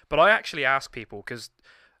me? But I actually ask people, because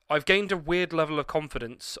I've gained a weird level of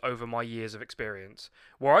confidence over my years of experience,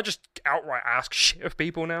 where I just outright ask shit of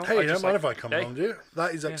people now. Hey, you don't mind if I come around you?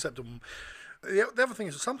 That is acceptable. The other thing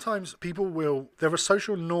is, sometimes there are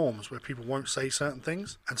social norms where people won't say certain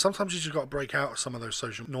things, and sometimes you just got to break out of some of those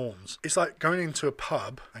social norms. It's like going into a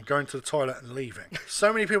pub and going to the toilet and leaving.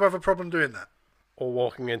 So many people have a problem doing that. Or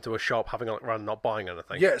walking into a shop, having a look around and not buying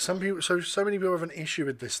anything. Yeah, so many people have an issue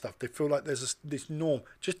with this stuff. They feel like there's this norm.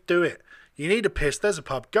 Just do it. You need a piss, there's a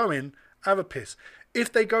pub. Go in, have a piss.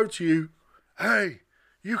 If they go to you, hey,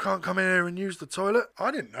 you can't come in here and use the toilet.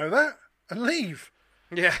 I didn't know that. And leave.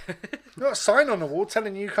 Yeah. You've got a sign on the wall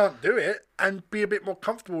telling you can't do it, and be a bit more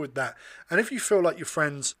comfortable with that. And if you feel like your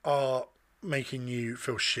friends are making you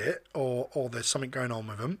feel shit, or there's something going on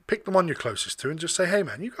with them, pick the one you're closest to and just say, hey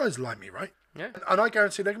man, you guys like me, right? Yeah. And I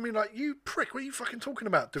guarantee they're going to be like, you prick, what are you fucking talking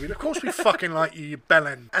about, dude? Of course we fucking like you, you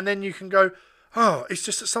bellend. And then you can go, oh, it's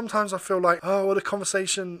just that sometimes I feel like, oh, well, the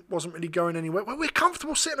conversation wasn't really going anywhere. Well, we're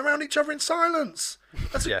comfortable sitting around each other in silence.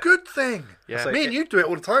 That's a good thing. Yeah. Me and you do it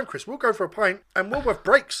all the time, Chris. We'll go for a pint and we'll have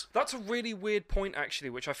breaks. That's a really weird point, actually,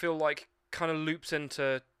 which I feel like kind of loops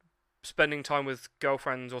into spending time with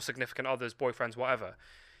girlfriends or significant others, boyfriends, whatever.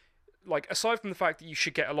 Like, aside from the fact that you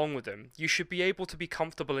should get along with them, you should be able to be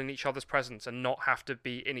comfortable in each other's presence and not have to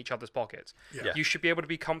be in each other's pockets. Yeah. You should be able to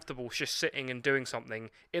be comfortable just sitting and doing something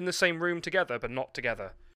in the same room together, but not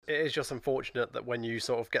together. It is just unfortunate that when you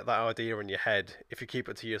sort of get that idea in your head, if you keep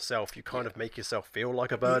it to yourself, you kind of make yourself feel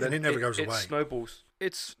like a burden. And it never goes away. It snowballs.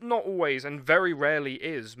 It's not always, and very rarely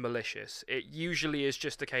is, malicious. It usually is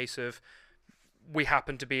just a case of, we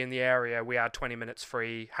happened to be in the area, we had 20 minutes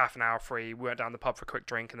free, half an hour free, we went down the pub for a quick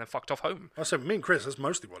drink and then fucked off home. I said, me and Chris, that's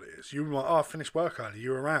mostly what it is. You were like, oh, I finished work early,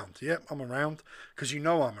 you around? Yep, I'm around, because you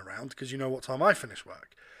know I'm around, because you know what time I finish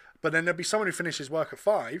work. But then there'd be someone who finishes work at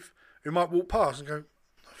 5, who might walk past and go,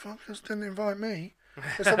 the fuck, just didn't invite me.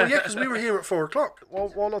 It's like, well, yeah, because we were here at 4 o'clock.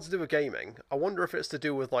 Well, while not to do with gaming, I wonder if it's to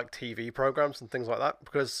do with like TV programs and things like that,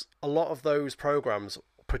 because a lot of those programs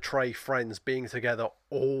portray friends being together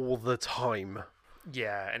all the time.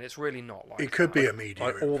 Yeah, and it's really not like it could be a media.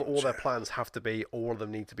 Like all their plans have to be, all of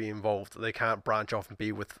them need to be involved. They can't branch off and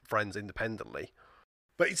be with friends independently.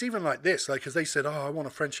 But it's even like this, like, because they said, oh, I want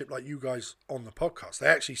a friendship like you guys on the podcast. They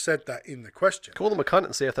actually said that in the question. Call them a cunt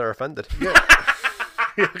and see if they're offended. Yeah,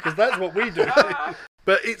 because that's what we do.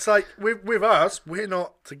 But it's like, with us, we're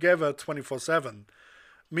not together 24/7.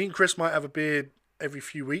 Me and Chris might have a beer every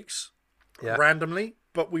few weeks, randomly,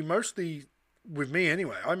 but we mostly, with me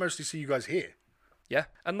anyway, I mostly see you guys here. Yeah,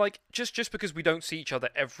 and like, just because we don't see each other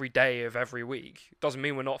every day of every week doesn't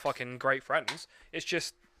mean we're not fucking great friends. It's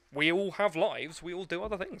just, we all have lives, we all do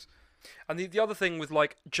other things. And the other thing with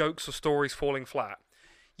like jokes or stories falling flat,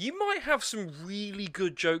 you might have some really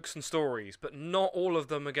good jokes and stories, but not all of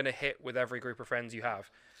them are going to hit with every group of friends you have.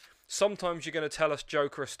 Sometimes you're going to tell us a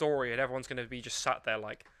joke or a story and everyone's going to be just sat there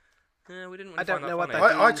like, we didn't really find that funny.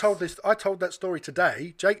 I told that story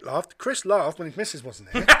today. Jake laughed. Chris laughed when his missus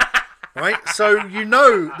wasn't here. Right, so you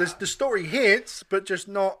know the story hits, but just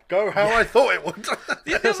not go how I thought it would.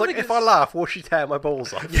 It's like, if I laugh, will she tear my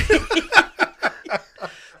balls off? The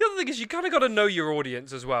other thing is, you kind of got to know your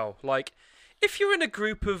audience as well. Like, if you're in a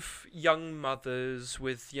group of young mothers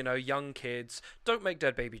with, you know, young kids, don't make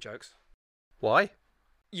dead baby jokes. Why?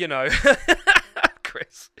 You know,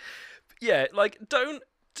 Chris. Yeah, like, don't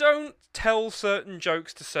tell certain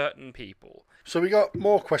jokes to certain people. So we got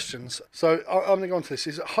more questions. So I'm going to go on to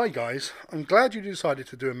this. Hi guys, I'm glad you decided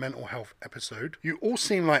to do a mental health episode. You all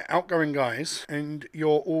seem like outgoing guys and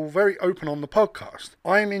you're all very open on the podcast.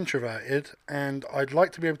 I am introverted and I'd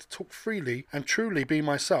like to be able to talk freely and truly be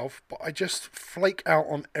myself, but I just flake out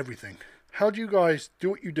on everything. How do you guys do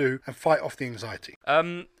what you do and fight off the anxiety?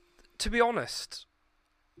 To be honest,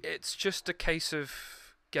 it's just a case of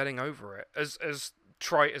getting over it. As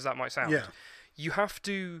trite as that might sound, Yeah. you have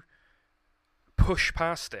to push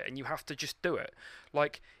past it and you have to just do it.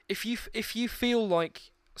 Like if you feel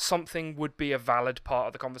like something would be a valid part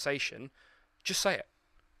of the conversation, just say it.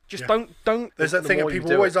 Just don't. There's that the thing that more you people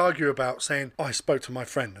do always it- argue about, saying, "Oh, I spoke to my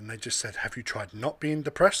friend and they just said, 'Have you tried not being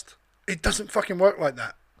depressed?'" It doesn't fucking work like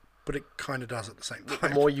that, but it kind of does at the same time. The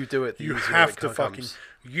more you do it, the you easier have it to comes.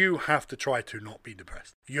 you have to try to not be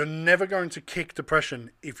depressed. You're never going to kick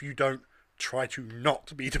depression if you don't try to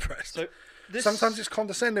not be depressed. So Sometimes it's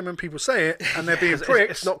condescending when people say it and they're being It's-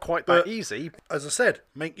 pricks. It's not quite but that easy. as I said,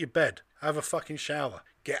 make your bed, have a fucking shower,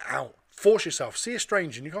 get out, force yourself. See a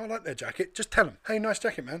stranger and you go, "I like their jacket." Just tell them, "Hey, nice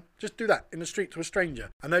jacket, man." Just do that in the street to a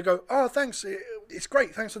stranger, and they go, "Oh, thanks. It's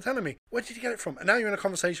great. Thanks for telling me. Where did you get it from?" And now you're in a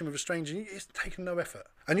conversation with a stranger. And it's taken no effort,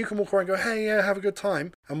 and you can walk around and go, "Hey, yeah, have a good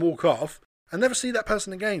time," and walk off. And never see that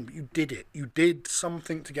person again. But you did it. You did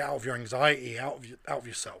something to get out of your anxiety, out of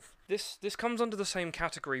yourself. This comes under the same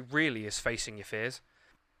category really as facing your fears.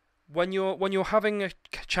 When you're having a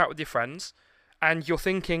chat with your friends and you're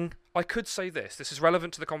thinking, I could say this is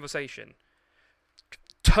relevant to the conversation.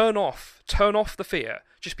 Turn off the fear.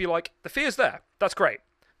 Just be like, the fear's there. That's great.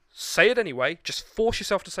 Say it anyway. Just force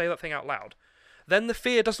yourself to say that thing out loud. Then the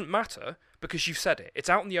fear doesn't matter because you've said it. It's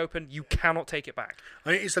out in the open. You cannot take it back.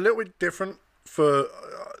 I mean, it's a little bit different for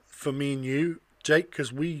me and you, Jake,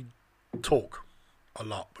 because we talk a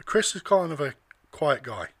lot. But Chris is kind of a quiet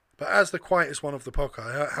guy. But as the quietest one of the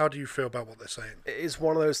podcast, how do you feel about what they're saying? It is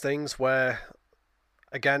one of those things where,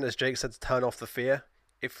 again, as Jake said, to turn off the fear.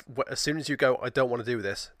 As soon as you go, "I don't want to do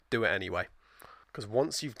this," do it anyway. Because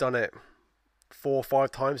once you've done it 4 or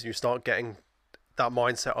 5 times and you start getting that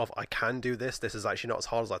mindset of, "I can do this. This is actually not as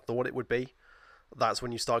hard as I thought it would be," that's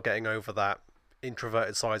when you start getting over that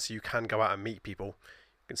introverted side, so you can go out and meet people.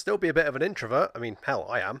 You can still be a bit of an introvert. I mean, hell,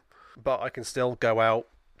 I am. But I can still go out,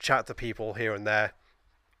 chat to people here and there.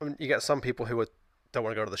 I mean, you get some people who don't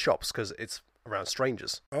want to go to the shops because it's around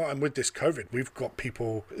strangers. Oh, and with this COVID, we've got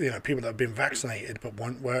people, people that have been vaccinated but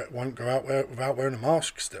won't go out without wearing a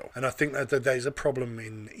mask still. And I think that there's a problem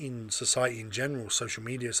in society in general, social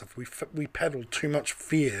media stuff. We peddle too much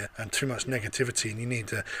fear and too much negativity, and you need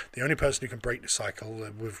to. The only person who can break the cycle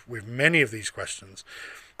with many of these questions,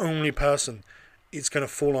 only person it's going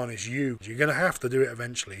to fall on is you. You're going to have to do it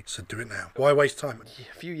eventually, so do it now. Why waste time?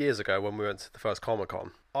 A few years ago when we went to the first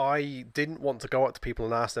Comic-Con, I didn't want to go up to people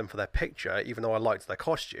and ask them for their picture, even though I liked their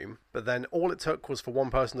costume. But then all it took was for one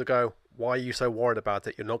person to go, "Why are you so worried about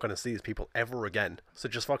it? You're not going to see these people ever again. So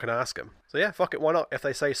just fucking ask them." So yeah, fuck it, why not? If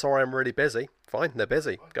they say, "Sorry, I'm really busy," fine, they're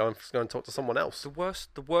busy. Go and talk to someone else.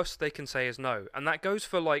 The worst they can say is no, and that goes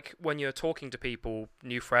for like when you're talking to people,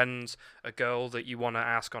 new friends, a girl that you want to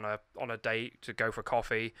ask on a date to go for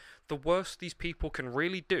coffee. The worst these people can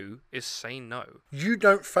really do is say no. You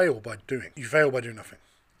don't fail by doing. You fail by doing nothing.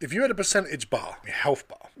 If you had a percentage bar, a health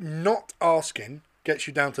bar, not asking gets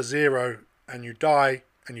you down to 0 and you die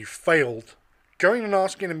and you failed. Going and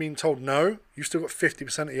asking and being told no, you've still got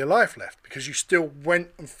 50% of your life left because you still went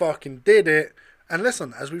and fucking did it. And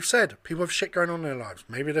listen, as we've said, people have shit going on in their lives.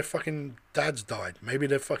 Maybe their fucking dads died. Maybe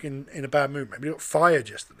they're fucking in a bad mood. Maybe they got fired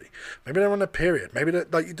yesterday. Maybe they're on a period. Maybe they're,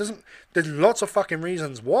 there's lots of fucking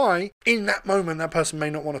reasons why in that moment that person may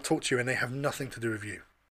not want to talk to you and they have nothing to do with you.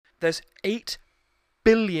 There's 8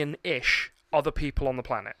 billion-ish other people on the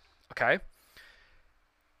planet, okay?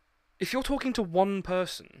 If you're talking to one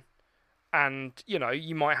person and,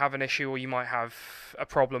 you might have an issue or you might have a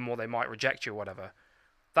problem or they might reject you or whatever,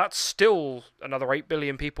 that's still another 8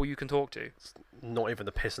 billion people you can talk to. Not even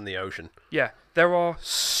the piss in the ocean. Yeah, there are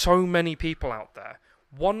so many people out there.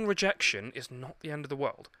 One rejection is not the end of the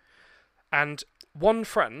world. And one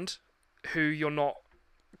friend who you're not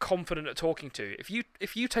confident at talking to, if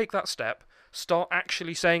you take that step, start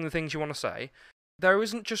actually saying the things you want to say, there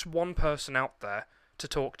isn't just one person out there to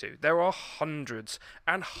talk to. There are hundreds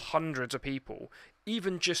and hundreds of people,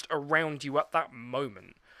 even just around you at that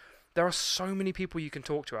moment. There are so many people you can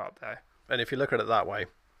talk to out there. And if you look at it that way,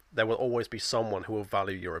 there will always be someone who will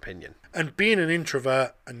value your opinion. And being an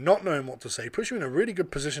introvert and not knowing what to say puts you in a really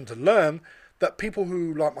good position to learn that people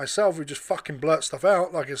who, like myself, who just fucking blurt stuff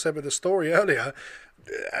out, like I said with the story earlier,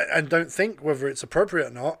 and don't think whether it's appropriate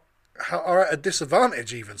or not, are at a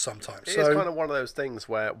disadvantage even sometimes. It is kind of one of those things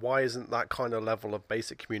where why isn't that kind of level of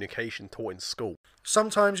basic communication taught in school?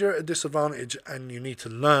 Sometimes you're at a disadvantage and you need to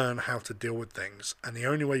learn how to deal with things. And the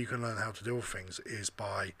only way you can learn how to deal with things is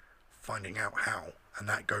by finding out how. And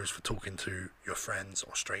that goes for talking to your friends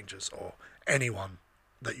or strangers or anyone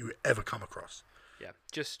that you ever come across. Yeah,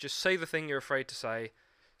 just say the thing you're afraid to say,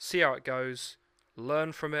 see how it goes,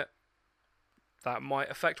 learn from it. That might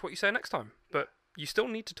affect what you say next time, but you still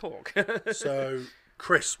need to talk. So,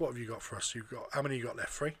 Chris, what have you got for us? How many you got left?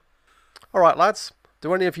 3? All right, lads.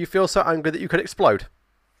 Do any of you feel so angry that you could explode?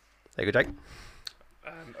 There you go, Jake.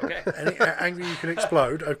 Okay. Angry you can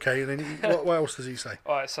explode. Okay, and then what else does he say?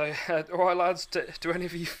 All right, so all right, lads. Do any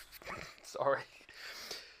of you? Sorry.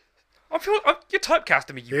 You're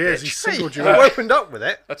typecasting me, you bitch. He singled you out. You opened up with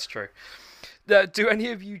it. That's true. Do any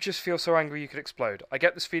of you just feel so angry you could explode? I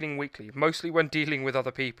get this feeling weekly, mostly when dealing with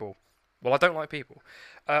other people. Well, I don't like people.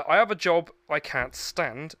 I have a job I can't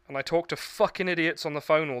stand, and I talk to fucking idiots on the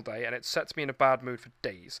phone all day, and it sets me in a bad mood for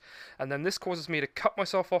days. And then this causes me to cut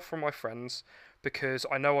myself off from my friends, because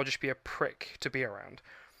I know I'll just be a prick to be around.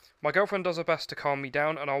 My girlfriend does her best to calm me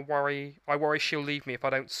down, and I worry she'll leave me if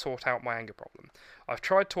I don't sort out my anger problem. I've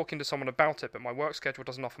tried talking to someone about it, but my work schedule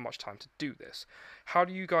doesn't offer much time to do this. How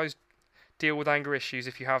do you guys deal with anger issues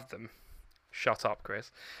if you have them? Shut up,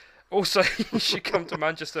 Chris. Also, you should come to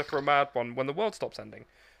Manchester for a mad one when the world stops ending.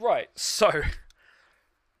 Right, so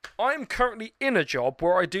I'm currently in a job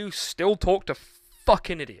where I do still talk to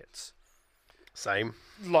fucking idiots. Same.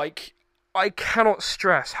 Like, I cannot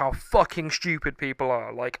stress how fucking stupid people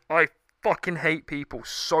are. Like, I fucking hate people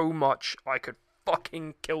so much I could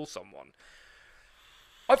fucking kill someone.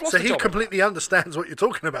 I've lost so a he job. Completely understands what you're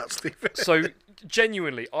talking about, Steve. So,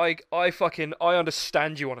 genuinely, I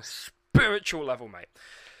understand you on a spiritual level, mate.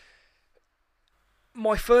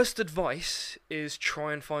 My first advice is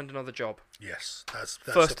try and find another job. Yes, that's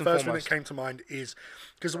first the first one that came to mind, is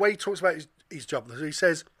because the way he talks about his job, he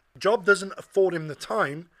says job doesn't afford him the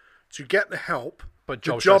time to get the help, but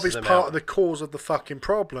the job is part of the cause of the fucking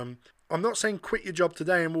problem. I'm not saying quit your job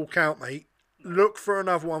today and walk out, mate. Look for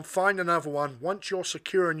another one, find another one. Once you're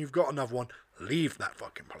secure and you've got another one, leave that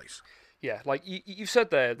fucking place. Yeah, like you said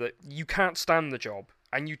there that you can't stand the job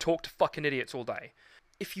and you talk to fucking idiots all day.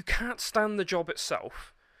 If you can't stand the job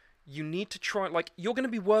itself, you need to try, like, you're going to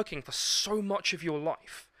be working for so much of your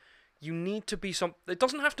life. You need to be it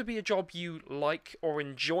doesn't have to be a job you like or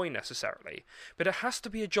enjoy necessarily, but it has to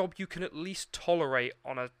be a job you can at least tolerate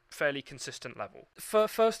on a fairly consistent level.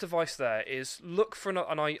 First advice there is look for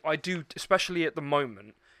another, and I do, especially at the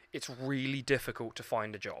moment, it's really difficult to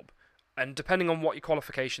find a job. And depending on what your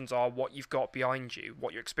qualifications are, what you've got behind you,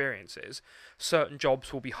 what your experience is, certain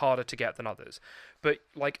jobs will be harder to get than others. But,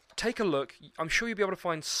 like, take a look. I'm sure you'll be able to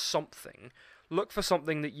find something. Look for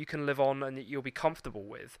something that you can live on and that you'll be comfortable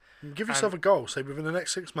with. Give yourself a goal. Say, within the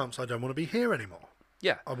next 6 months, I don't want to be here anymore.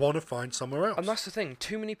 Yeah. I want to find somewhere else. And that's the thing.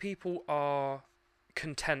 Too many people are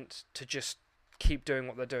content to just keep doing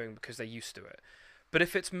what they're doing because they're used to it. But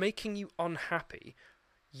if it's making you unhappy,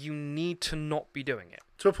 you need to not be doing it.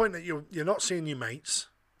 To a point that you're not seeing your mates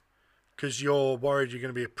because you're worried you're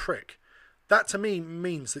going to be a prick. That to me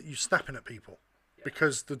means that you're snapping at people. Yeah.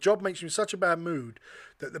 Because the job makes you in such a bad mood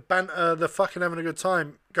that the banter, the fucking having a good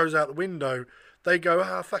time goes out the window. They go,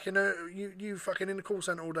 fucking, you fucking in the call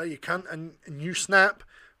centre all day, you cunt, and you snap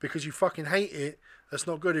because you fucking hate it. That's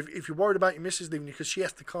not good. If you're worried about your missus leaving you because she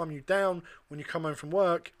has to calm you down when you come home from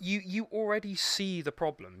work. You already see the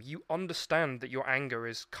problem. You understand that your anger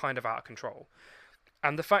is kind of out of control.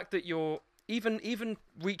 And the fact that you're even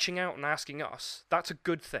reaching out and asking us, that's a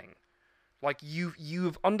good thing. Like,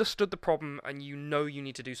 you've understood the problem and you know you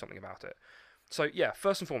need to do something about it. So, yeah,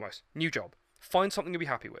 first and foremost, new job. Find something to be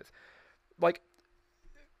happy with. Like,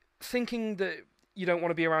 thinking that you don't want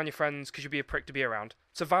to be around your friends because you'll be a prick to be around,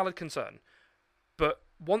 it's a valid concern. But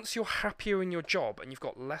once you're happier in your job and you've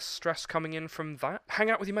got less stress coming in from that, hang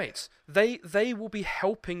out with your mates. They will be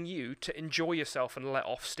helping you to enjoy yourself and let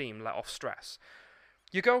off steam, let off stress.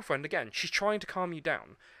 Your girlfriend, again, she's trying to calm you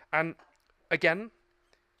down. And, again,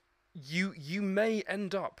 you may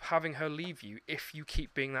end up having her leave you if you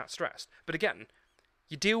keep being that stressed. But, again,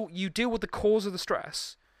 you deal with the cause of the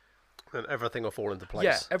stress. And everything will fall into place.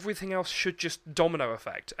 Yeah, everything else should just domino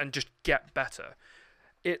effect and just get better.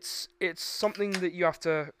 It's something that you have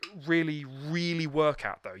to really, really work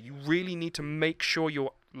at, though. You really need to make sure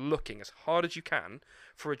you're looking as hard as you can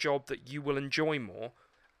for a job that you will enjoy more,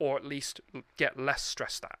 or at least get less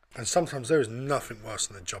stressed at. And sometimes there is nothing worse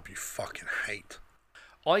than a job you fucking hate.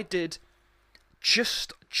 I did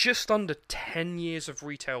just under 10 years of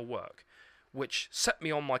retail work, which set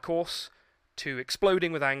me on my course to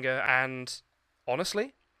exploding with anger, and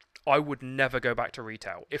honestly, I would never go back to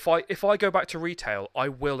retail. If I go back to retail, I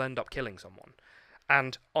will end up killing someone.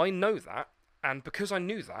 And I know that, and because I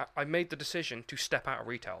knew that, I made the decision to step out of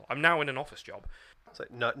retail. I'm now in an office job. So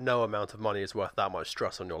no amount of money is worth that much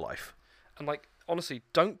stress on your life. And, like, honestly,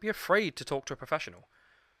 don't be afraid to talk to a professional.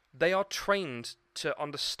 They are trained to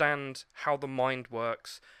understand how the mind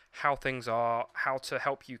works, how things are, how to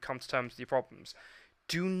help you come to terms with your problems.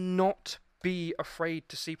 Do not be afraid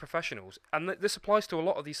to see professionals. And this applies to a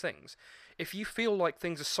lot of these things. If you feel like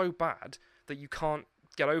things are so bad that you can't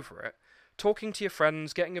get over it, talking to your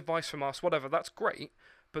friends, getting advice from us, whatever, that's great.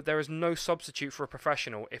 But there is no substitute for a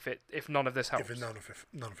professional if none of this helps. If none of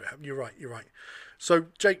it helps. You're right. So,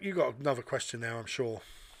 Jake, you got another question now, I'm sure.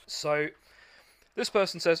 So, this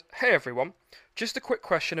person says, "Hey everyone, just a quick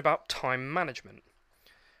question about time management.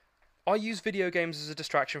 I use video games as a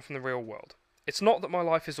distraction from the real world. It's not that my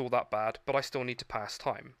life is all that bad, but I still need to pass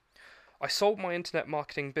time. I sold my internet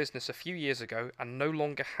marketing business a few years ago and no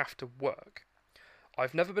longer have to work.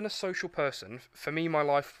 I've never been a social person. For me, my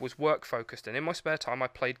life was work focused, and in my spare time I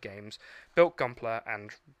played games, built Gunpla,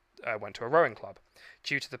 and went to a rowing club.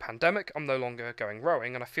 Due to the pandemic, I'm no longer going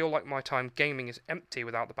rowing, and I feel like my time gaming is empty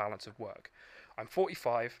without the balance of work. I'm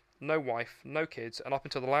 45, no wife, no kids, and up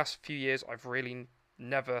until the last few years I've really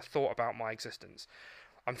never thought about my existence.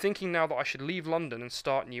 I'm thinking now that I should leave London and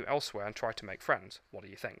start new elsewhere and try to make friends. What do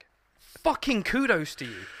you think?" Fucking kudos to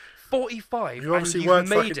you. 45, You obviously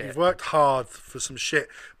you've worked hard for some shit,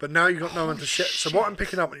 but now you've got no one to share. So what I'm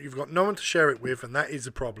picking up, you've got no one to share it with, and that is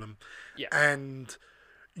a problem. Yeah. And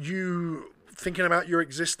you thinking about your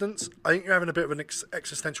existence, I think you're having a bit of an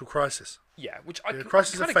existential crisis. Yeah, which A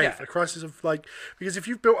crisis of faith, get. a crisis of because if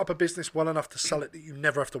you've built up a business well enough to sell it, that you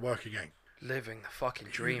never have to work again. Living the fucking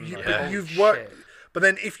dream. You've worked, but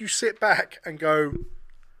then if you sit back and go,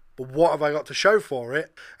 but what have I got to show for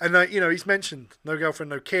it? And he's mentioned no girlfriend,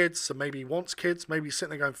 no kids, so maybe he wants kids. Maybe he's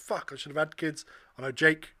sitting there going, "Fuck, I should have had kids." I know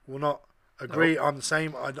Jake will not agree. I'm the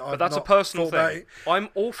same. But that's a personal thing. I'm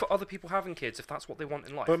all for other people having kids if that's what they want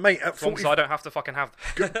in life. But mate, at 40, I don't have to fucking have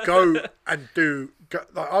them. go and do.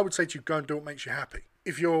 I would say to you, go and do what makes you happy.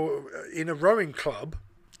 If you're in a rowing club,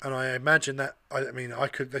 and I imagine that,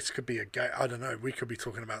 this could be a gay. I don't know. We could be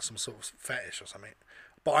talking about some sort of fetish or something.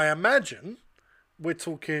 But I imagine we're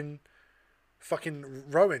talking fucking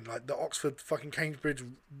rowing, like the Oxford fucking Cambridge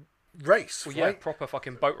race. Well, yeah, right? proper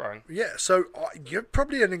fucking boat rowing. Yeah, so you're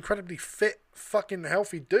probably an incredibly fit, fucking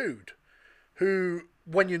healthy dude who,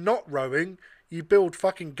 when you're not rowing, you build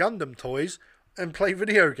fucking Gundam toys and play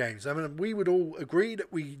video games. I mean, we would all agree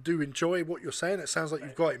that we do enjoy what you're saying. It sounds like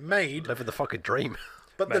you've got it made. Living the fucking dream.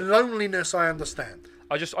 But the loneliness, I understand.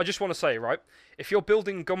 I just want to say, right, if you're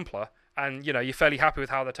building Gunpla and, you're fairly happy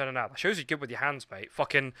with how they're turning out, that shows you're good with your hands, mate.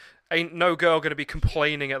 Fucking ain't no girl going to be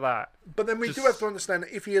complaining at that. But then we do have to understand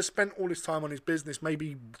that if he has spent all his time on his business,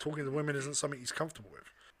 maybe talking to women isn't something he's comfortable with.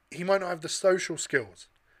 He might not have the social skills.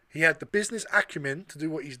 He had the business acumen to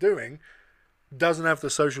do what he's doing, doesn't have the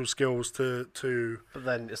social skills to. But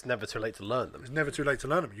then it's never too late to learn them. It's never too late to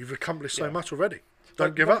learn them. You've accomplished so much already.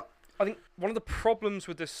 Don't give up. I think one of the problems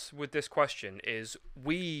with this question is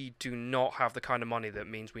we do not have the kind of money that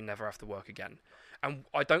means we never have to work again. And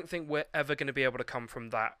I don't think we're ever going to be able to come from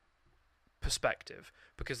that perspective,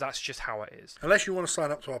 because that's just how it is. Unless you want to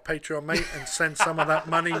sign up to our Patreon, mate, and send some of that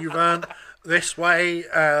money you've earned this way.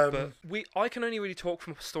 But I can only really talk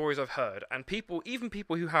from stories I've heard, and even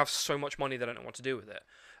people who have so much money they don't know what to do with it,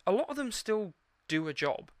 a lot of them still do a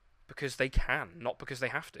job because they can, not because they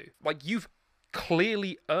have to. Like, you've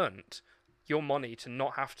clearly earned your money to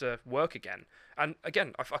not have to work again. And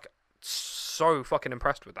again, I'm so fucking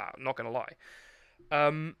impressed with that, I'm not going to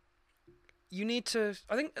lie. You need to,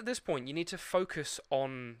 I think at this point, you need to focus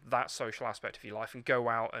on that social aspect of your life and go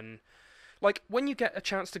out and, like, when you get a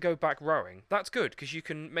chance to go back rowing, that's good, because you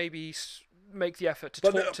can maybe make the effort to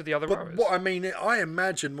talk to the other rowers. What I mean, I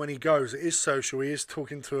imagine when he goes, it is social, he is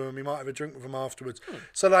talking to them, he might have a drink with them afterwards.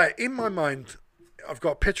 So, like, in my mind, I've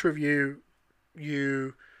got a picture of you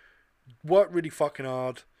worked really fucking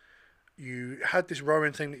hard. You had this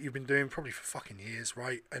rowing thing that you've been doing probably for fucking years,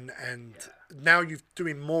 right? And now you're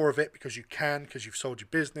doing more of it because you can, because you've sold your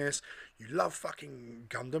business. You love fucking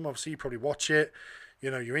Gundam. Obviously, you probably watch it.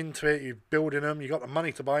 You're into it. You're building them. You got the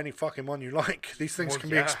money to buy any fucking one you like. These things can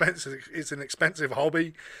be expensive. It's an expensive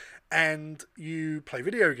hobby. And you play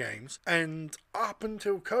video games. And up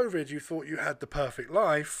until COVID, you thought you had the perfect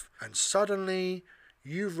life. And suddenly,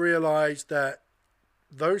 you've realised that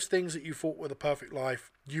those things that you thought were the perfect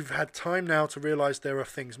life, you've had time now to realise there are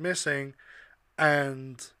things missing.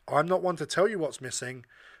 And I'm not one to tell you what's missing,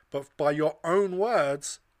 but by your own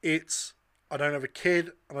words, it's, I don't have a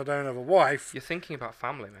kid and I don't have a wife. You're thinking about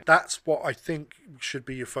family, mate. That's what I think should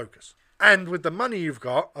be your focus. And with the money you've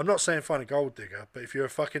got, I'm not saying find a gold digger, but if you're a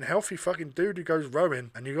fucking healthy fucking dude who goes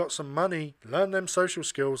rowing and you got some money, learn them social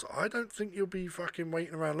skills, I don't think you'll be fucking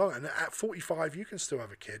waiting around long. And at 45, you can still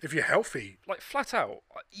have a kid if you're healthy. Like, flat out,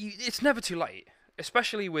 it's never too late.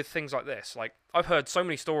 especially with things like this. Like, I've heard so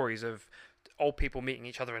many stories of old people meeting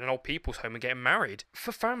each other in an old people's home and getting married.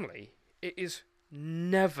 For family, it is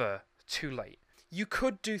never too late. You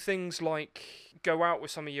could do things like go out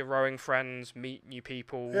with some of your rowing friends, meet new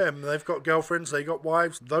people. Yeah, and they've got girlfriends, they got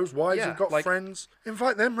wives. Those wives have got friends.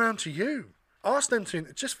 Invite them round to you. Ask them to,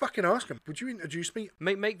 just fucking ask them. Would you introduce me?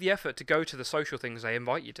 Make the effort to go to the social things they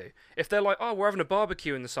invite you to. If they're like, oh, we're having a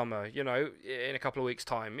barbecue in the summer, in a couple of weeks'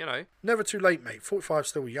 time, Never too late, mate. 45's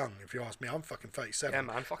still young, if you ask me. I'm fucking 37. Yeah,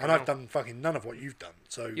 man, fucking and hell. I've done fucking none of what you've done.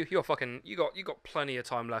 So you got plenty of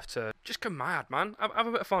time left to just go mad, man. Have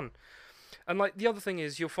a bit of fun. And like the other thing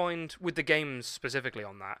is, you'll find with the games specifically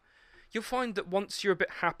on that, you'll find that once you're a bit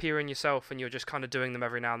happier in yourself and you're just kind of doing them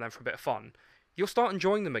every now and then for a bit of fun, you'll start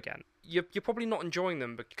enjoying them again. You're probably not enjoying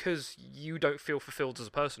them because you don't feel fulfilled as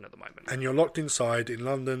a person at the moment. And you're locked inside in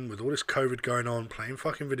London with all this COVID going on, playing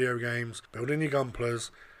fucking video games, building your gunplers,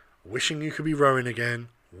 wishing you could be rowing again,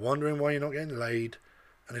 wondering why you're not getting laid,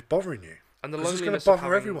 and it's bothering you. And the 'Cause it's loneliness going of to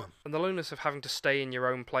bother everyone. And the loneliness of having to stay in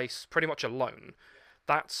your own place pretty much alone,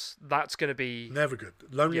 that's going to be... Never good.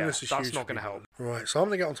 Loneliness is huge. That's not going to help. Right, so I'm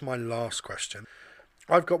going to get on to my last question.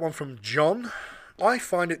 I've got one from John. I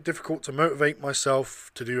find it difficult to motivate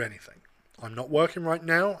myself to do anything. I'm not working right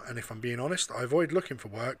now, and if I'm being honest, I avoid looking for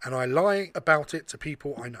work, and I lie about it to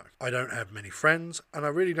people I know. I don't have many friends, and I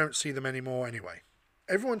really don't see them anymore anyway.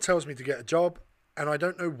 Everyone tells me to get a job, and I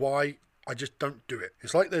don't know why, I just don't do it.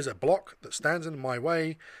 It's like there's a block that stands in my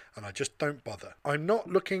way, and I just don't bother. I'm not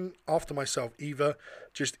looking after myself either,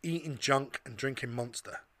 just eating junk and drinking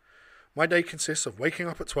Monster. My day consists of waking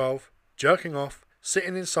up at 12, jerking off,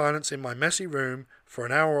 sitting in silence in my messy room for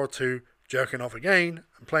an hour or two, jerking off again,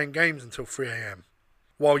 and playing games until 3 a.m.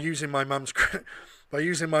 while using my mum's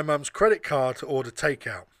credit card to order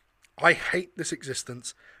takeout. I hate this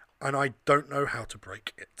existence, and I don't know how to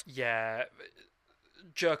break it. Yeah,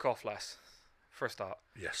 jerk off less, for a start.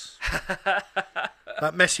 Yes.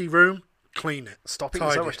 That messy room, clean it. Stop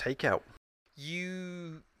eating so much takeout.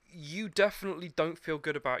 You definitely don't feel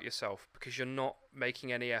good about yourself because you're not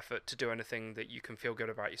making any effort to do anything that you can feel good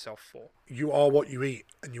about yourself for. You are what you eat,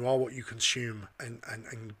 and you are what you consume,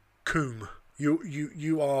 and coom.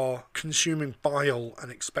 You are consuming bile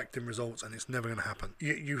and expecting results, and it's never going to happen.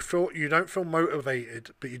 You don't feel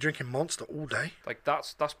motivated, but you're drinking Monster all day. Like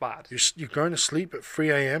that's bad. You're going to sleep at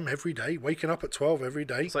 3 a.m. every day, waking up at 12 every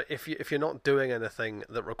day. So if you're not doing anything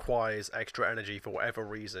that requires extra energy for whatever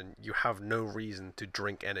reason, you have no reason to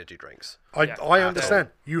drink energy drinks. I understand.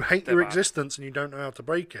 You hate your existence and you don't know how to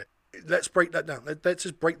break it. Let's break that down. Let's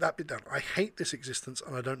just break that bit down. I hate this existence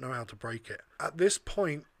and I don't know how to break it. At this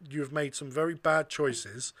point, you've made some very bad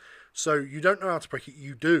choices. So you don't know how to break it.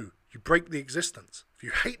 You do. You break the existence. If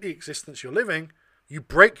you hate the existence you're living, you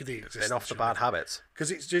break the existence. And off the bad habits. Because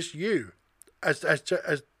it's just you. As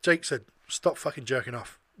Jake said, stop fucking jerking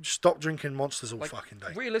off. Stop drinking Monsters all fucking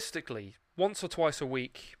day. Realistically, once or twice a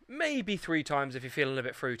week, maybe 3 times if you're feeling a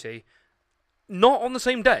bit fruity. Not on the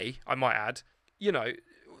same day, I might add.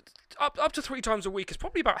 Up to 3 times a week is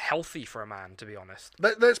probably about healthy for a man, to be honest.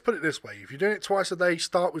 Let's put it this way. If you're doing it twice a day,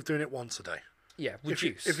 start with doing it once a day. Yeah,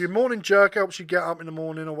 reduce. If your morning jerk helps you get up in the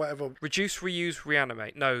morning or whatever. Reduce, reuse,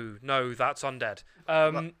 reanimate. No, that's undead.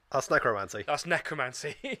 That's necromancy. That's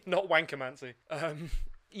necromancy, not wankomancy.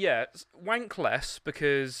 Yeah, wank less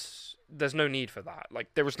because there's no need for that.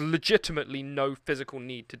 Like, there is legitimately no physical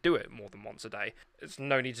need to do it more than once a day. There's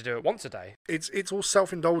no need to do it once a day. It's all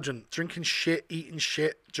self-indulgent. Drinking shit, eating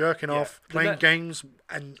shit, jerking off, playing games,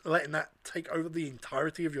 and letting that take over the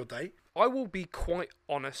entirety of your day. I will be quite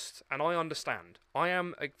honest, and I understand. I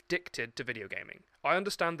am addicted to video gaming. I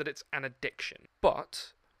understand that it's an addiction.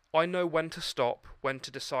 But I know when to stop, when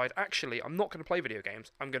to decide, actually, I'm not going to play video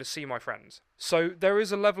games. I'm going to see my friends. So there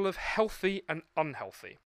is a level of healthy and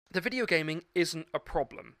unhealthy. The video gaming isn't a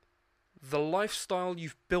problem. The lifestyle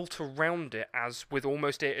you've built around it, as with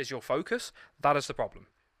almost it as your focus, that is the problem.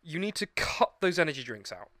 You need to cut those energy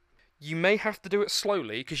drinks out. You may have to do it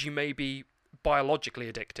slowly because you may be biologically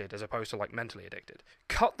addicted as opposed to like mentally addicted.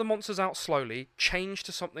 Cut the monsters out slowly, change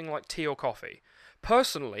to something like tea or coffee.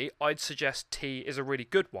 Personally, I'd suggest tea is a really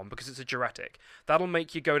good one because it's a diuretic. That'll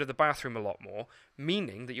make you go to the bathroom a lot more,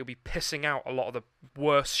 meaning that you'll be pissing out a lot of the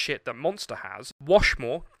worst shit that Monster has. Wash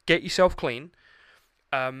more, get yourself clean,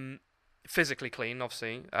 physically clean,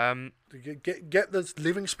 obviously. Get the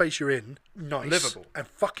living space you're in nice, livable, and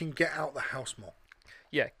fucking get out the house more.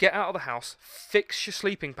 Yeah, get out of the house, fix your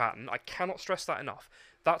sleeping pattern. I cannot stress that enough.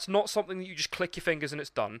 That's not something that you just click your fingers and it's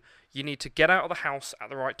done. You need to get out of the house at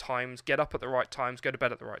the right times, get up at the right times, go to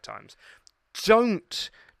bed at the right times.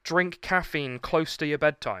 Don't drink caffeine close to your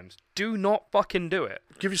bedtimes. Do not fucking do it.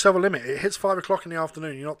 Give yourself a limit. It hits 5 o'clock in the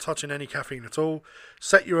afternoon. You're not touching any caffeine at all.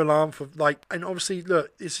 Set your alarm for and obviously,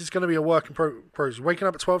 look, this is going to be a work in progress. Waking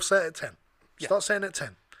up at 12, set it at 10. Start setting at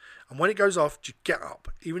 10. And when it goes off, just get up.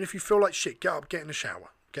 Even if you feel like shit, get up, get in the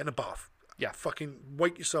shower, get in a bath. Yeah. Fucking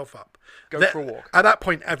wake yourself up. Go for a walk. At that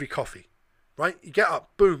point, have your coffee. Right? You get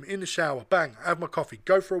up, boom, in the shower, bang, have my coffee,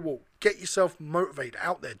 go for a walk. Get yourself motivated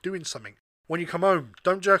out there doing something. When you come home,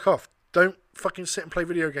 don't jerk off. Don't fucking sit and play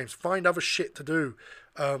video games. Find other shit to do.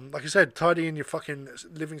 Like I said, tidy in your fucking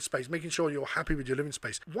living space, making sure you're happy with your living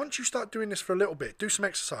space. Once you start doing this for a little bit, do some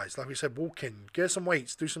exercise. Like we said, walk in, get some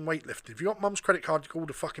weights, do some weightlifting. If you got mum's credit card, you can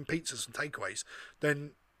order fucking pizzas and takeaways,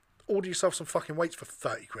 then order yourself some fucking weights for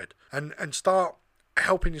 30 quid and start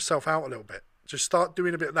helping yourself out a little bit. Just start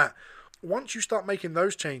doing a bit of that. Once you start making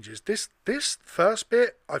those changes, this first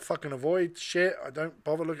bit, I fucking avoid shit. I don't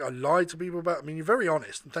bother looking. I lie to people about. I mean, you're very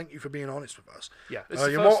honest, and thank you for being honest with us. Yeah,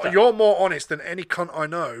 you're more honest than any cunt I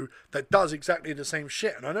know that does exactly the same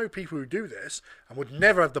shit. And I know people who do this and would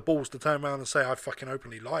never have the balls to turn around and say I fucking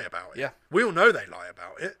openly lie about it. Yeah, we all know they lie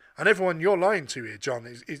about it, and everyone you're lying to here, John,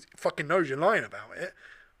 is fucking knows you're lying about it.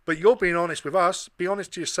 But you're being honest with us. Be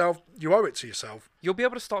honest to yourself. You owe it to yourself. You'll be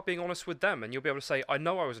able to start being honest with them, and you'll be able to say, I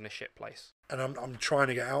know I was in a shit place. And I'm trying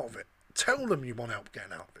to get out of it. Tell them you want help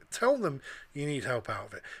getting out of it. Tell them you need help out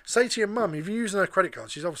of it. Say to your mum, if you're using her credit card,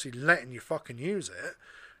 she's obviously letting you fucking use it.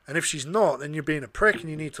 And if she's not, then you're being a prick and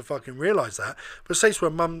you need to fucking realise that. But say to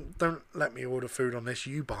her, mum, don't let me order food on this.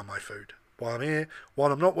 You buy my food. While I'm here,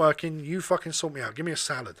 while I'm not working, you fucking sort me out. Give me a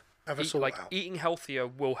salad. Have a sort out. Eating healthier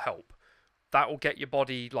will help. That will get your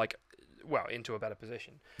body, into a better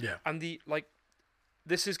position. Yeah. And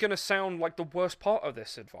this is going to sound like the worst part of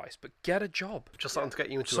this advice, but get a job. Just something to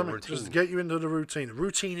get you into a routine. Just to get you into the routine. The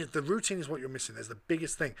routine is what you're missing. That's the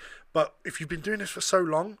biggest thing. But if you've been doing this for so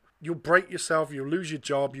long, you'll break yourself. You'll lose your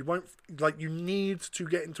job. You won't, you need to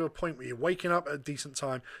get into a point where you're waking up at a decent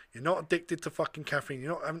time. You're not addicted to fucking caffeine.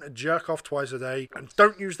 You're not having to jerk off twice a day. And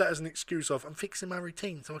don't use that as an excuse of, I'm fixing my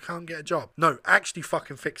routine so I can't get a job. No, actually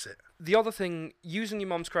fucking fix it. The other thing, using your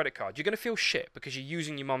mum's credit card, you're going to feel shit because you're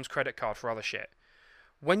using your mum's credit card for other shit.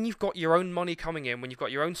 When you've got your own money coming in, when you've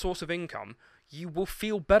got your own source of income, you will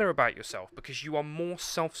feel better about yourself because you are more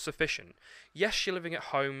self-sufficient. Yes, you're living at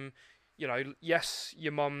home. Yes,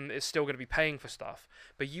 your mum is still going to be paying for stuff,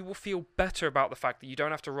 but you will feel better about the fact that you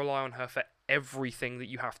don't have to rely on her for everything that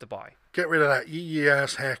you have to buy. Get rid of that yee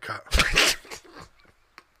ass haircut.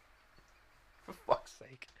 For fuck's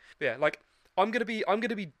sake. Yeah, I'm gonna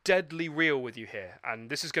be deadly real with you here,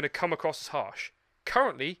 and this is gonna come across as harsh.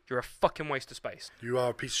 Currently, you're a fucking waste of space. You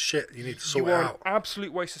are a piece of shit. You need to sort it out. You are out. an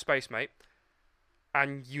absolute waste of space, mate.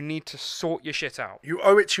 And you need to sort your shit out. You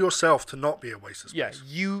owe it to yourself to not be a waste of space.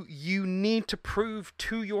 Yeah, you need to prove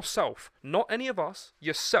to yourself, not any of us,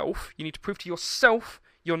 yourself. You need to prove to yourself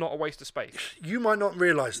you're not a waste of space. You might not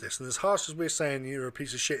realise this, and as harsh as we're saying you're a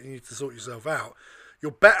piece of shit and you need to sort yourself out,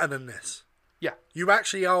 you're better than this. Yeah. You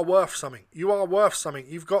actually are worth something. You are worth something.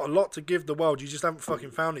 You've got a lot to give the world. You just haven't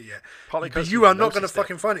fucking found it yet. Partly because you are not going to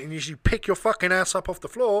fucking find it. And you should pick your fucking ass up off the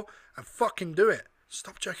floor and fucking do it.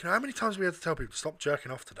 Stop jerking off. How many times have we had to tell people to stop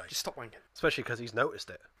jerking off today? Just stop wanking. Especially because he's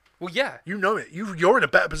noticed it. Well, yeah. You know it. You're in a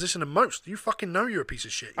better position than most. You fucking know you're a piece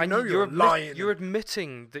of shit. You know you're lying. You're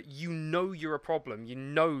admitting that you know you're a problem. You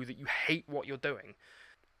know that you hate what you're doing.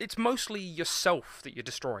 It's mostly yourself that you're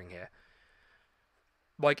destroying here.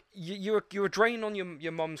 You're a drain on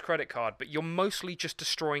your mum's credit card, but you're mostly just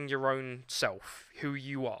destroying your own self, who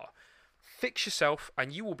you are. Fix yourself,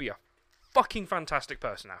 and you will be a fucking fantastic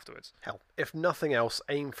person afterwards. Hell, if nothing else,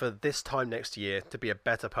 aim for this time next year to be a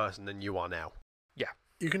better person than you are now. Yeah.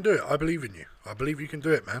 You can do it. I believe in you. I believe you can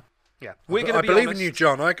do it, man. Yeah. I believe in you,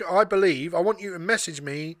 John. I believe. I want you to message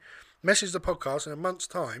the podcast in a month's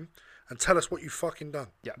time and tell us what you've fucking done.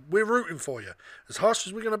 Yeah. We're rooting for you. As harsh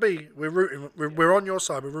as we're going to be, we're rooting. We're on your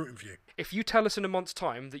side. We're rooting for you. If you tell us in a month's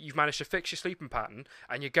time that you've managed to fix your sleeping pattern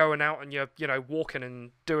and you're going out and you're walking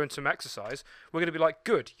and doing some exercise, we're going to be like,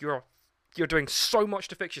 good, you're doing so much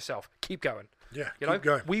to fix yourself. Keep going. Yeah, keep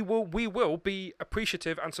going. We will be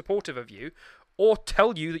appreciative and supportive of you, or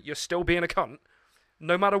tell you that you're still being a cunt,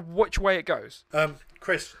 no matter which way it goes.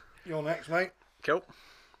 Chris, you're next, mate. Cool.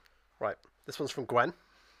 Right, this one's from Gwen.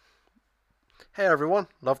 Hey everyone,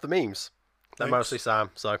 love the memes. They're mostly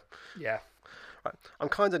Sam, so... Yeah. Right. I'm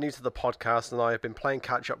kind of new to the podcast and I have been playing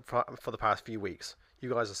catch up for the past few weeks. You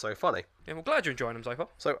guys are so funny. Yeah, I'm glad you're enjoying them so far.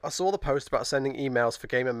 So, I saw the post about sending emails for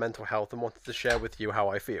game and mental health and wanted to share with you how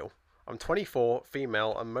I feel. I'm 24,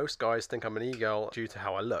 female, and most guys think I'm an e-girl due to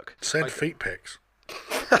how I look. Send feet pics.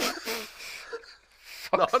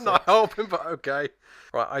 Not helping, but okay.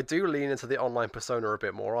 Right, I do lean into the online persona a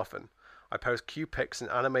bit more often. I post cute pics in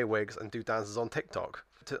anime wigs and do dances on TikTok.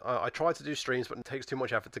 I try to do streams, but it takes too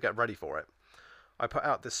much effort to get ready for it. I put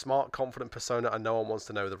out this smart, confident persona and no one wants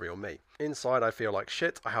to know the real me. Inside, I feel like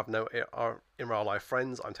shit. I have no in real life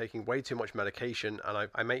friends. I'm taking way too much medication and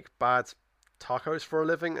I make bad tacos for a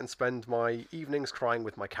living and spend my evenings crying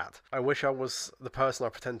with my cat. I wish I was the person I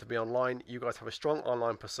pretend to be online. You guys have a strong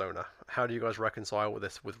online persona. How do you guys reconcile with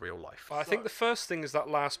this with real life? I think the first thing is that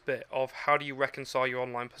last bit of how do you reconcile your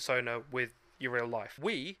online persona with your real life.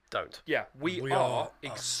 We don't. Yeah, we are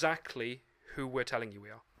exactly who we're telling you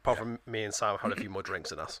we are. Apart from me and Sam had a few more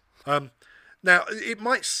drinks than us. Now it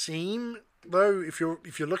might seem though, if you're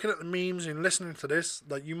looking at the memes and listening to this,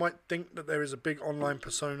 like you might think that there is a big online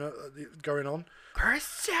persona going on.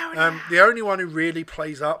 Persona. The only one who really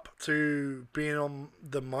plays up to being on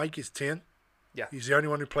the mic is Tien. Yeah, he's the only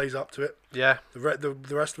one who plays up to it. Yeah, the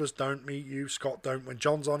rest of us don't. Me, you, Scott don't. When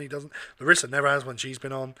John's on, he doesn't. Larissa never has when she's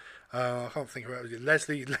been on. I can't think about it.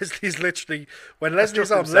 Leslie's literally when Leslie's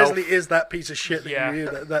on. Himself. Leslie is that piece of shit that you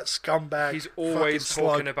hear, that scumbag. He's always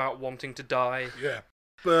talking about wanting to die. Yeah.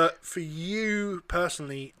 But for you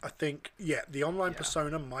personally, I think the online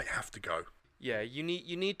persona might have to go. Yeah, you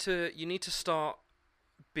need to start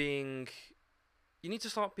being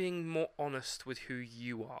more honest with who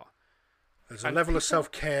you are. There's a level of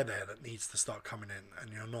self-care there that needs to start coming in,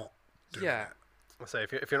 and you're not doing that. I say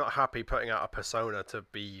if you're not happy putting out a persona to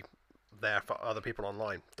be there for other people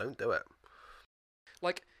online, don't do it.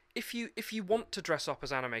 Like if you want to dress up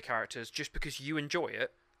as anime characters just because you enjoy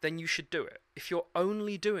it, then you should do it. If you're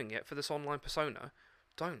only doing it for this online persona,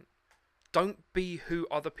 don't be who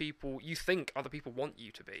you think other people want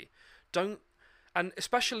you to be. And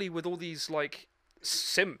especially with all these like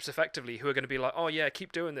simps effectively who are going to be like, oh yeah,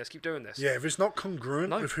 keep doing this. Yeah, if it's not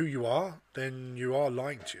congruent with who you are, then you are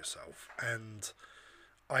lying to yourself, and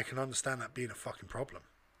I can understand that being a fucking problem.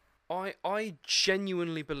 I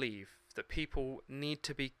genuinely believe that people need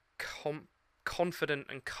to be confident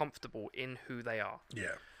and comfortable in who they are.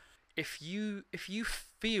 Yeah. If you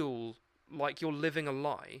feel like you're living a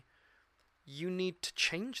lie, you need to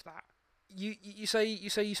change that. You say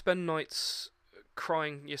you spend nights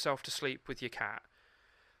crying yourself to sleep with your cat.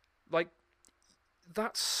 Like,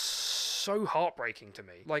 that's so heartbreaking to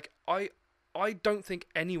me. Like, I don't think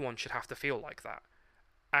anyone should have to feel like that.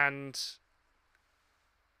 And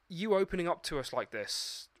you opening up to us like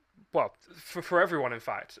this, well, for everyone, in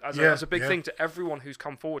fact, as a big thing to everyone who's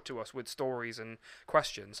come forward to us with stories and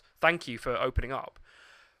questions, thank you for opening up.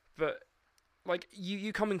 But, like,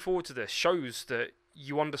 you coming forward to this shows that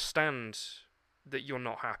you understand that you're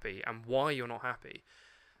not happy and why you're not happy.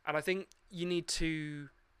 And I think you need to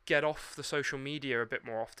get off the social media a bit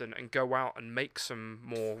more often and go out and make some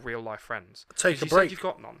more real life friends. Take a break. You've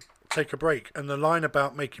got none. Take a break. And the line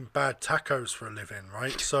about making bad tacos for a living,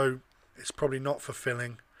 right? So it's probably not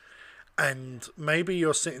fulfilling. And maybe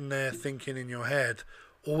you're sitting there thinking in your head,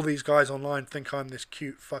 all these guys online think I'm this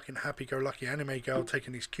cute fucking happy-go-lucky anime girl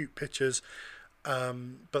taking these cute pictures.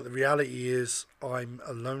 But the reality is I'm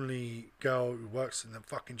a lonely girl who works in the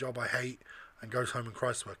fucking job I hate and goes home and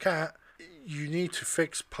cries to her cat. You need to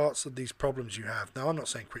fix parts of these problems you have. Now, I'm not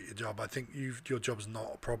saying quit your job. I think your job's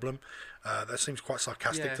not a problem. That seems quite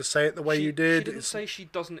sarcastic to say it the way you did. She didn't say she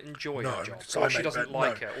doesn't enjoy her job, or she doesn't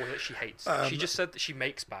like it, or that she hates it. She just said that she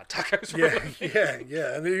makes bad tacos.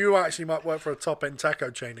 Yeah. And you actually might work for a top-end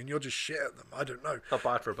taco chain, and you're just shit at them. I don't know. Not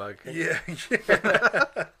bad for a bug. Yeah.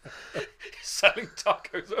 Selling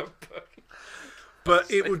tacos at a bug.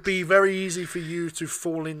 But it would be very easy for you to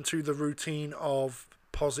fall into the routine of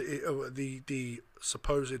positive, the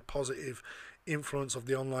supposed positive influence of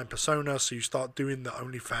the online persona. So you start doing the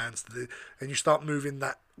OnlyFans, and you start moving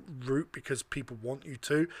that route because people want you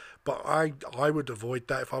to. But I would avoid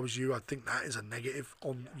that if I was you. I think that is a negative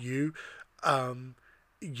on you.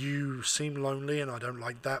 You seem lonely, and I don't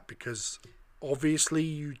like that because obviously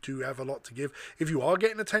you do have a lot to give. If you are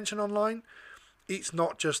getting attention online, it's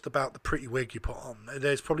not just about the pretty wig you put on.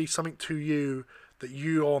 There's probably something to you that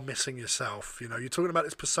you are missing yourself. You know, you're talking about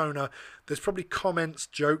this persona. There's probably comments,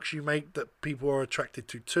 jokes you make that people are attracted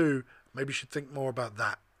to too. Maybe you should think more about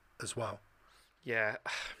that as well. Yeah.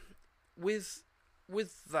 With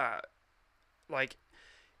that, like,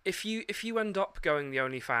 if you end up going the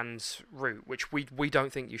OnlyFans route, which we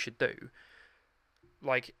don't think you should do,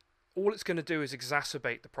 like, all it's going to do is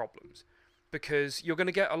exacerbate the problems. Because you're going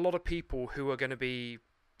to get a lot of people who are going to be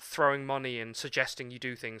throwing money and suggesting you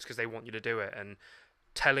do things because they want you to do it and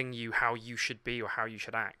telling you how you should be or how you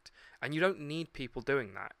should act. And you don't need people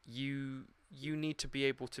doing that. You need to be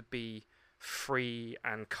able to be free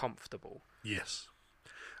and comfortable. Yes.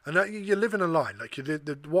 And you're living a lie. Like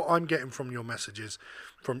what I'm getting from your messages,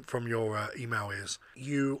 from your email is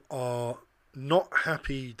you are not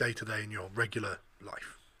happy day to day in your regular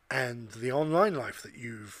life, and the online life that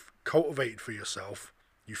you've cultivated for yourself,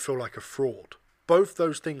 you feel like a fraud. Both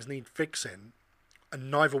those things need fixing,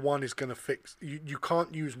 and neither one is going to fix. You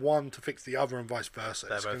can't use one to fix the other, and vice versa.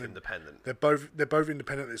 They're both independent. They're both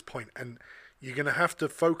independent at this point, and you're going to have to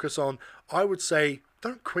focus on. I would say,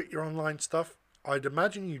 don't quit your online stuff. I'd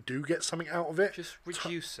imagine you do get something out of it. Just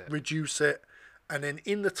reduce it. Reduce it. And then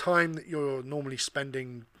in the time that you're normally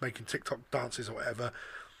spending making TikTok dances or whatever,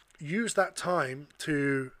 use that time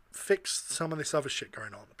to fix some of this other shit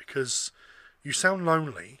going on. Because you sound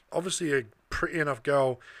lonely. Obviously, a pretty enough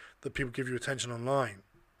girl that people give you attention online,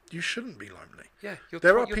 you shouldn't be lonely. Yeah,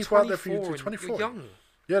 there are people out there for you to 24. You're young.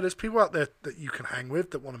 Yeah, there's people out there that you can hang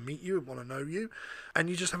with, that want to meet you, want to know you, and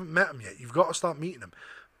you just haven't met them yet. You've got to start meeting them.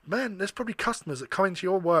 Man, there's probably customers that come into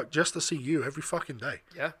your work just to see you every fucking day.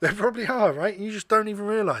 Yeah. There probably are, right? And you just don't even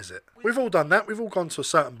realise it. We've all done that. We've all gone to a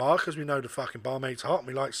certain bar because we know the fucking barmaid's hot and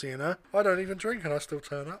we like seeing her. I don't even drink and I still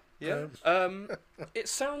turn up. Yeah. It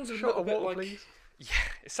sounds a little bit like... Please. Yeah,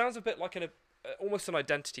 it sounds a bit like almost an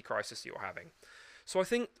identity crisis that you're having. So I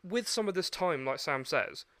think with some of this time, like Sam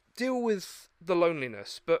says, deal with the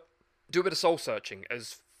loneliness, but do a bit of soul searching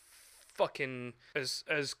as fucking as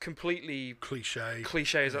completely cliche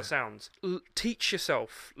as that sounds. Teach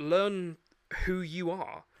yourself, learn who you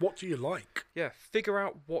are. What do you like? Yeah, figure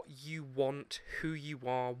out what you want, who you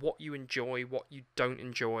are, what you enjoy, what you don't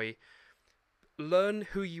enjoy. Learn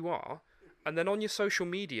who you are, and then on your social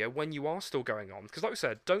media, when you are still going on, because like we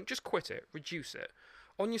said, don't just quit it, reduce it.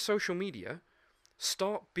 On your social media,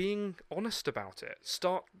 start being honest about it.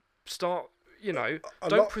 Start.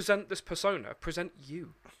 Don't present this persona. Present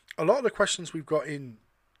you. A lot of the questions we've got in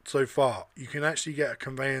so far, you can actually get a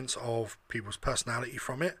conveyance of people's personality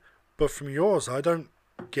from it. But from yours, I don't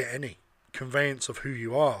get any conveyance of who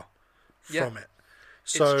you are from it.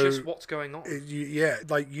 So it's just what's going on.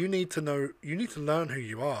 You need to know, you need to learn who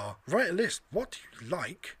you are. Write a list. What do you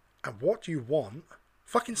like and what do you want?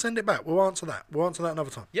 Fucking send it back. We'll answer that. We'll answer that another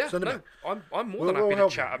time. Yeah, send it back. I'm more than happy to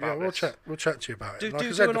chat about this. We'll chat to you about it. Like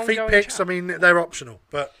I said, the feet pics, I mean, they're optional.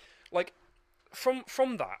 But like, from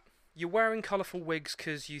that, you're wearing colourful wigs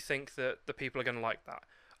because you think that the people are going to like that.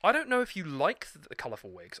 I don't know if you like the colourful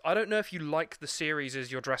wigs. I don't know if you like the series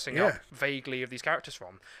as you're dressing up vaguely of these characters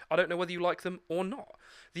from. I don't know whether you like them or not.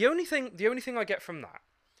 The only thing I get from that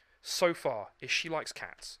so far is she likes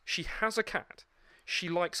cats. She has a cat. She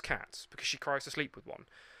likes cats because she cries to sleep with one.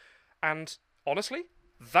 And honestly,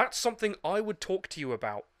 that's something I would talk to you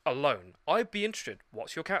about alone. I'd be interested.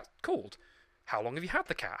 What's your cat called? How long have you had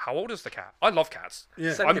the cat? How old is the cat? I love cats.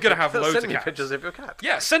 Yeah. I'm going to have loads of cats. Send me pictures of your cat.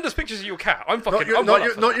 Yeah, send us pictures of your cat. I'm fucking...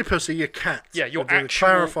 Not your pussy, your cat. Yeah, your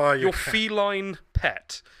feline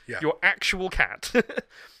pet. Yeah. Your actual cat.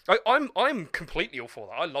 I'm completely all for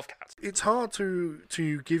that. I love cats. It's hard to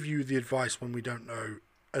give you the advice when we don't know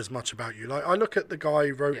as much about you. Like, I look at the guy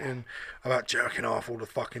who wrote in about jerking off all the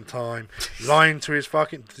fucking time, lying to his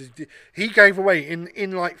fucking... He gave away,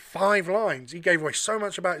 in like 5 lines, he gave away so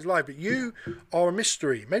much about his life, but you are a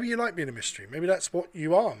mystery. Maybe you like being a mystery. Maybe that's what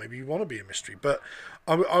you are. Maybe you want to be a mystery. But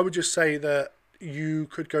I would just say that you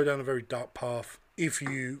could go down a very dark path if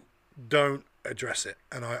you don't address it.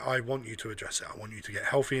 And I want you to address it. I want you to get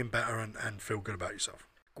healthy and better and feel good about yourself.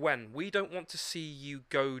 Gwen, we don't want to see you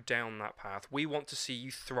go down that path. We want to see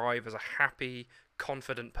you thrive as a happy,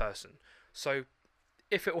 confident person. So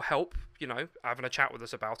if it will help, having a chat with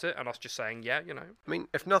us about it and us just saying, I mean,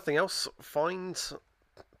 if nothing else, find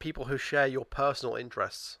people who share your personal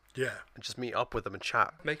interests. Yeah. And just meet up with them and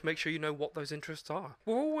chat. Make sure you know what those interests are.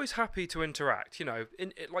 We're always happy to interact,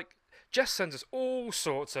 like Jess sends us all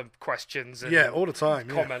sorts of questions and all the time,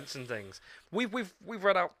 comments and things. We've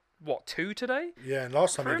read out 2 today? Yeah, and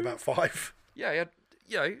last time we had about 5. Yeah,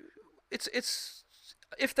 it's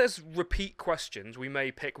if there's repeat questions, we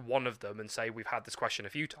may pick one of them and say we've had this question a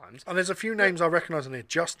few times. And there's a few names I recognise in here.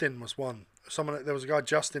 Justin was one. There was a guy,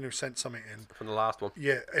 Justin, who sent something in from the last one.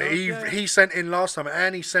 Yeah, he sent in last time,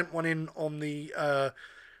 and he sent one in on the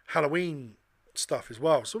Halloween stuff as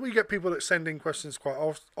well. So we get people that send in questions quite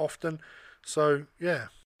often. So yeah.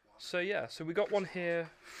 So we got one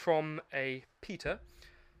here from a Peter.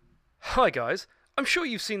 Hi guys, I'm sure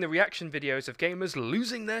you've seen the reaction videos of gamers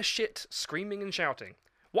losing their shit, screaming and shouting.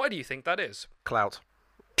 Why do you think that is? Clout.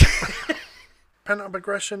 Pent-up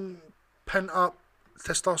aggression, pent-up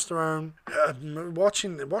testosterone.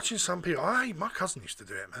 Watching some people. My cousin used to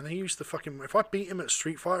do it, man. He used to fucking... If I beat him at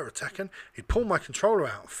Street Fighter or Tekken, he'd pull my controller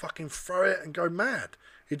out and fucking throw it and go mad.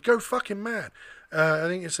 He'd go fucking mad. I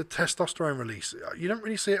think it's a testosterone release. You don't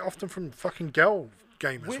really see it often from fucking girl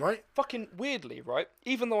gamers, right? Fucking weirdly, right?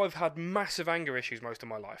 Even though I've had massive anger issues most of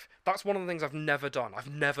my life, that's one of the things I've never done. I've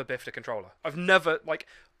never biffed a controller. I've never, like,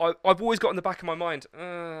 I've always got in the back of my mind,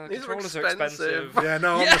 controllers are expensive. Yeah,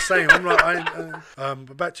 no, I'm the same. I'm like,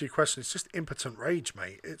 but back to your question, it's just impotent rage,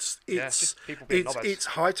 mate. It's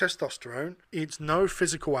high testosterone. It's no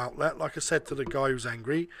physical outlet. Like I said to the guy who's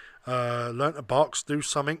angry, learn to box, do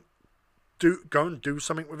something, go and do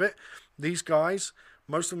something with it. These guys,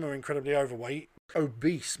 most of them are incredibly overweight,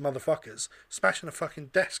 obese motherfuckers, smashing a fucking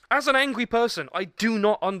desk. As an angry person, I do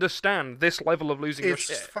not understand this level of losing your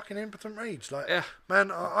shit. It's fucking impotent rage. Like, yeah.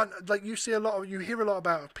 Man, like you hear a lot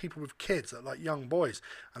about people with kids, like young boys,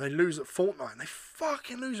 and they lose at Fortnite, and they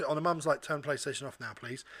fucking lose it. Oh, the mum's like, turn PlayStation off now,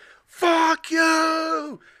 please. Fuck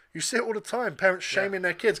you! You see it all the time. Parents shaming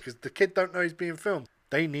their kids because the kid don't know he's being filmed.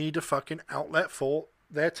 They need a fucking outlet for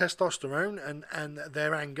their testosterone and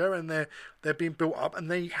their anger, and they're being built up,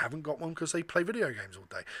 and they haven't got one because they play video games all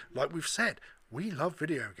day. Like we've said, we love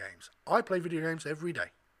video games. I play video games every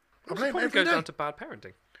day. I play them every day. It goes down to bad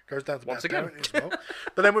parenting. Goes down to Once bad again. parenting as well.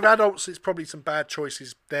 But then with adults, it's probably some bad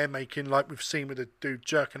choices they're making, like we've seen with a dude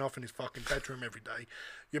jerking off in his fucking bedroom every day.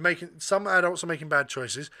 Some adults are making bad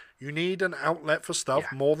choices. You need an outlet for stuff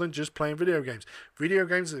more than just playing video games. Video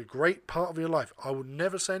games are a great part of your life. I would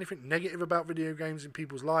never say anything negative about video games in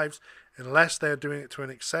people's lives unless they're doing it to an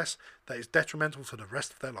excess that is detrimental to the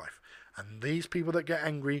rest of their life. And these people that get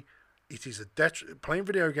angry, it is playing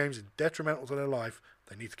video games is detrimental to their life.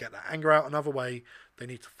 They need to get that anger out another way. They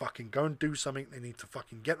need to fucking go and do something. They need to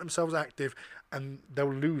fucking get themselves active, and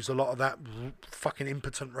they'll lose a lot of that fucking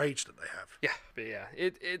impotent rage that they have. Yeah, but yeah,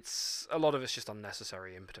 it's a lot of it's just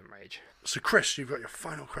unnecessary impotent rage. So, Chris, you've got your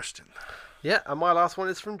final question. Yeah, and my last one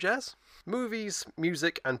is from Jez. Movies,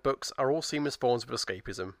 music, and books are all seamless forms of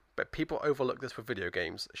escapism, but people overlook this for video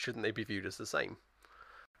games. Shouldn't they be viewed as the same?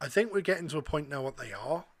 I think we're getting to a point now what they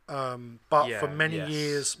are. But for many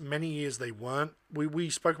years they weren't. We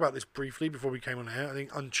spoke about this briefly before we came on air. I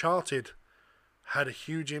think Uncharted had a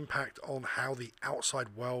huge impact on how the outside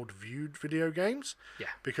world viewed video games. Yeah.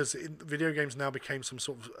 Because video games now became some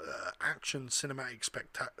sort of action cinematic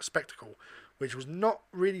spectacle, which was not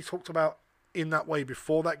really talked about in that way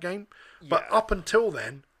before that game. Yeah. But up until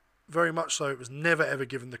then, very much so, it was never ever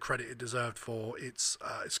given the credit it deserved for its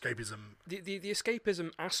escapism. The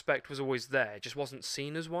escapism aspect was always there, it just wasn't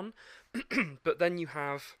seen as one. But then you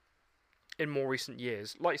have, in more recent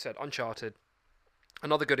years, like you said, Uncharted.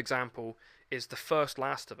 Another good example is the first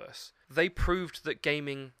Last of Us. They proved that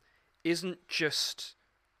gaming isn't just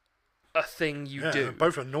a thing you do.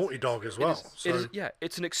 Both are Naughty Dog as well.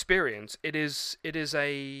 It's an experience. It is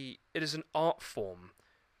an art form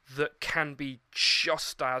that can be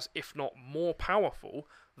just as, if not more powerful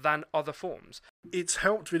than other forms. It's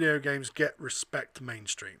helped video games get respect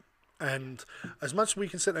mainstream. And as much as we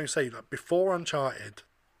can sit there and say that before Uncharted,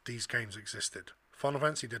 these games existed. Final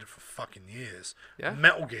Fantasy did it for fucking years. Yeah.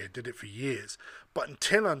 Metal Gear did it for years. But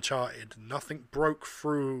until Uncharted, nothing broke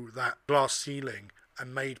through that glass ceiling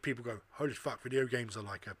and made people go, holy fuck, video games are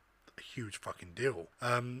like a huge fucking deal.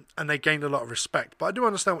 And they gained a lot of respect. But I do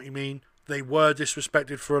understand what you mean. They were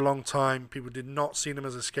disrespected for a long time. People did not see them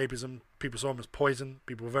as escapism. People saw them as poison.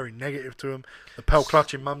 People were very negative to them. The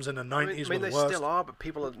pearl-clutching mums in the 90s were the worst. They still are, but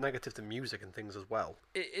people are negative to music and things as well.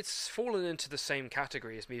 It's fallen into the same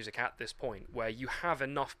category as music at this point, where you have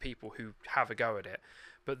enough people who have a go at it,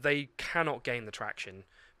 but they cannot gain the traction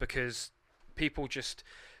because people just...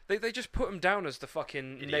 They just put them down as the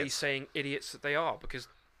fucking naysaying idiots that they are because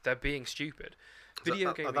they're being stupid. At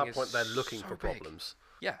that point, they're looking for problems.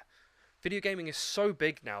 Yeah. Video gaming is so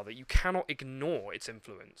big now that you cannot ignore its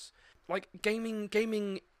influence. Like, gaming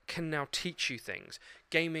can now teach you things.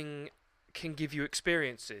 Gaming can give you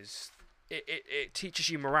experiences. It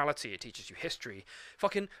teaches you morality. It teaches you history.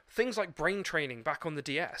 Fucking things like brain training back on the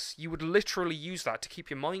DS. You would literally use that to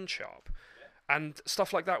keep your mind sharp. And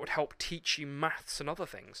stuff like that would help teach you maths and other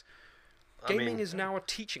things. Gaming is now a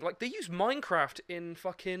teaching... Like, they use Minecraft in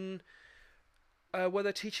fucking... where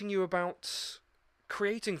they're teaching you about...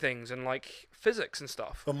 creating things and like physics and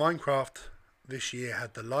stuff. Well, Minecraft this year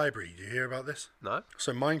had the library. Did you hear about this? No.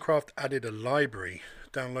 So Minecraft added a library,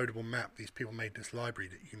 downloadable map. These people made this library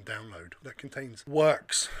that you can download that contains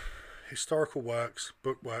works, historical works,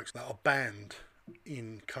 book works that are banned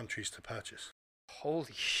in countries to purchase.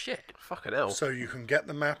 Holy shit. Fucking hell. So you can get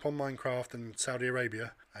the map on Minecraft in Saudi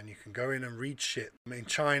Arabia and you can go in and read shit. In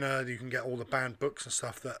China, you can get all the banned books and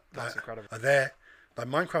stuff that are there. Like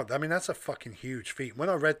Minecraft, I mean, that's a fucking huge feat. When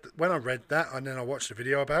I read that and then I watched the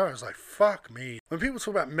video about it, I was like, fuck me. When people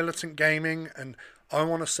talk about militant gaming and, I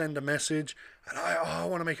want to send a message and I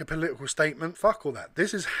want to make a political statement. Fuck all that.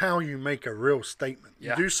 This is how you make a real statement.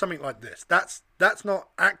 You do something like this. That's not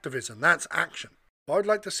activism. That's action. I'd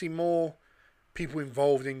like to see more people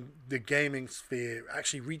involved in the gaming sphere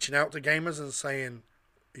actually reaching out to gamers and saying,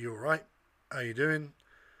 are you all right? How you doing?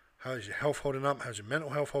 How's your health holding up? How's your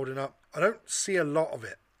mental health holding up? I don't see a lot of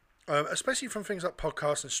it. Especially from things like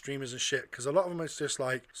podcasts and streamers and shit, because a lot of them is just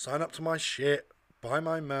like, sign up to my shit, buy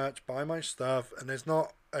my merch, buy my stuff, and there's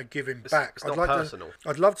not a giving back. It's not personal.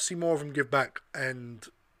 I'd love to see more of them give back and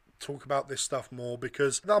talk about this stuff more,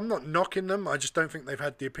 because I'm not knocking them, I just don't think they've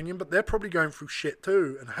had the opinion, but they're probably going through shit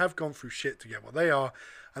too and have gone through shit to get what they are.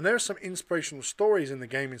 And there are some inspirational stories in the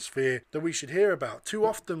gaming sphere that we should hear about. Too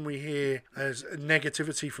often we hear as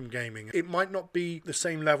negativity from gaming. It might not be the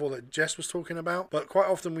same level that Jess was talking about, but quite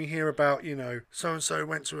often we hear about, you know, so-and-so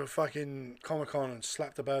went to a fucking Comic-Con and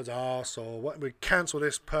slapped a bird's ass, or what, we cancel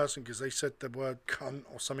this person because they said the word cunt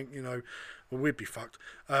or something, you know. Well, we'd be fucked.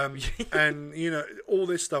 And, you know, all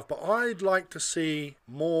this stuff. But I'd like to see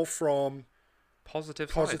more from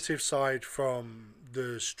positive side from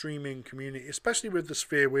the streaming community, especially with the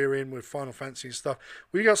sphere we're in with Final Fantasy and stuff.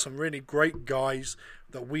 We got some really great guys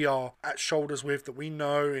that we are at shoulders with, that we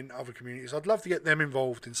know in other communities. I'd love to get them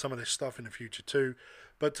involved in some of this stuff in the future too.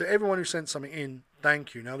 But to everyone who sent something in,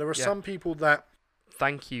 thank you. Now, there are some people that...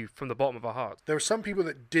 Thank you from the bottom of our hearts. There are some people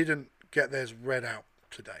that didn't get theirs read out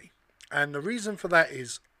today. And the reason for that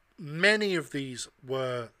is many of these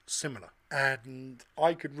were similar. And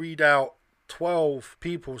I could read out 12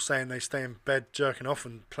 people saying they stay in bed jerking off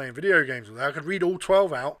and playing video games with it. I could read all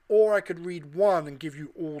 12 out, or I could read one and give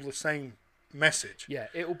you all the same message. Yeah,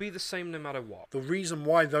 it will be the same no matter what. The reason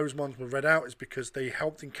why those ones were read out is because they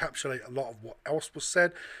helped encapsulate a lot of what else was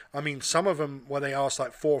said. I mean, some of them where they asked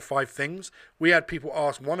like 4 or 5 things, we had people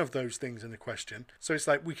ask one of those things in the question. So it's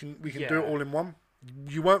like we can do it all in one.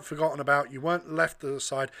 You weren't forgotten about. You weren't left to the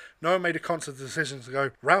side. No one made a conscious decision to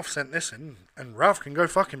go, Ralph sent this in, and Ralph can go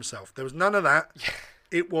fuck himself. There was none of that.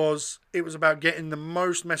 It was about getting the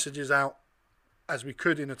most messages out as we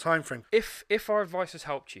could in a time frame. If our advice has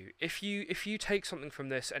helped you, if you take something from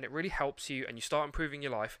this and it really helps you and you start improving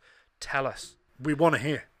your life, tell us. We want to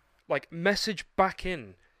hear. Like, message back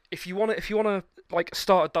in. If you want to like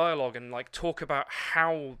start a dialogue and like talk about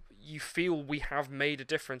how you feel we have made a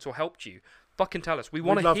difference or helped you, fucking tell us. We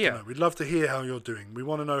want to hear. We'd love to hear how you're doing. We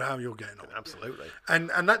want to know how you're getting on. Absolutely. And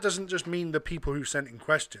that doesn't just mean the people who sent in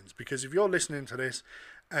questions, because if you're listening to this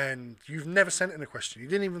and you've never sent in a question, you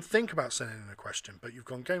didn't even think about sending in a question, but you've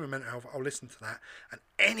gone Game of Mental Health, I'll listen to that, and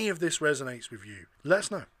any of this resonates with you, let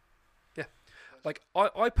us know. Yeah. Like,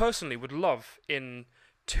 I personally would love in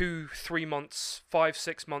 2, 3 months, 5,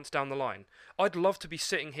 6 months down the line, I'd love to be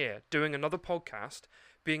sitting here doing another podcast,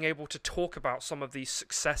 being able to talk about some of these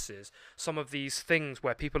successes, some of these things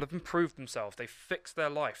where people have improved themselves, they've fixed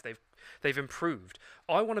their life, they've improved.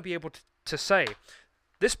 I want to be able to say,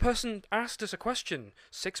 this person asked us a question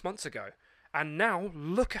 6 months ago, and now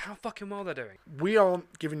look at how fucking well they're doing. We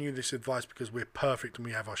aren't giving you this advice because we're perfect and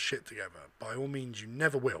we have our shit together. By all means, you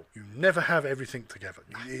never will. You never have everything together.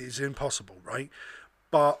 It is impossible, right?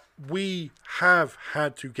 But we have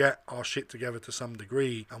had to get our shit together to some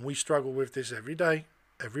degree, and we struggle with this every day.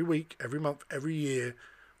 Every week, every month, every year,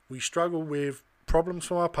 we struggle with problems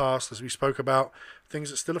from our past, as we spoke about,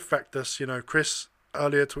 things that still affect us. You know, Chris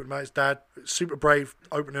earlier talking about his dad, super brave,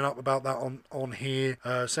 opening up about that on here.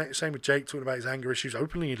 Same with Jake, talking about his anger issues,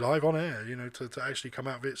 openly live on air, you know, to actually come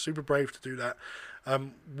out of it. Super brave to do that.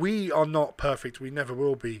 We are not perfect, we never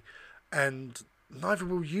will be, and neither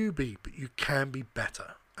will you be, but you can be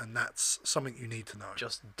better, and that's something you need to know.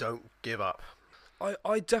 Just don't give up.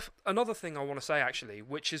 Another thing I want to say, actually,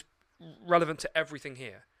 which is relevant to everything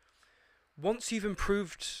here. Once you've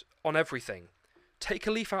improved on everything, take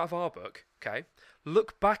a leaf out of our book, okay?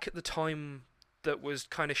 Look back at the time that was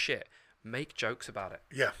kind of shit. Make jokes about it.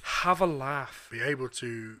 Yeah. Have a laugh. Be able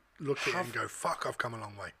to look at it and go, fuck, I've come a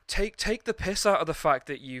long way. Take the piss out of the fact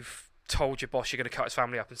that you've told your boss you're going to cut his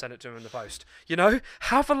family up and send it to him in the post. You know?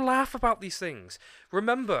 Have a laugh about these things.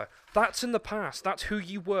 Remember, that's in the past. That's who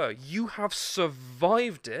you were. You have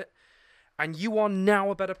survived it, and you are now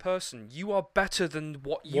a better person. You are better than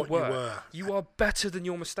what you were. You are better than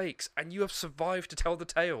your mistakes, and you have survived to tell the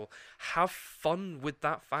tale. Have fun with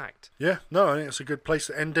that fact. Yeah, no, I think it's a good place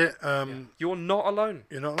to end it. You're not alone.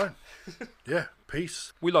 You're not alone. Yeah,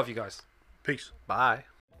 peace. We love you guys. Peace. Bye.